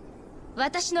つ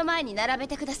私の前に並べ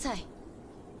てください、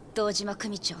堂島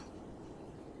組長。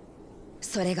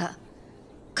それが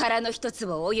殻の一つ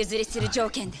をお譲りする条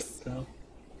件です。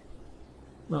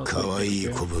可愛い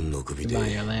子分の首で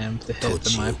土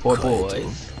地を買えと。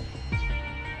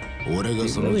俺が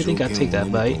その条件を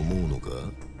飲むと思うのか、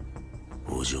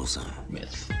お嬢さん。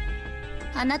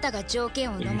あなたが条件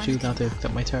を飲まなければ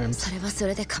それはそ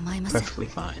れで構いません。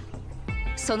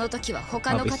その時は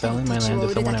他の方に土地を売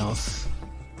るだけです。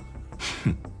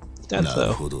な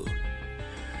るほど。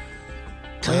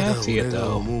ただ俺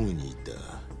が思うに言っ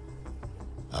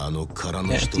た。あの殻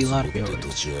の一つって土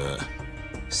地は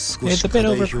少 It's し a 過 bit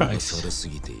大評価 overpriced. されす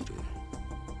ぎている。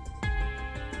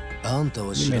あんたは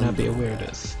You 知 may らん not be だろう aware of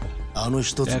が、 this. あの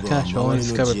一粒 That は catch was 周 only り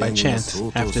の discovered 地 by 縁が chance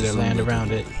相当 after their 進 land んだ around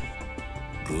時 it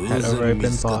偶 had 然 already 見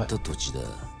been つかっ bought. た土地だ。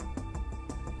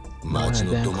 One 町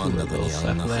of の them ど真ん中 little に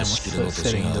あんな left land 端 was 切れの still 土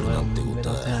地 sitting が in あ the るな little んてこと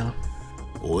middle は town.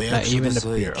 お Not 役所 even で the さ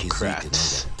え気づいてなかっ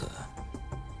bureaucrats. た。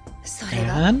それ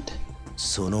が And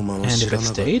そのまま And 知 if ら it な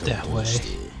かった stayed こ that とにして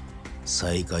way,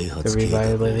 再開 the 発計画を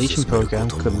revitalization 進める program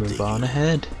こと could もで move き on る。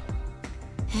 ahead.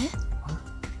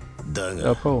 だ Oh,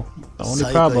 が oh, the only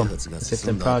再開 problem 発が is if 進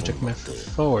the んだ後 project になっ moves て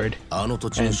forward, あの土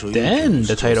地の and 所有権 then を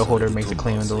the 主張 title され holder る makes a と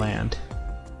claim ま on ず the い。 land.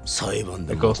 裁判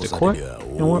で It も goes 起 to こされ court, りゃ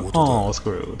and 大 we're 事だ。 all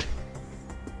screwed.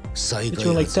 再 It's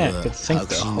開 like 発 that は could sink 白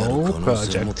the 紙になる whole 可能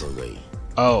性も project. 高い。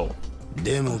 Oh,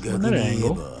 でも逆に言え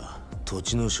ば土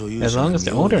地の所有 as 者 long が as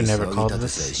the 妙 owner に never 騒ぎ calls 立 the て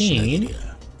さえしなけり scene,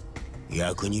 ゃ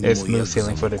役人も it's ヤ smooth クザ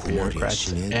sailing も for the 困りゃ bureaucrats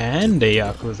しねえ and the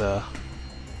Yakuza.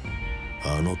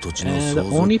 あの土地の And the 相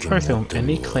only 続権 person 持っ with て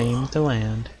any るの claim は to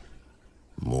land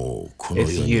もうこの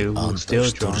is 世 you にあん who's た still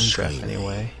一人 drawing しか breath いない。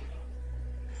 anyway.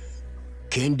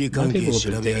 権利 Some 関係 people 調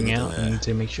will べ be 上げ digging た out が and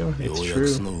to make sure よ it's うやく true.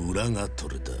 その裏が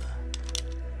取れた。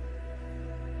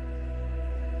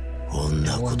こん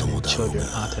な And こ women とも and だろう children が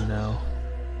ought to know.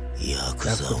 ヤク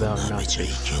ザを Yakuza are 舐 not めちゃ to い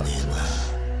be けね fucked えな。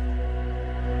 with.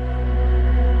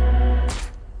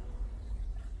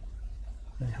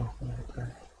 I hope I pray.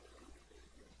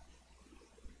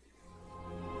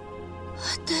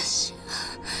 私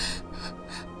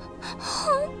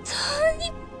本当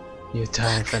に You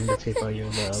die in front of the people you 世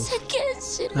love. 間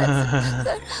知らずだか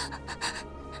ら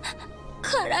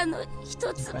殻の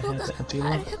一粒 If I が had the empty あ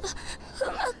れ one, ば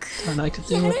うまく then I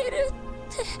could や do it. れるっ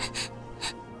て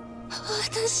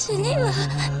私には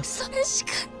それし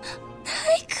か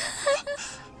ないか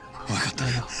ら分かった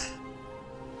I よ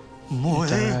know. もう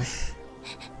Die. え I や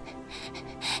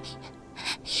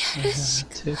るし had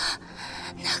to. な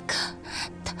か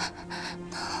ったの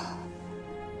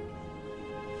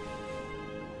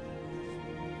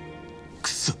く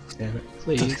そ Damn it,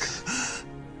 please.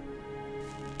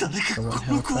 誰か Someone この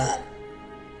help 子を her.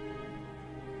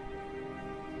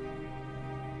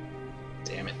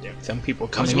 Damn it, there are some people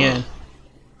coming in.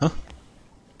 Huh?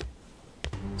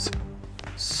 セ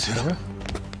ラ Sarah?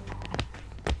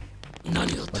 何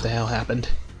だっ What the hell happened?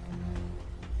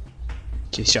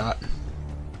 She's shot.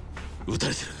 撃た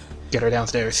れてる Get her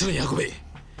downstairs. すぐに運べ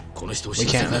この人を We 死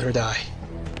なせ can't る let な her die.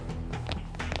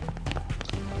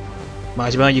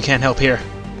 Majima, you can't help here.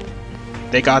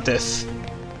 They got this.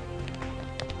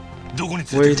 どこに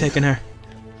Where are 連 you れてく taking her?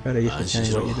 Brother, you should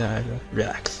Anshiro. tell me what you died.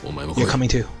 Relax. お前も来 You're い coming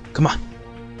too. Come on.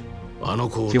 あの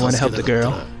子を If you 助 wanna け help た the かった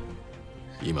girl, ら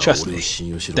今 Trust 俺 me. を信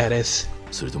用しろ That is.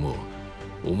 それとも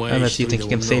お前 Unless 一 you 人 think で you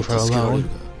can 女 save her を助けられ alone. るか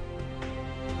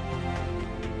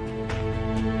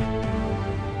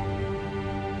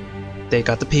They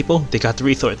got the people, they got the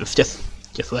resources.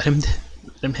 Just let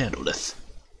him handle this.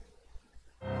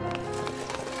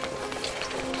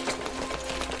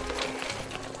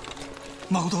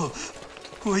 誠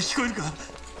おい聞こえるか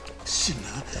死ぬな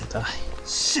Don't die.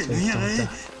 死ぬ Please んやな don't い die.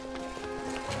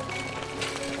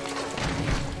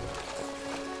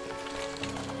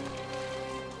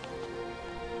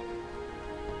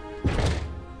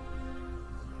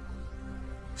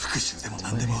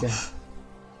 Again.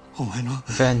 お前の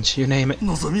Revenge, you name it.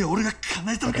 望みを俺が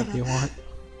叶えたるから Whatever you want.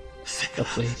 せ But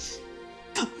please.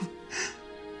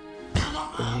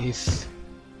 Please.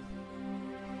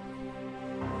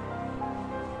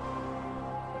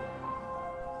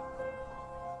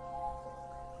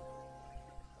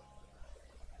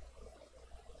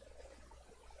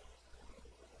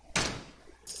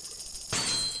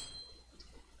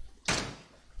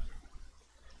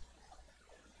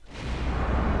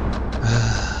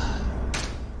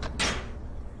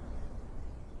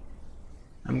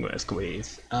 I'm gonna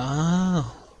squeeze.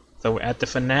 Oh. So we're at the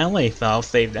finale, so I'll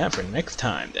save that for next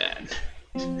time then.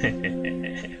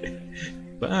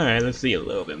 But alright, let's see a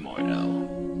little bit more though.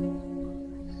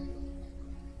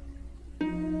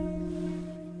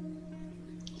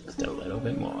 Just a little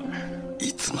bit more.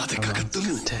 いつまで How かか long っ it's とる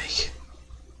gonna take.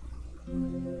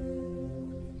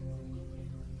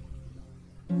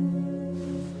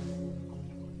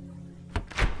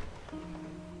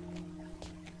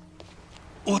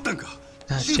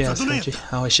 Yes, Fuji.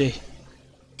 How is she?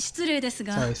 失礼です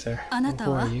が Sorry, sir. あなた Who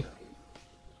は are you?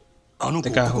 あの子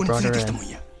The を guy こ who こに brought 連れ her てきた in. もん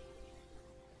や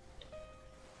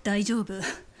大丈夫 The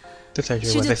手 surgery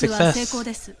was a 術は成 success. 功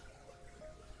です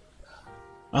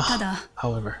Ah, ただ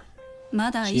however, ま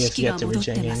だ she 意 has 識が yet to 戻っ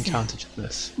て regain ません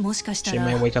consciousness. もしかした She ら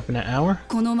may wake up in an hour,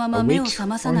 このまま a 目を week, 覚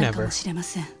まさ or ないか never. もしれま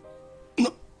せん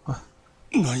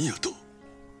なんやと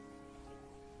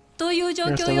どういう状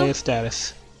Here's 況 the よ latest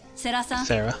status. セラさん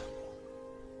Sarah.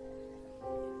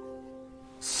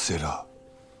 セラ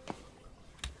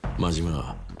真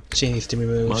島 She needs to be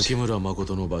moved. 牧村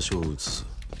誠の場所を移す。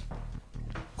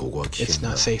ここは危 It's 険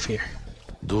だ not。safe here.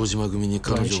 堂島組に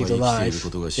彼 When 女 she's が生きてい alive, るこ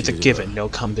とが知 it's れ a れ given ば they'll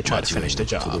come to try 間 to 違い finish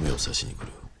the なくとど job. めを刺しに来る。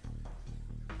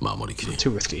守りきれん。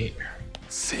 Too risky here.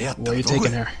 せやった Where ら are you どこ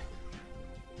taking へ her?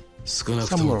 少なく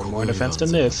とも Somewhere こ more こより defense 安 than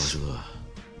全な場 this. 所だ。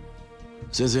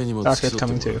先生にも付き Doctor's 添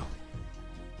っ coming てもら too.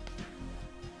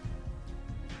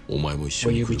 う。お前も一緒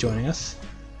Will に you 来 be るか。 joining us?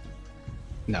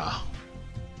 No.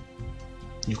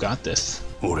 You got this.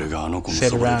 俺があの子の Sit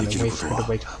そば around でで and き wait る for こと her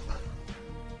to は wake up.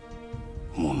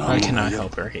 もう I 何もな cannot いよ help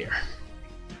her here.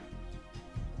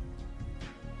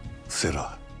 セ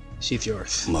ラ She's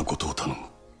yours. 誠を頼む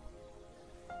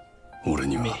俺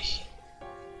に Me. は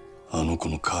あの子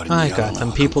の代わりに I やら got なあか some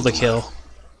ん people こと to がある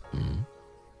kill.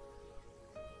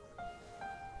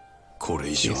 これ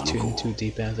以上 She's あの too 子 in を too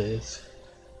deep as is.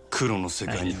 黒の世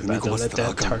I 界に ain't 踏み about 込 to ませ let たら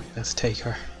あ that かん darkness take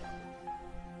her.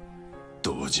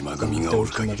 堂島組がお Don't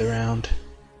る come 限り around.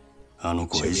 あの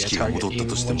子 She'll が意 be a 識が target 戻った even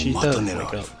として when も she また does 狙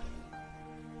wake う up.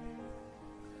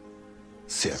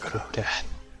 せやから Dad,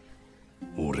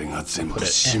 俺が全部 put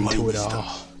し an まい end に to it した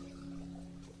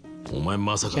all. お前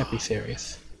まさ Can't か be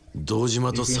serious. 堂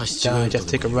島と You 差 think し違 I える just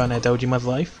と take で a も言う run の at Dojima's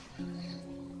life?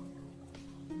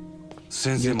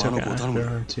 先生 You もあ took の it 子を頼む after よ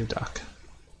her too, Doc.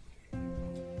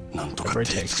 なんとか Whatever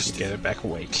手 it 尽く takes し to て get her back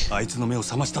awake. あいつの目を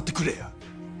覚ましたってくれや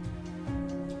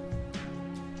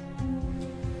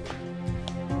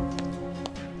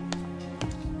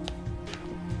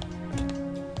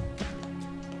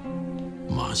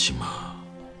真島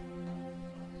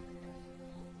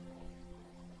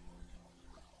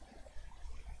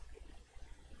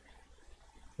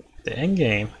The end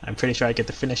game. I'm pretty sure I get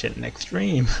to finish it next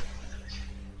stream.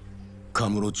 カ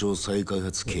ムロ町再開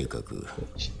発計画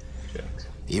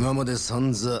今まで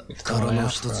散々殻の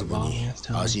一粒に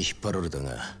足引っ張られた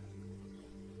が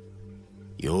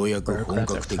ようやく本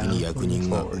格的に役人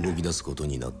が動き出すこと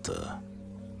になった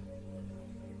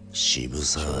渋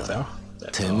沢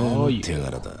てめえの手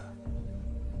柄だ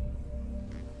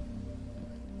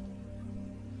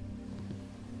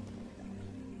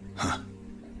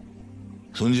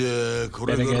そんじゃこ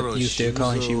れから Better get used to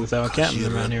calling Shibusawa Captain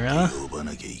around here, huh? 呼ば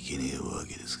なきゃいけねえわ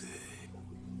けですか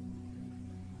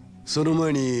その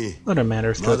前に Other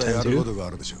matters to まだ attend やるこ to. とがあ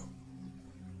るでしょ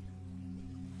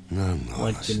何の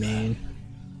What do 話 you だ mean?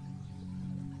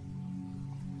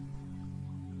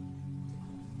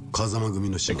 風間組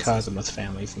の The 始末 Kazuma's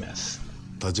family's mess.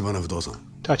 橘不動産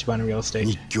Tachibana Real Estate.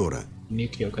 日教連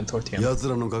Nikyo Consortium. 奴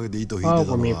らの陰で糸引いて All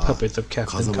た were の mere は puppets of Captain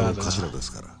風間の Kazuma. 頭で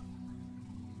すから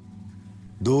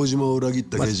堂島を裏切っ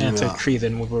た下 Must 人 answer は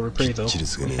treason with a きっ reprisal. ちり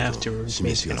つけ We ねえ have と to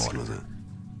示し make が an つきま order. せん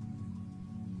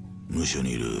無所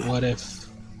にいる What if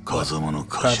風間の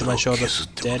Kazuma 頭を shows 消 up すっ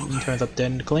て dead こ and とか turns up dead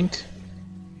in the clink?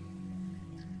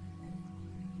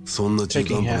 そんな中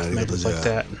途 Taking 半端 half なやり方 measures じ like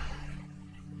ゃ that.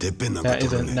 てっぺんなんか That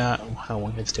取ら isn't ね not how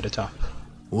one gets to the top.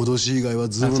 え脅し以外は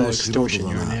ズ That's ブ not の素人 extortion. だ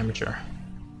You're an な amateur.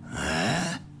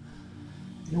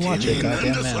 You watch your てめ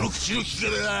えなん goddamn だその mouth. 口の利き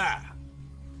方だ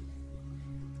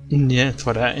Yeah, that's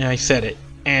what I said it.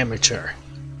 Amateur.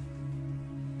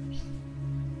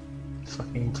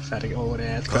 Fucking pathetic old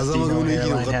ass. Crusty no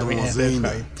hairline having ass.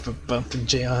 Probably bumped in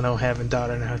jail. I know having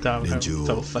daughter and her daughter.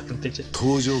 So fucking bitches.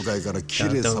 登場界からき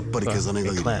れいさっぱり消さねえ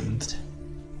限り cleansed.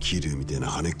 桐生みたいな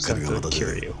跳ねっか So りがまた the 出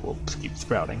る Kiryu will keep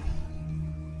sprouting.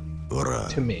 ほら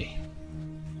To me,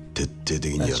 徹底的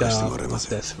に that やらせても job らいま with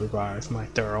すよ this requires my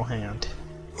thorough hand,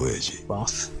 親父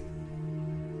boss.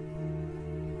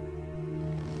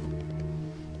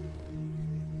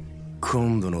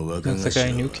 今度の若 Looks like a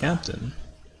頭 new は captain.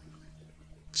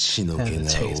 血の気 Has a が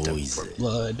taste 多 of いぜ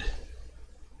blood.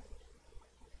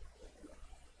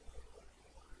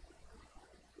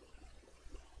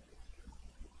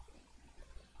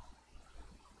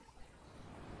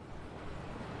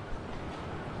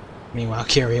 Meanwhile,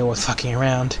 Kiryu was fucking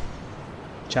around,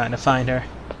 trying to find her.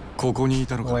 ここにい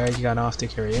たのか Where you got off to,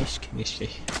 Kiryu? Nishiki.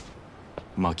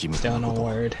 牧村 Still no 誠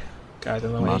word. Guys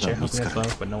in the Mada way, helping us Mitsukai.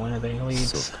 both, but no one has any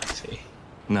leads. I see.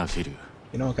 なフィル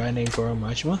You know a guy named Goro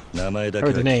Majima? 名前だ Heard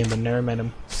け the は name, but never met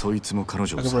him. そいつも彼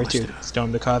女を Looking 探 for して two. る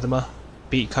Stormed the Kazuma.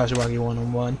 Beat Kashiwagi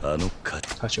 1-on-1. あのか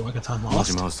Kashiwagi-san 真 lost.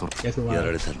 島はその Guess who やら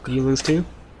won? れたのか You lose too?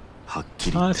 はっ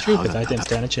きり Oh, 言っ that's て true, 歯 because が I 立 didn't た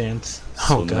stand a chance. Oh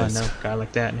そんな god, やつ no. Guy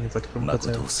like that, and he's looking for 誠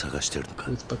を Mukutsu. 探してるのか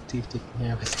Whose buck teeth did he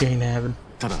have? His green having.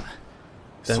 ただ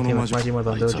Doesn't その seem 魔 like 女 Majima's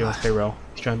on あいつ Dojo's は payroll.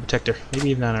 He's trying to protect her.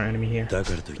 Maybe he's not our enemy here. だ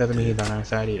からといって Doesn't mean he's on our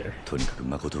side either. とにかく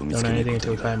誠を見 Don't つけ know ない anything こと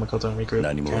until we に find は Makoto and regroup.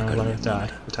 何も Can't わか let ら her ないもの die. だ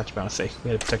For Tachibana's sake.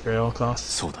 We gotta protect her at all costs.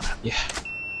 そうだな Yeah.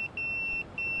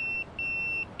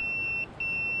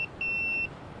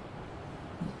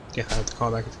 Guess I have to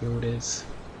call back and see who it is.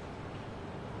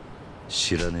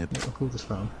 知らねえ。 Who's this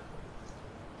from?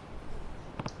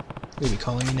 We'll be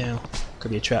calling you now.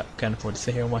 Could be a trap. Can't afford to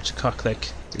sit here and watch the clock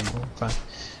click. 3 more,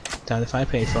 5. Time to find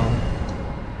a payphone.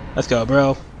 Let's go,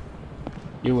 bro.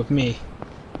 You're with me.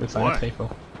 We'll find a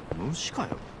payphone.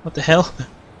 What the hell?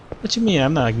 What you mean?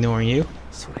 I'm not ignoring you.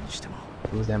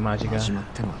 Who's that Maji guy?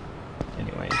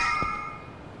 Anyways.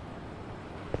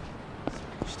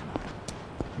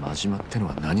 真島っての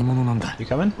は何者なんだ。 You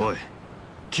coming? おい、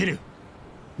キル。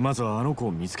まずはあの子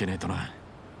を見つけねえとな。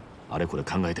あれこれ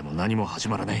考えても何も始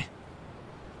まらね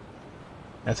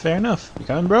え。 That's fair enough. You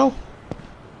coming, bro?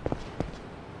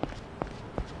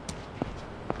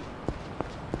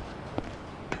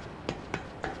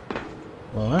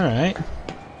 Well, alright.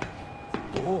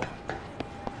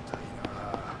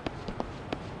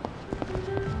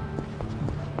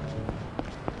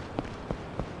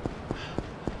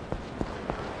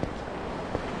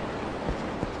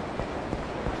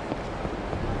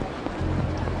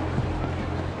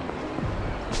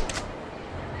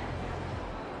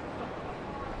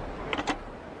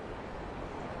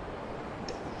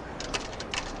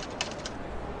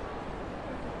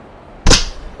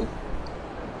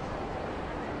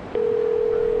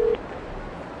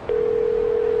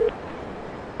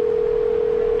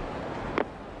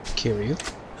 Kiryu?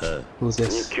 Who's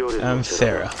this? I'm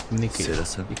Sarah. Nikki. You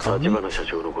called me?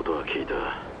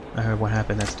 I heard what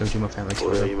happened at the Dojima family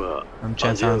photo. I'm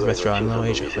Chan-san's restaurant in Low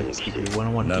Asia. I'd like to speak to you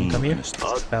one-on-one. Can you come here?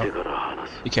 What's about?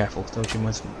 Be careful.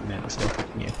 Dojima's man was there.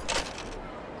 Yeah.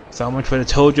 So much for the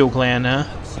Tojo clan, huh?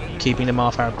 Keeping them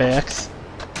off our backs.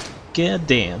 God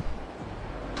damn.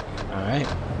 Alright.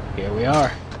 Here we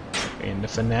are. We're in the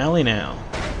finale now.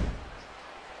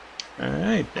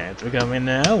 Alright, that's what we're coming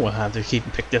now. We'll have to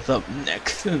pick this up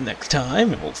next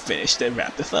time, and we'll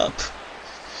wrap this up.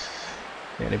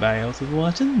 Anybody else who's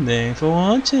watching, thanks for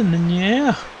watching, and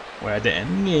yeah, we're at the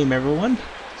end game, everyone.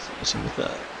 Finishing this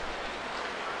up.